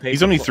believe dead. the paper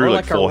He's only floor. through Or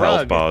like a 4 health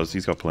rug. bars.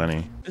 He's got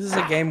plenty. This is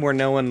a game where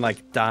no one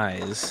like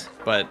dies,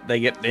 but they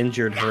get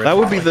injured. That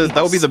would be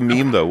the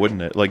meme though,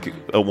 wouldn't it? Like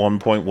at one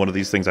point, one of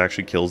these things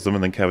actually kills them,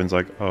 and then Kevin's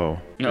like,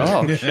 "Oh, now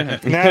I'm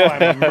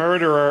a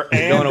murderer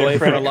and going away a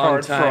for a credit long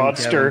card time,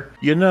 fraudster." Kevin.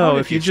 you know, What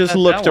if if you you just set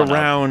looked that one up?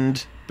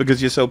 around because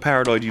you're so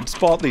paranoid, you'd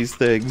spot these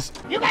things."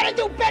 You gotta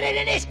do better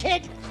than this,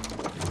 kid.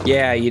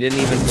 Yeah, you didn't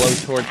even blow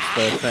torch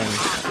the thing.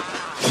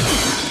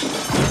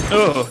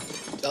 Oh.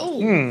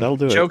 That'll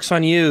do it. Joke's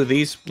on you.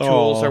 These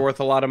tools are worth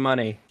a lot of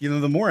money. You know,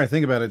 the more I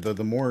think about it, though,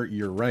 the more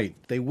you're right.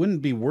 They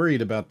wouldn't be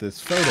worried about this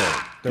photo.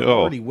 They're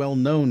already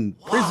well-known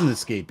prison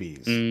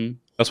escapees.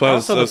 That's why I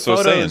was Also, the saying.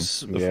 photos,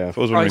 The photos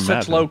probably wouldn't such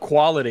matter. low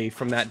quality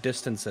from that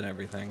distance and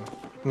everything.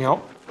 Yep.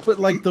 But,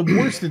 like, the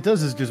worst it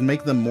does is just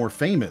make them more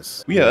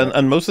famous. Yeah,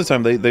 and most of the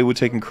time they were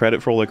taking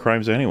credit for all their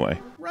crimes anyway.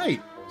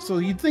 Right. So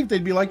you'd think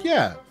they'd be like,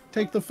 yeah,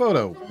 take the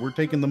photo. We're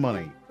taking the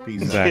money. Peace.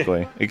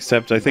 Exactly.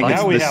 Except I think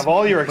Now we this, have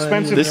all your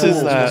expensive this tools.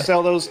 is We'll that-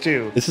 sell those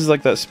too. This is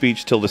like that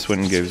speech Tilda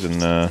Swinton gives in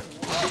The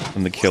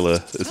Killer.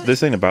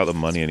 This ain't about the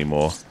money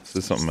anymore. This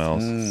is something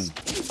else.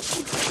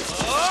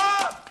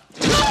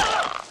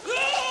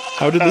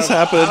 How did this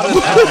happen?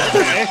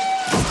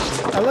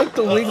 I like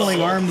the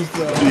wiggling arms,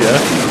 though.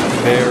 Yeah.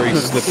 Very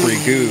slippery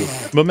goo.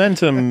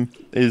 Momentum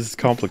is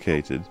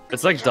complicated.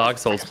 It's like Dark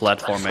Souls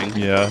platforming.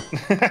 Yeah.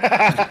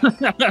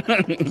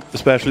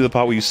 Especially the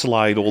part where you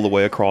slide all the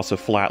way across a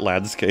flat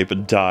landscape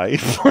and die.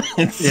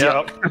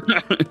 Yep.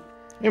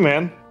 Hey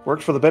man,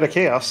 worked for the bed of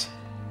chaos.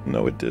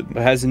 No, it didn't.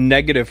 It has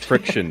negative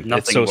friction. Nothing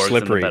It's so works in the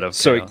slippery. bed of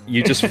So chaos.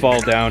 you just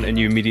fall down and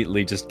you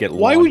immediately just get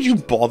Why launched. would you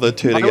bother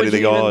turning Why would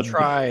anything you even on?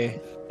 try?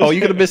 Oh,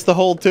 you're gonna miss the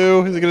hole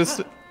too? Is it gonna?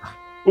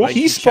 Oh, Like,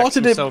 he checks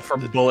spotted it. himself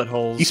from bullet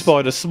holes. He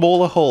spotted a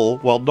smaller hole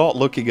while not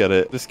looking at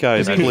it. This guy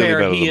is To be clearly fair,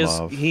 better he than is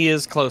Marv. he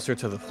is closer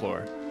to the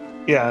floor.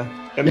 Yeah,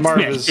 and Marv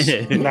is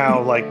now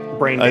like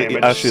brain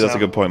damaged. Actually, that's so. a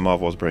good point.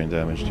 Marv was brain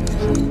damaged. Yes.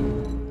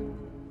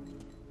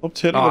 Stop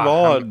turning Ah, him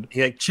on.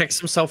 He like checks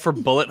himself for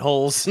bullet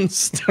holes and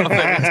stuff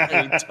every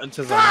time he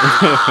touches on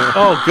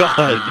Oh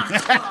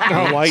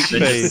God! White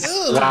face.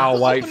 Wow,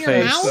 white Open your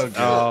face. mouth.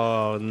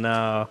 Oh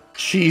no.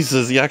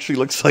 Jesus, he actually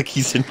looks like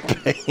he's in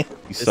pain. He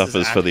is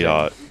suffers for the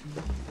art.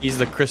 He's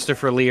the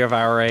Christopher Lee of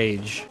our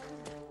age.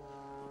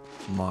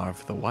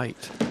 Marv the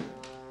White.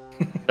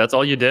 That's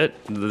all you did?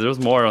 There was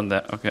more on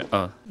that. Okay.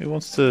 He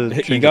wants to.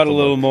 You change got up a the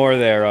little look. more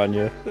there on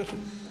you.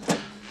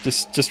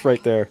 Just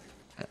right there.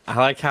 I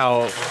like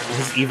how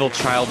his evil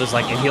child is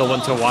like, and he'll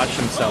want to watch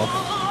himself.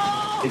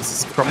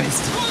 Jesus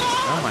Christ.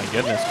 Oh my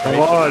goodness. Come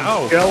on,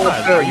 oh, skeleton.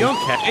 God, are you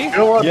okay?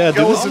 Yeah,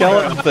 do the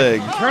skeleton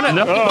thing. Turn it.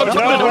 No, No, no,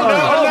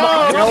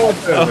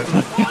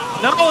 skeleton.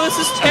 no, this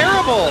is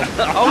terrible.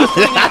 Oh,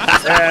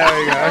 There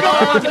you go.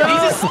 God,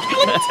 he's a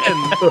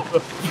skeleton.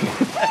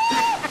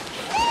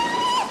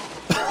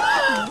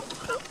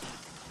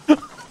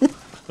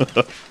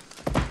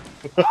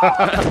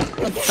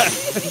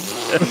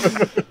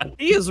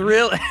 He is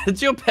real.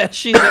 Joe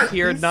Pesci's up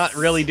here not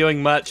really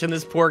doing much, and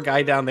this poor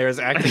guy down there is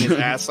acting his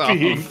ass off.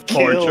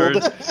 Tortured.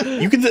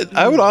 You can.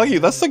 I would argue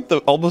that's like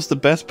almost the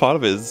best part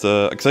of it is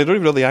because I don't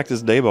even know the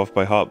actor's name off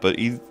by heart, but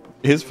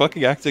his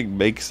fucking acting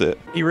makes it.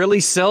 He really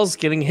sells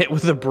getting hit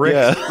with a brick.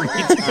 Yeah. 3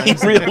 He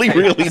times.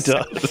 really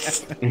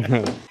does.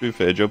 To be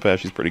fair, Joe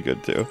Pesci's pretty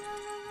good too.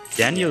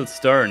 Daniel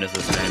Stern is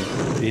his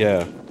name.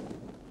 Yeah.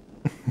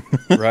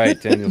 Right,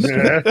 Daniel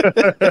Stern.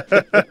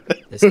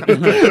 There's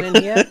something in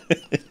here.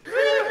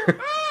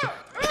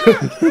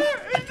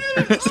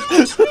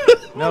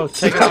 No,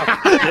 take it off.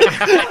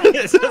 It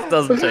just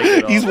doesn't take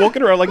it off. He's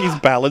walking around like he's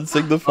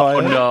balancing the fire.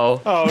 Oh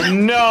no. Oh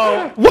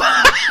no!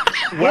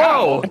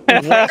 Wow!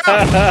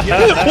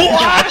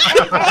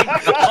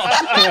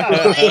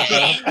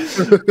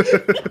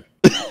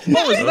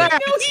 What was that? How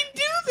did he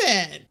do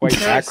that?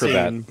 White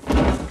acrobat.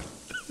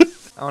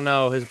 Oh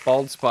no, his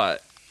bald spot.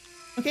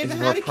 Okay, but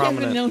how did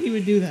Kevin know he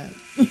would do that?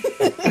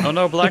 Oh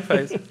no,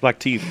 blackface. Black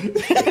teeth.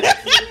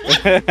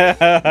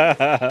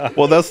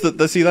 Well, that's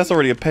that's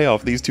already a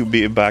payoff. These two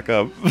beat him back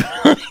up.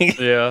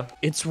 Yeah.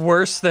 It's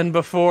worse than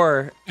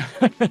before.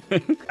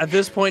 At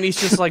this point, he's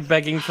just like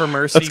begging for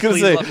mercy.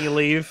 Please let me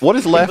leave. What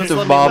is left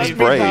of Bob's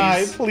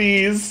brains?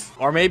 Please.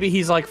 Or maybe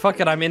he's like, fuck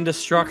it, I'm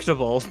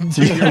indestructible.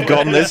 You've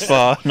gone this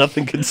far.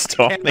 Nothing can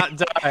stop me. I cannot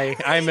die.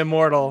 I'm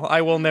immortal.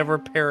 I will never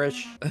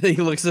perish. He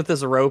looks at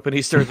this rope and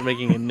he starts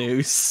making a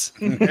noose.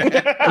 I've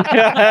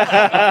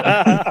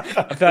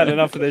had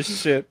enough of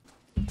this shit.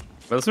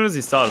 But as soon as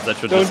he starts, that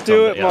should Don't just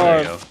do come. it, Yeah,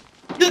 there you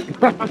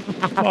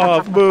Marv.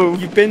 Marv,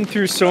 move. You've been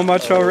through so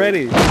much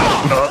already.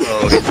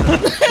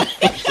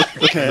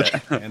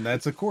 And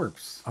that's a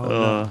corpse. Oh,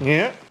 no.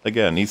 Yeah.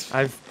 Again, he's.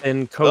 I've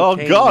been Oh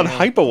cocaine. God,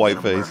 hyper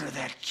white face.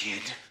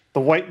 The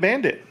White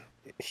Bandit.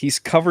 He's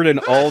covered in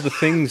all the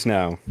things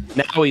now.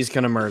 Now he's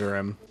gonna murder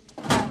him.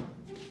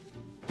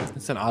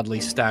 It's an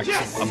oddly stacked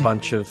a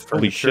bunch of furniture.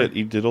 Holy shit,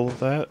 he did all of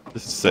that?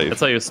 This is safe.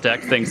 That's how you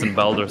stack things in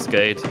Baldur's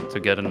Gate to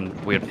get in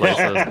weird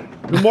places.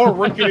 The more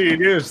rickety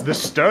it is, the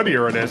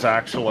sturdier it is,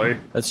 actually.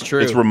 That's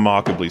true. It's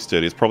remarkably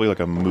steady. It's probably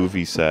like a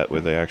movie set where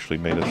they actually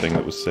made a thing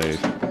that was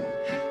safe.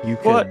 You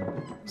could. What?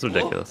 It's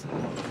ridiculous.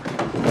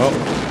 Oh.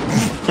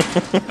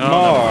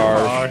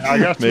 Marv. I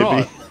guess maybe,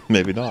 not.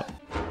 maybe not.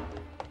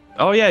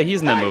 Oh yeah,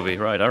 he's in that movie,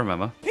 right? I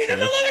remember.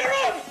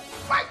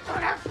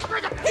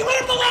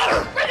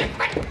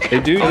 They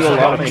do a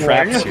lot of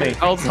traps here.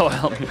 Also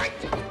help me.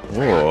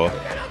 Whoa.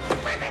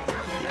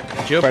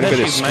 Quite a bit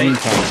of screen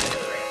time.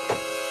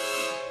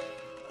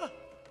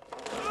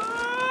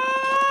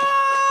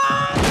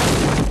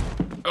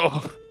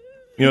 Oh.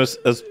 You know,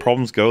 as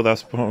problems go,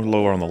 that's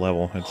lower on the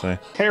level, I'd say.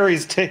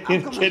 Harry's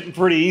getting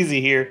pretty easy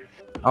here.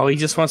 Oh, he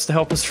just wants to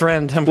help his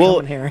friend. I'm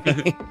coming, Harry.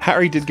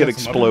 Harry did get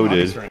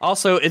exploded.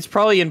 Also, it's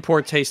probably in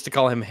poor taste to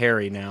call him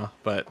Harry now,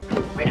 but...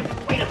 Wait a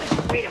minute.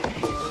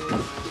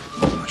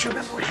 Don't you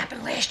remember what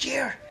happened last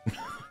year?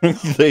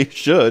 They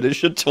should. It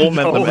should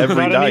torment them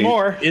every night.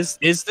 Anymore. Is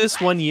this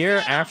 1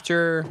 year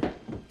after...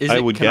 I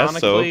would guess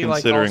so,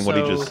 considering what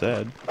he just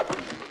said.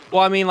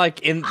 Well, I mean, like,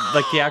 in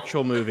the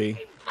actual movie.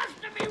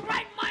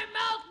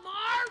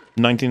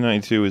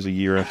 1992 is a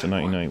year after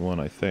 1991,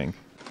 I think.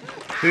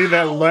 See,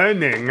 they're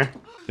learning.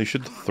 They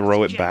should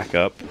throw it back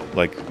up,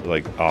 like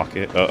arc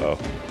it. Uh-oh.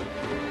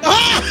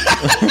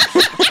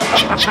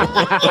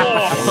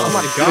 Oh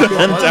my God.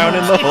 And down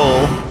in the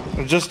hole.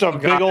 Just a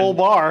big old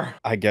bar.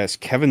 I guess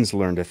Kevin's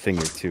learned a thing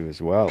or two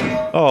as well.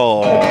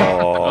 Oh.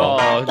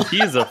 Oh,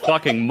 he's a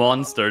fucking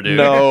monster, dude.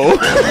 No.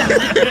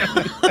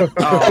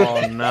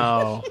 Oh,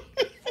 no.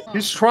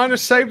 He's trying to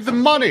save the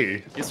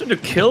money. He's trying to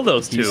kill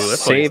those two. He's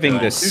saving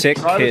the sick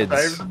kids.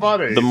 Save the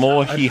money. The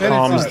more he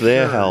harms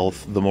their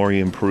health, the more he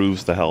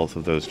improves the health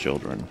of those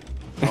children.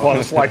 Well,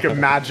 it's like a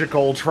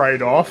magical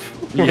trade-off.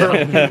 Yeah.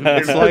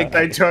 It's like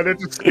they turn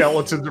into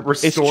skeletons that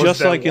restores It's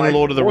just like in life.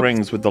 Lord of the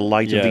Rings with the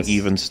light of the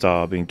even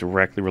star being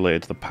directly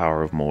related to the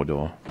power of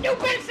Mordor. You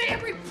better say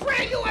every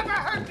prayer you ever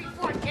heard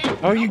before, kid.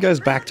 How are you guys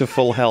back to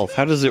full health?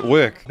 How does it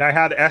work? They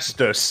had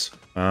Estus.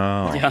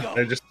 Oh. Yeah.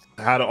 They just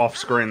had it off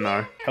screen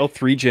though.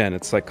 Health regen,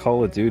 it's like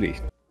Call of Duty.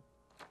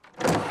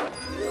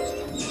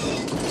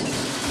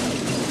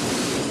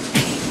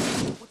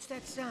 What's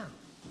that sound?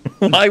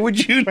 Why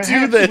would you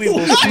do this?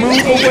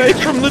 Move away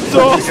from the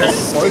door!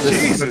 Oh,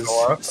 Jesus.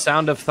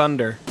 Sound of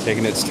thunder.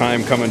 Taking its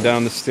time coming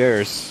down the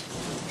stars.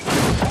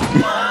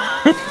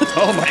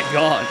 Oh my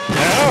God.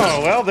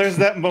 Oh, well, there's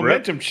that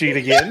momentum cheat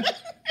again.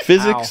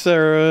 Physics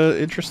are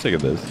interesting at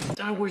this.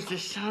 That was the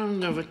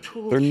sound of a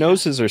tool. Their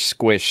noses are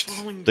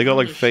squished. They got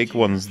like fake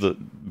ones that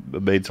are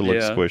made to look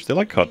Yeah. squished. They're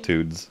like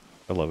cartoons.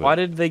 I love it. Why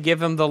did they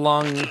give him the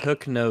long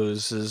hook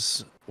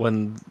noses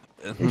when...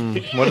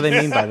 what do they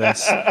mean by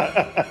this?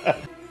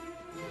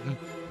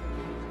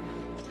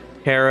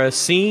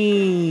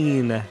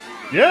 Kerosene.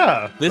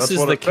 Yeah. This that's is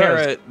what the it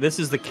says. This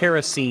is the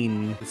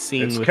kerosene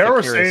scene It's with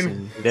kerosene. the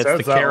kerosene. It That's says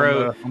the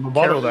that on the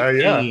bottle there,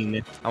 yeah.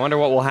 kerosene. I wonder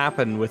what will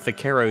happen with the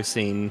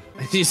kerosene.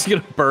 He's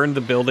gonna burn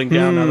the building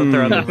down now that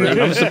they're on the roof.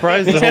 I'm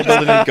surprised the whole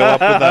building didn't go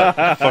up with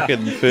that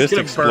fucking first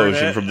gonna burn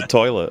explosion it. from the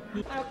toilet.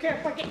 I don't care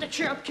if I get the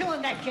chair, I'm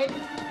killing that kid.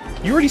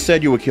 You already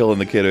said you were killing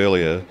the kid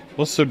earlier.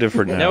 What's so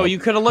different now? No, you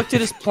could have looked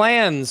at his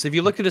plans. If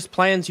you looked at his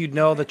plans, you'd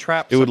know the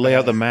traps. It would lay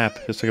out the map.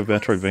 It's like a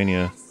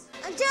Metroidvania.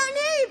 I'm down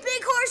here, you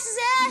big horse's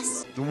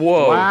ass.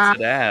 Whoa, Wow.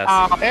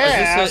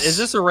 ass. Is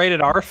this a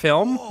rated R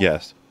film?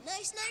 Yes.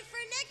 Nice night for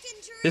a neck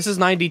injury. This is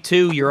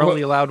 92. You're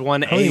only allowed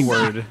one A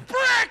word.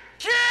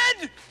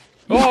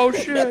 Oh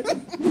shit.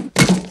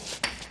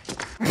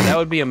 That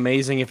would be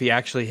amazing if he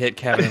actually hit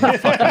Kevin in the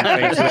fucking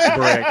face with a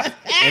brick,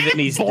 and then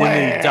he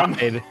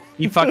died.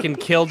 He fucking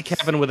killed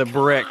Kevin with a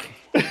brick.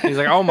 He's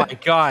like, oh my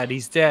God,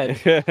 he's dead.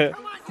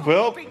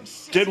 Well,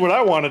 did what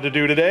I wanted to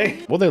do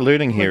today. What they're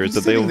learning here is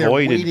that they sitting there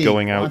avoided waiting,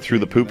 going out watching through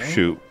the poop it, right?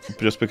 chute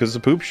just because it's a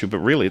poop chute, but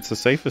really it's the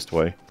safest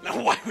way. Now,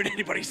 why would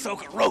anybody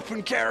soak a rope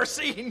in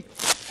kerosene?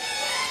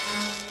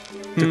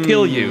 To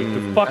kill you.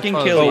 To fucking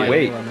kill you.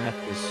 wait.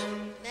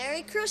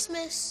 Merry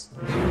Christmas.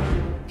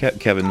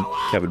 Kevin,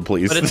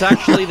 please. But it's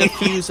actually the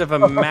fuse of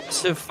a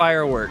massive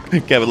firework.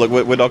 Kevin, look,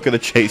 we're not going to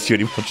chase you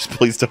anymore. Just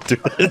please don't do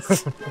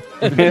this.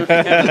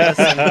 This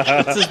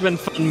has been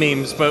fun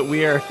memes, but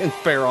we are in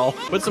peril.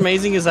 What's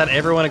amazing is that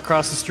everyone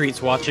across the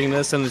street's watching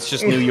this, and it's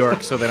just New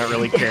York, so they don't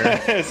really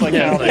care. It's like,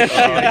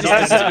 I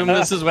just assume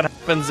this is what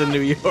happens in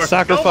New York.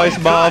 Sacrifice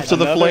mobs to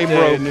the flame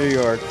rope. New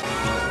York.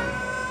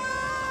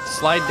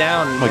 Slide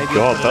down. Oh my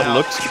god, that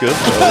looks good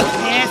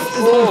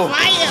though.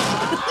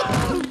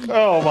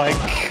 Oh my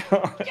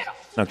god.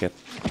 Okay.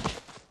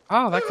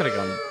 Oh, that could have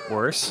gone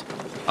worse.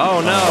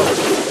 Oh no.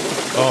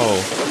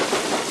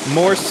 Oh.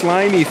 More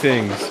slimy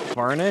things.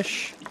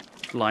 Varnish?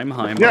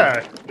 Limeheim.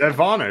 Yeah, they're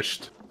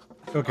varnished.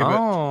 Okay,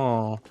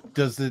 Oh. but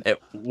does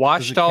it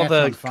washed does it all catch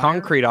the on fire?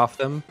 concrete off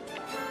them.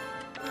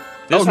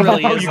 This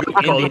really is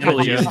Indiana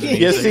Jones.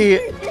 Yeah, see,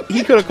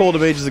 he could have called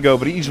him ages ago,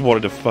 but he just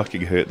wanted to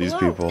fucking hurt these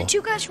people. The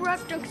two guys who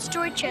robbed Duncan's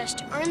toy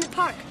chest are in the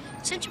park.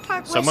 Central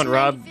Park. Someone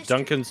robbed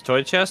Duncan's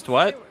toy chest?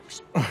 What?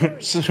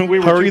 So we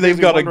were Hurry, too they've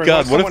busy got a wondering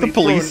gun. why What if the somebody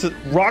police threw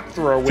a rock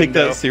through a window? take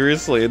that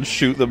seriously and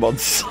shoot them on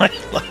sight?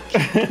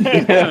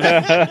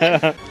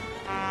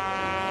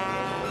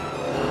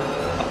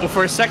 Well,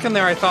 for a second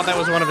there, I thought that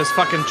was one of his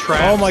fucking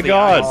traps. Oh my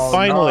god,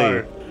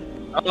 finally.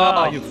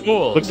 Oh, you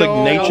fool. Looks like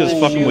nature's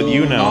fucking with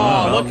you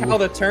now. Oh, look at all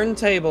the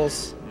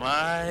turntables.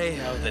 My,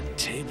 how the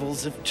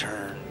tables have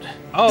turned.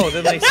 Oh,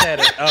 then they said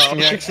it. Oh,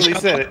 You actually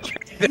said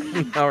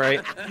it. All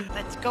right.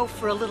 Let's go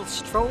for a little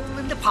stroll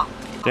in the park.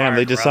 Damn,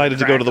 they decided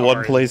to go to the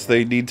one place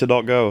they need to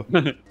not go.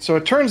 So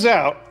it turns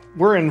out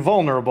we're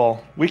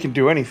invulnerable. We can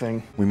do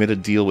anything. We made a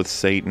deal with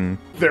Satan.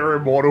 They're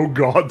immortal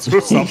gods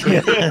or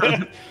something.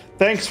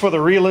 Thanks for the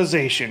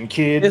realization,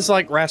 kid. It's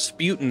like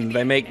Rasputin.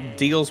 They make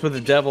deals with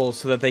the devil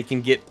so that they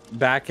can get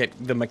back at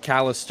the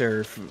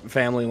McAllister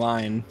family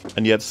line.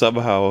 And yet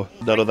somehow,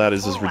 none of that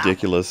is as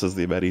ridiculous as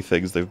the many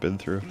things they've been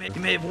through. You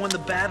may have won the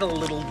battle,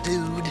 little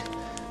dude,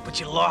 but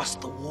you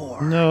lost the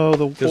war. No,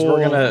 the war. Because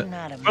we're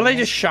gonna... Well, they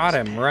just shot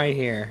him right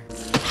here.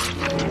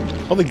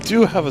 Oh, they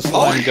do have a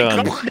slime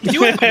gun.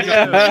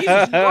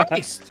 Jesus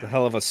Christ. A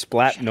hell of a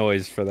splat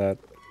noise for that.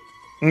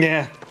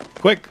 Yeah.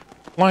 Quick,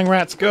 flying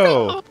rats,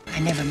 go. I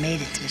never made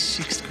it to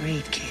 6th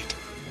grade, kid.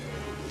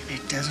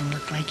 It doesn't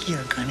look like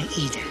you're gonna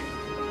either.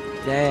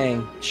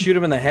 Dang. Shoot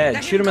him in the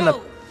head. Shoot him in the...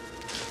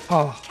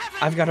 Oh,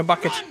 I've got a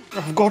bucket.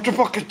 I've got a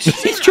bucket.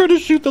 He's trying to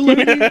shoot the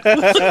lady.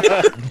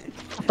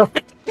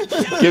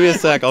 Give me a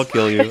sec, I'll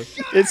kill you.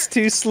 It's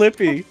too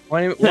slippy.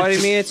 Why do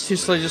you mean it's too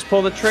slow? Just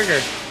pull the trigger.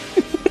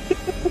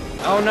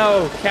 Oh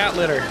no, cat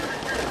litter.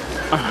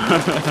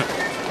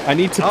 I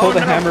need to pull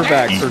the hammer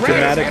back for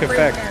dramatic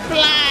effect.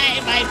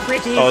 Fly, my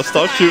pretty. Oh,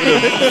 stop shooting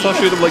him. Stop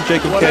shooting him like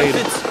Jacob What Cade.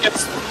 if it's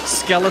just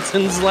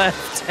skeletons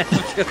left? Like,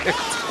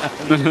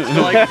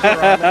 oh my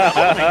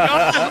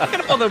god, look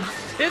at all the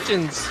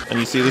pigeons. And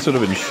you see, this would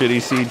have been shitty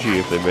CG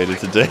if they made it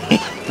today.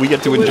 We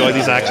get to enjoy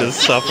these actors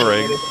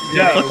suffering.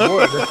 Yeah, it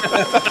would.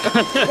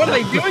 What are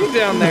they doing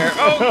down there?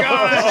 Oh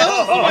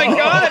god! Oh my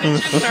god!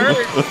 It just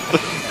hurt.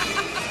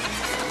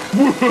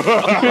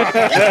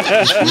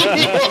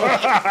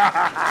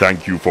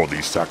 Thank you for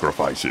these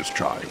sacrifices,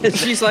 child.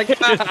 She's like,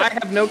 I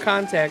have no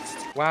context.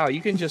 Wow,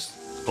 you can just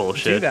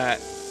do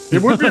that.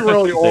 It would be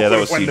really awkward that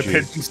was when the CG.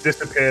 pigeons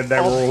disappeared. They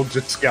were all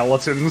just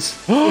skeletons.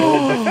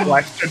 The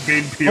flesh had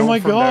been peeled Oh my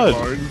from god!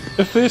 their bones.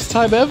 The first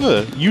time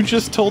ever! You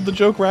just told the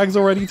joke Rags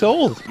already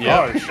told.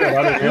 Oh shit!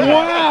 I didn't hear that.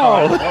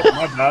 Wow! Oh,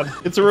 my bad.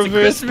 It's a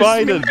reverse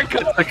Biden.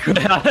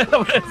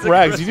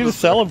 Rags, you need to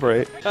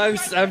celebrate. I'm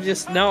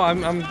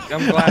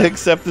glad. I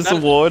accept this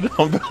award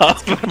on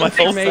behalf of my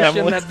whole Confirmation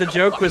family. that the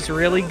joke was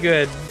really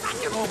good.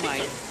 Oh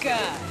my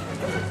god.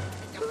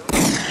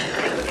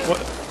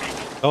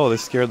 Oh, they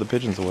scared the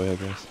pigeons away, I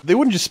guess. They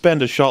wouldn't just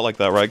spend a shot like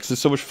that, right? Because there's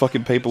so much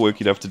fucking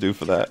paperwork you'd have to do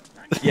for that.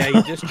 Yeah,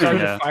 you just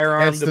charge a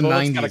firearm, It's the the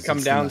bullet's 90s, gotta come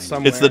it's the down 90s.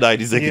 somewhere. It's the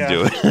 90s, they can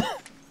do it.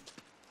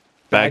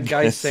 Bad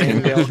guys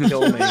saying they'll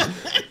kill me.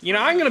 You know,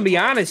 I'm gonna be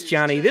honest,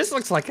 Johnny. This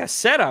looks like a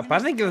setup. I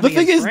think The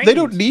thing is, they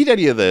don't need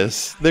any of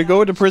this. They're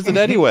going to prison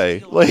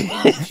anyway. Like,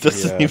 it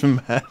doesn't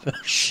even matter.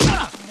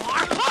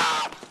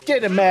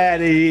 Get him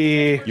out of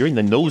here. You're in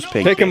the nose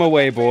paint. Pick him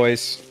away,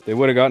 boys. They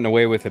would have gotten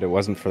away with it. It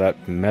wasn't for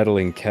that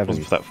meddling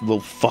Kevin. For that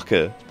little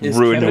fucker Is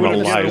ruining Kevin our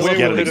gonna lives get away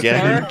yet with it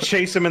again.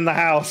 Chase him in the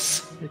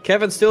house.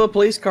 Kevin, steal a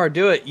police car.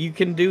 Do it. You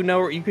can do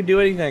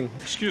anything.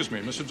 Excuse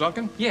me, Mr.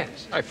 Duncan?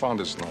 Yes. I found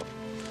this note.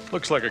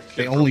 Looks like a kid.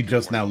 They only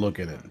just now look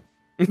at it.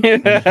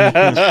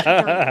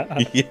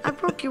 I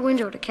broke your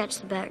window to catch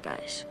the bad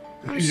guys.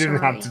 I'm You didn't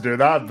sorry. have to do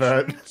that,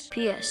 but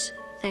P.S.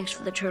 Thanks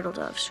for the turtle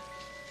doves.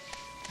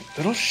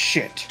 Little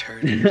shit.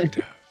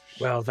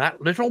 Well,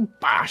 that little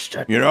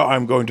bastard. You know,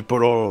 I'm going to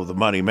put all of the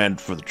money meant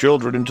for the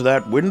children into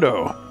that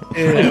window.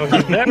 It was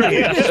a very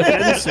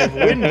expensive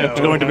window. It's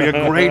going to be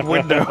a great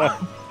window.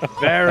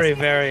 Very,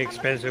 very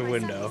expensive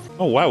window.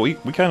 Oh wow, we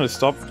kind of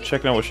stopped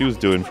checking out what she was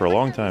doing for a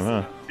long time,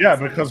 huh? yeah,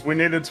 because we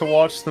needed to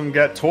watch them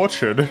get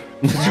tortured.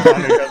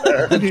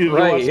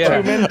 Right,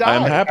 yeah.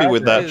 I'm happy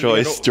with that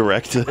choice,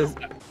 director.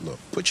 Look,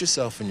 put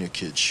yourself in your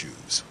kid's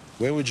shoes.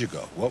 Where would you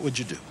go? What would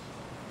you do?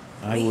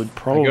 I would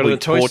probably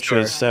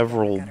torture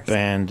several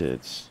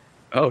bandits.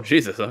 Oh,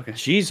 Jesus, okay.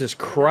 Jesus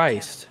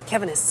Christ.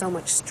 Kevin is so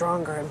much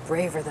stronger and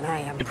braver than I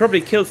am. You probably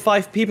killed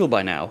 5 people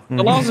by now.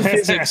 The laws of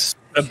physics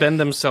bend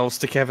themselves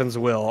to Kevin's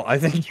will. I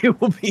think you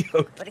will be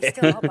okay. But he's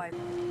still out by...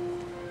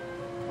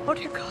 Oh,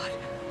 dear God.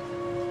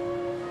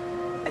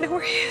 I know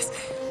where he is.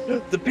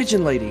 The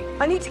pigeon lady.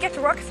 I need to get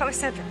to Rockefeller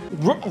Center.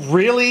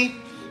 Really?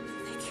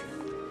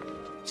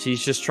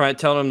 She's just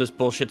telling him this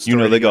bullshit story. You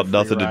know they got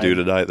nothing to do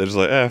tonight. They're just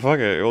like, fuck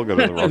it, we'll go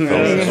to the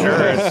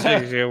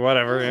Rockefeller. Sure,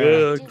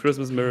 whatever. Yeah.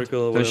 Christmas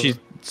miracle.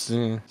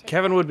 So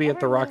Kevin would be at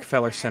the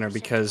Rockefeller Center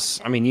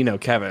because, I mean, you know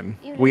Kevin.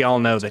 We all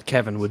know that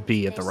Kevin would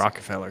be at the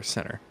Rockefeller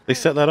Center. They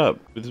set that up.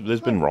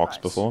 There's been rocks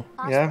before.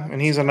 Yeah,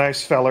 and he's a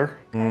nice feller.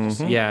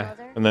 Mm-hmm. Yeah.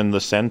 And then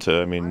the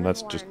center, I mean,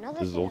 there's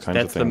all kinds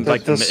of things.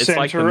 That's the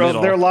center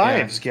of their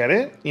lives, get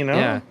it? You know?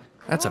 Yeah.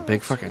 That's a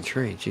big fucking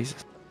tree,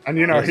 Jesus. And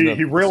you know,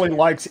 he really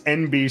likes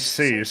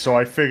NBC, so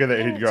I figure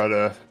that he'd go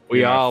to...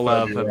 We all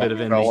love a bit of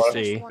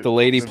NBC. The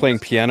lady playing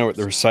piano at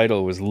the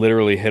recital was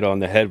literally hit on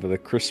the head with a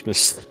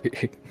Christmas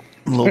tree.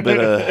 A little bit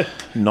of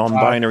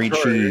non-binary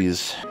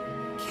cheese.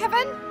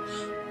 Kevin?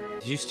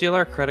 Did you steal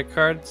our credit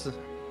cards?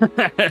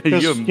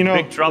 You're in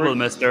big trouble,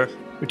 mister.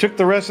 We took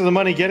the rest of the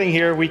money getting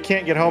here. We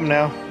can't get home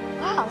now.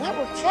 Wow, that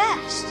worked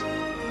fast.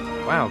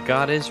 Wow,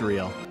 God is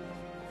real.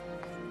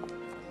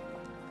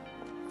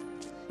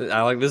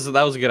 I like this.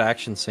 That was a good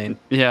action scene.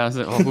 Yeah,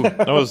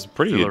 that was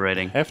pretty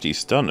hefty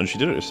stunt, and she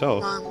did it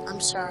herself. Mom, I'm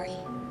sorry.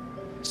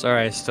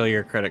 Sorry, I stole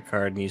your credit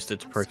card and used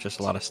it to purchase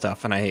a lot of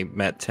stuff, and I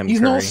met Tim He's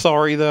Curry. not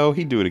sorry though.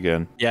 He'd do it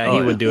again. Yeah,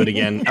 he would do it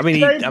again. I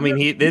mean,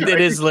 it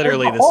is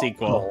literally the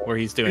sequel where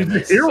he's doing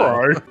this.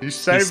 Hero. He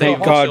saved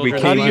Thank God we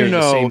came here at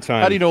the same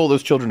time. How do you know all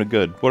those children are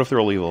good? What if they're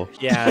all evil?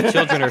 Yeah,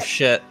 children are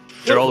shit.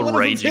 They're all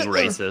raging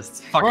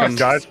racists. Fuck them,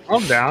 guys.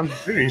 Calm down.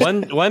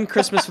 One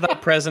Christmas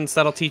without presents,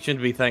 that'll teach you to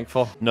be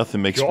thankful.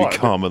 Nothing makes me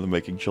calmer than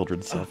making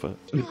children suffer.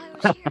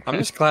 I'm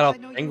just glad all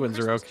the penguins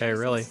are okay,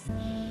 really.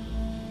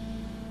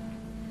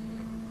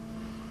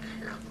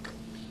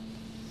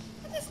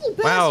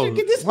 Wow!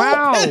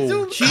 Wow!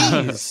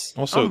 Jeez!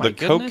 Also, the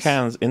Coke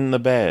cans in the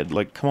bed.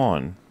 Like, come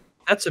on.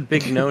 That's a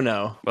big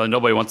no-no. Well,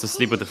 nobody wants to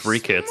sleep with the free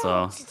kids,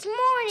 so...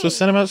 So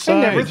send them outside.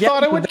 I never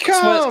thought it would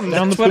come.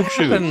 Down the poop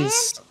chute.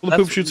 Well, the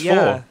poop chute's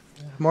full.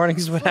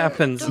 Morning's what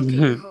happens. I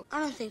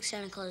don't think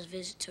Santa Claus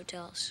visits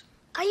hotels.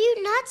 Are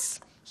you nuts?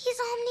 He's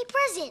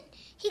omnipresent.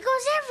 He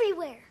goes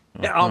everywhere.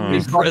 Yeah,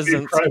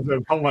 omnipresent.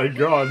 Oh my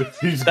God,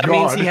 he's that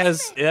God.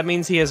 That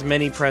means he has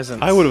many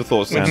presents. I would have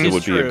thought Santa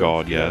would be a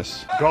god.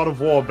 Yes. God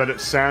of War, but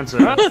it's Santa.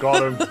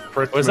 God of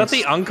Christmas. Was that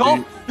the uncle?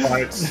 He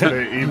fights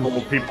the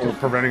evil people,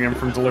 preventing him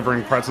from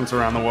delivering presents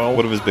around the world.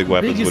 One of his big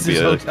weapons would be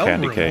a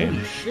candy cane.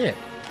 Holy shit.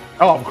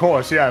 Oh, of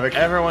course, yeah.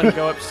 Everyone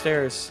go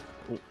upstairs.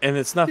 And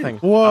it's nothing.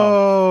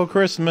 Whoa,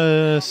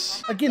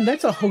 Christmas. Again,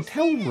 that's a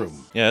hotel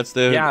room. Yeah, it's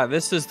the... Yeah,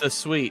 this is the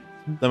suite.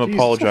 Them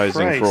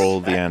apologizing for all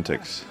the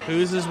antics.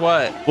 Whose is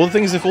what? Well, the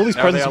thing is, if all these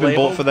presents have been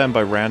bought for them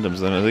by randoms,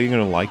 then are they going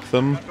to like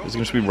them? Is it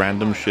going to be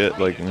random shit?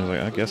 Like, and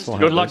like, I guess I'll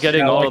have Good luck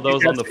getting all of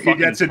those on the fucking... He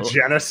gets a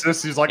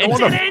Genesis, he's like, I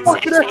want to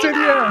fucking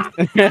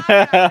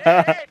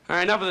it. All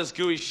right, enough of this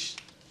gooey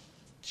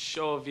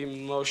show of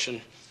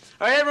emotion.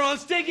 All right, everyone,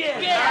 let's dig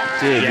in.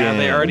 Yeah,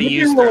 they already It'd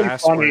used be really their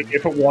funny password.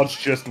 if it was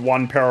just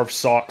one pair of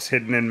socks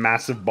hidden in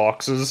massive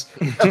boxes.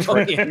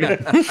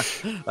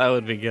 That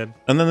would be good.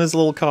 And then there's a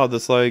little card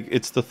that's like,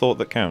 it's the thought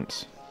that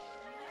counts.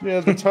 Yeah,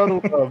 the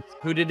turtle dove.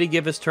 Who did he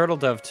give his turtle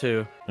dove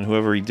to? And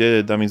whoever he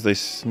did, that means they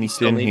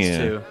sneaked in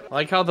here. I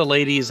like how the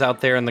lady's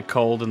out there in the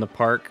cold in the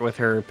park with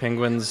her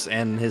penguins,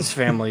 and his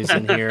family's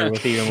in here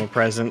with even more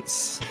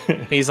presents.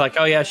 He's like,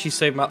 oh yeah, she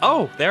saved my...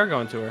 Oh, they're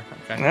going to her.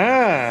 Okay.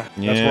 Ah,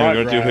 Yeah, we're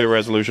going to do her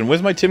resolution.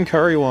 Where's my Tim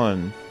Curry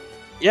one?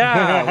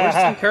 Yeah, where's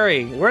Tim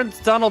Curry? Where's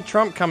Donald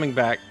Trump coming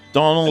back?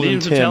 Donald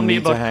and Tim tell me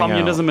need to about hang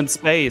communism out. in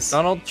space.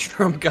 Donald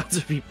Trump got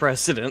to be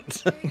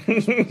president.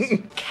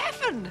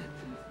 Kevin!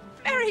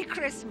 Merry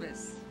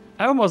Christmas!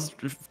 I almost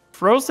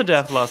froze to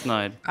death last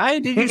night.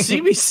 Did you see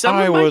me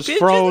summon I my was pigeons?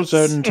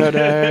 frozen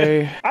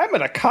today. I'm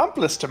an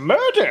accomplice to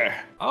murder.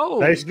 Oh,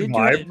 Nice do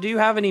vibe. you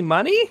have any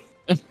money?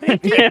 Or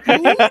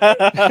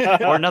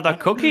another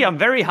cookie? I'm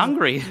very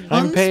hungry.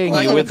 I'm paying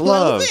you with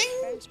love.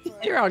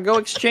 Here, I'll go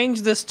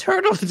exchange this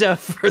turtle dove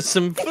for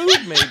some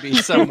food maybe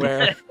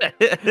somewhere.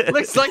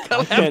 Looks like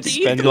I'll have to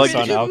eat spend them. this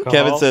on alcohol.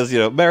 Kevin says,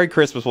 Merry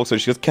Christmas, walks over.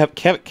 She goes,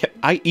 Kev,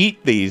 I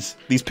eat these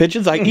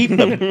pigeons, I eat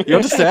them. You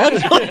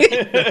understand?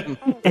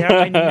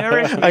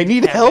 I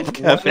need help,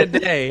 Kevin. One a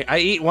day. I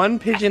eat one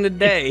pigeon a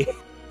day.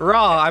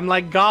 Raw, I'm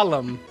like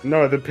Gollum.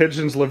 No, the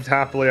pigeons lived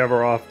happily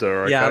ever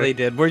after. Okay? Yeah, they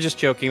did. We're just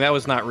joking. That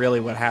was not really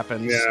what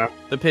happens. Yeah.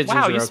 The pigeons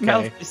Wow, are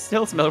okay. you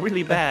still smell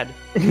really bad.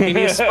 Can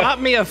you spot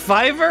me a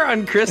 $5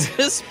 on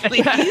Christmas,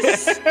 please?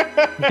 It's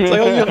like,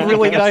 oh, you have a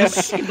really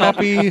nice,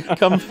 happy,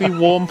 comfy,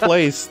 warm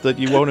place that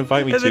you won't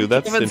invite me to.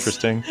 That's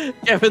interesting.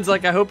 Kevin's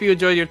like, I hope you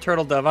enjoyed your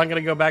turtle dove. I'm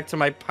going to go back to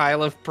my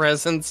pile of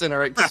presents in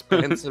our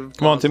expensive...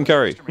 Come on, Tim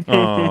Curry.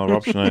 Oh,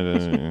 Rob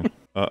Schneider.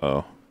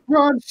 Uh-oh.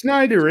 Ron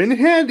Schneider and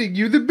handing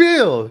you the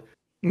bill.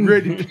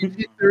 Ready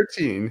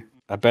PG-13.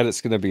 I bet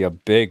it's going to be a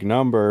big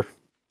number.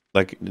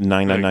 Like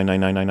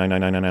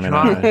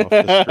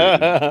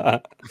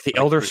 99999999999 The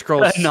Elder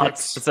Scrolls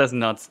nuts. It says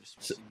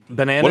nuts.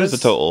 Bananas. What is the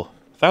total?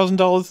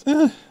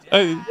 $1,000?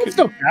 It's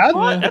not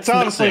bad. That's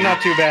honestly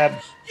not too bad.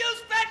 You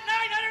spent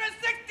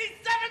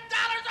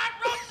 $967 on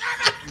room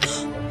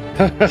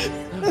service!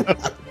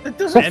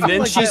 And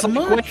then she's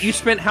like, wait, you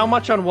spent how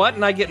much on what?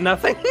 And I get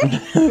nothing? Was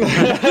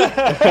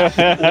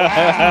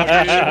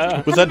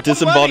that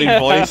disembodied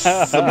voice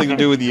something to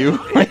do with you?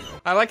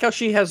 I like how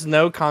she has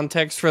no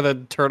context for the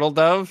turtle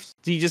dove.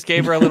 He just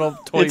gave her a little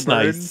toy It's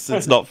bird. nice.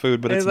 It's not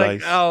food, but it's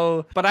nice. Like,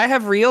 oh, but I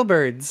have real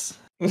birds.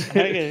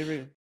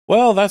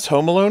 Well, that's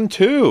Home Alone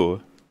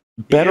 2.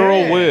 Better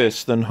or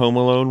worse than Home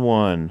Alone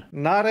 1?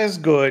 Not as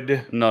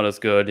good. Not as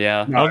good,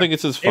 yeah. I don't think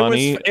it's as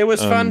funny. It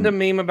was fun to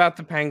meme about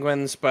the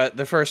penguins, but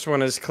the first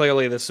one is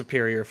clearly the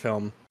superior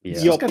film. Yeah.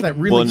 It's got that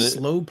really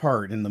slow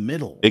part in the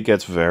middle. It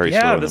gets very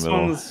slow in the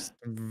middle. One's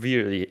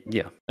really,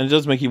 And it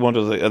does make you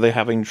wonder, like, are they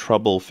having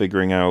trouble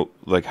figuring out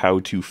like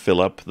how to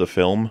fill up the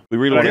film? We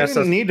really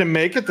didn't need to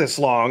make it this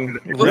long.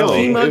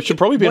 Really? It should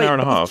probably be an hour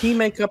and a half. Key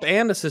makeup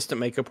and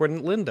assistant makeup were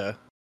Linda.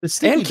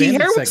 And key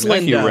hair was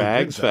Thank you, Linda.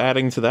 Rags, for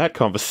adding to that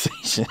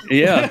conversation.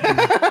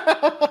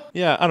 Yeah.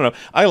 Yeah, I don't know.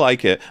 I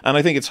like it, and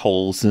I think it's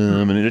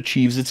wholesome, and it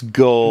achieves its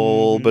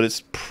goal, but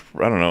it's,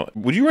 I don't know.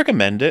 Would you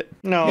recommend it?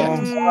 No.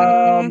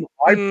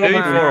 Maybe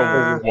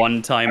for a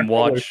one-time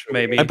watch,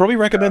 maybe. I'd probably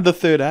recommend the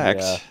third act.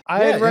 Yeah.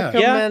 I'd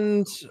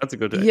recommend... Yeah. That's a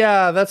good day.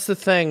 Yeah, that's the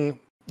thing.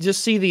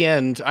 Just see the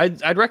end.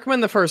 I'd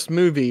recommend the first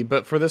movie,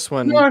 but for this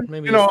one,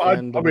 maybe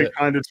I'll be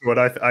kind of to it.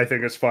 I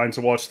think it's fine to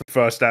watch the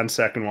first and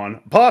second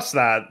one. Past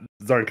that,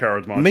 don't care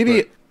as much.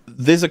 Maybe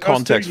there's a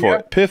context for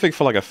it. Perfect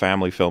for like a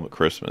family film at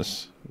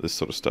Christmas. This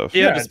sort of stuff.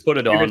 Yeah, just put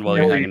it on while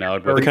you're hanging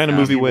out. The kind of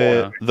movie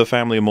where the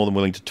family are more than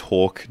willing to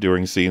talk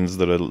during scenes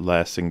that are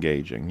less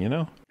engaging, you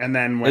know? And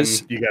then when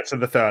you get to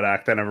the third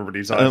act, then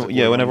everybody's eyes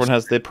yeah, when everyone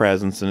has their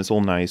presents and it's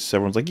all nice,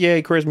 everyone's like,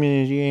 yay,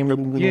 Christmas, yay, blah,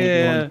 blah, blah,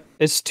 yeah.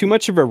 It's too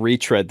much of a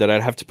retread that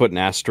I'd have to put an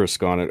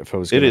asterisk on it if I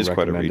was going to recommend it. It is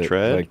quite a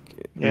retread.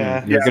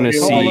 You're going to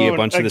see a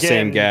bunch of the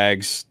same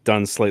gags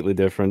done slightly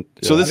different.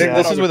 So this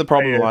is where the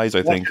problem lies,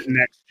 I think.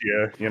 Next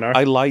year, you know?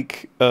 I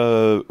like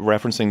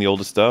referencing the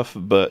older stuff,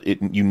 but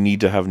you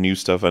need to have new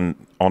stuff, and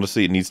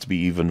honestly, it needs to be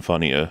even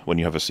funnier when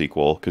you have a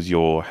sequel, because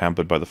you're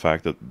hampered by the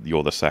fact that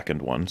you're the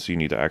second one, so you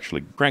need to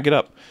actually crank it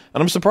up.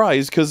 And I'm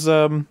surprised, because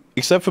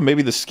except for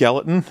maybe the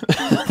skeleton,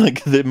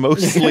 like they're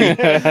mostly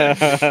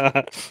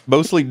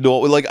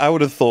not, like I would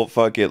have thought,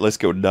 fuck it, let's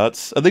go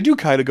nuts. And they do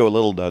kind of go a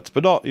little nuts,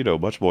 but not,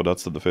 much more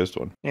nuts than the first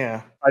one.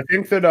 Yeah. I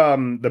think that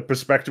the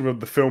perspective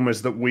of the film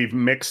is that we've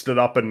mixed it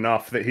up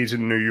enough that he's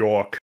in New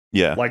York.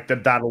 Yeah. Like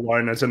that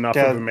alone is enough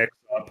of a mix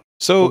up.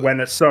 So when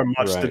it's so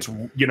much that's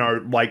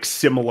like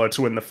similar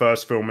to in the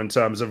first film in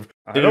terms of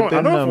I don't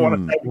want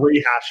to say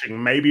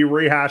rehashing, maybe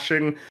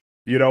rehashing,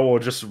 or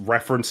just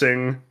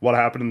referencing what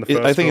happened in the first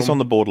film. I think it's on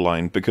the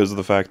borderline because of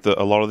the fact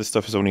that a lot of this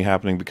stuff is only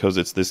happening because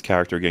it's this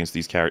character against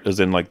these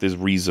characters, and like there's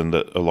reason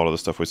that a lot of the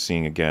stuff we're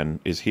seeing again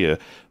is here,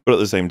 but at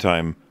the same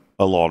time,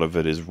 a lot of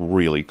it is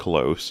really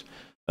close.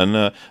 And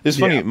it's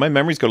funny, my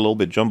memories got a little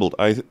bit jumbled.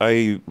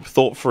 I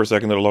thought for a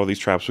second that a lot of these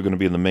traps were going to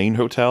be in the main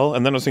hotel,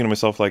 and then I was thinking to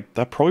myself, like,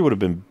 that probably would have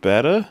been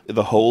better.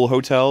 The whole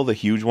hotel, the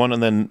huge one,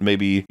 and then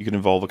maybe you can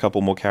involve a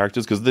couple more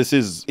characters, because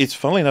it's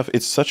funnily enough,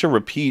 it's such a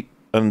repeat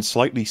and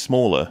slightly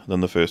smaller than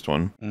the first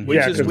one.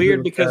 Which is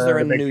weird because they're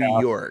in New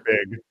York.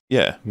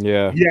 Yeah.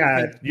 You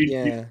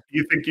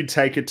think you'd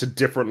take it to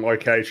different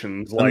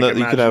locations. Like, and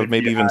you could have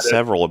maybe even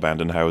several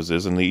abandoned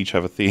houses, and they each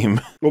have a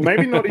theme. Well,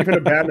 maybe not even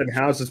abandoned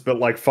houses, but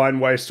like find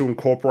ways to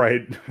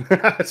incorporate,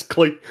 as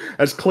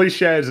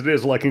cliche as it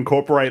is, like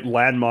incorporate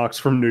landmarks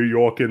from New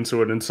York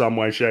into it in some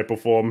way, shape, or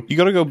form. You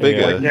gotta go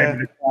bigger. Like maybe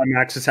the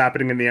climax is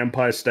happening in the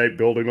Empire State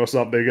Building or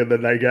something, and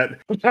then they get,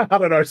 I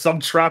don't know,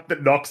 some trap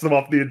that knocks them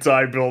off the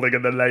entire building,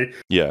 and then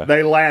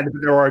they land,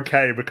 but they're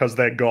okay because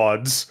they're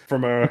gods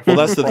from a... Well,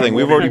 that's the thing.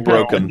 We've already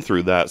broken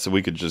through that, so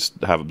we could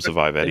just have them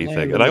survive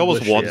anything. And I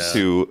almost want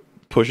to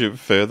push it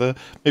further.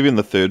 Maybe in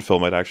the third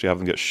film, I'd actually have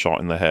them get shot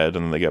in the head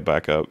and then they get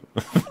back up.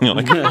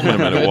 Like, no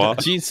matter what.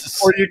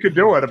 Jesus. Or you could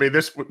do it. I mean,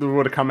 this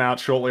would have come out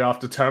shortly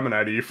after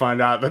Terminator. You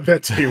find out that they're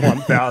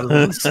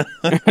T-1000s.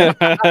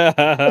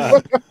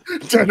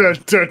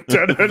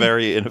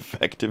 Very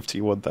ineffective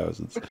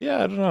T-1000s.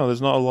 Yeah, I don't know.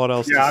 There's not a lot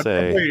else to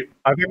say.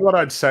 I think what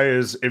I'd say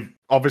is, if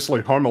obviously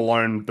Home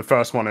Alone, the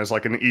first one, is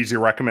like an easy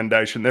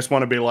recommendation. This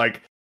one would be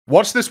like,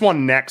 watch this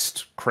one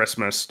next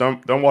Christmas.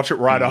 Don't watch it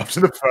right after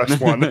the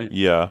first one.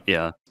 Yeah.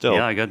 Still.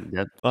 Yeah, I got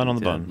fun on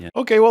the bun. Yeah.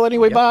 Okay, well,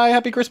 anyway, bye.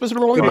 Happy Christmas,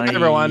 everyone. Goodbye,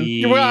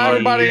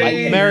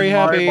 everybody. Merry,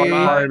 happy.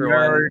 Bye,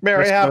 everyone.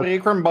 Merry, happy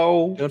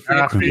Crimbo.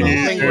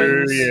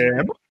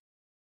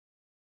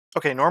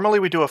 Okay, normally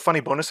we do a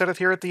funny bonus edit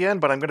here at the end,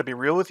 but I'm going to be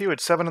real with you.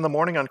 It's 7 in the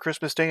morning on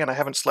Christmas Day, and I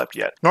haven't slept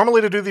yet.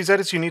 Normally to do these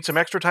edits, you need some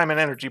extra time and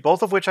energy,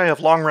 both of which I have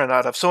long run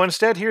out of. So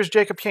instead, here's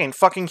Jacob Kane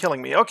fucking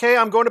killing me. Okay,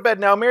 I'm going to bed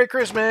now. Merry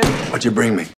Christmas. What'd you bring me?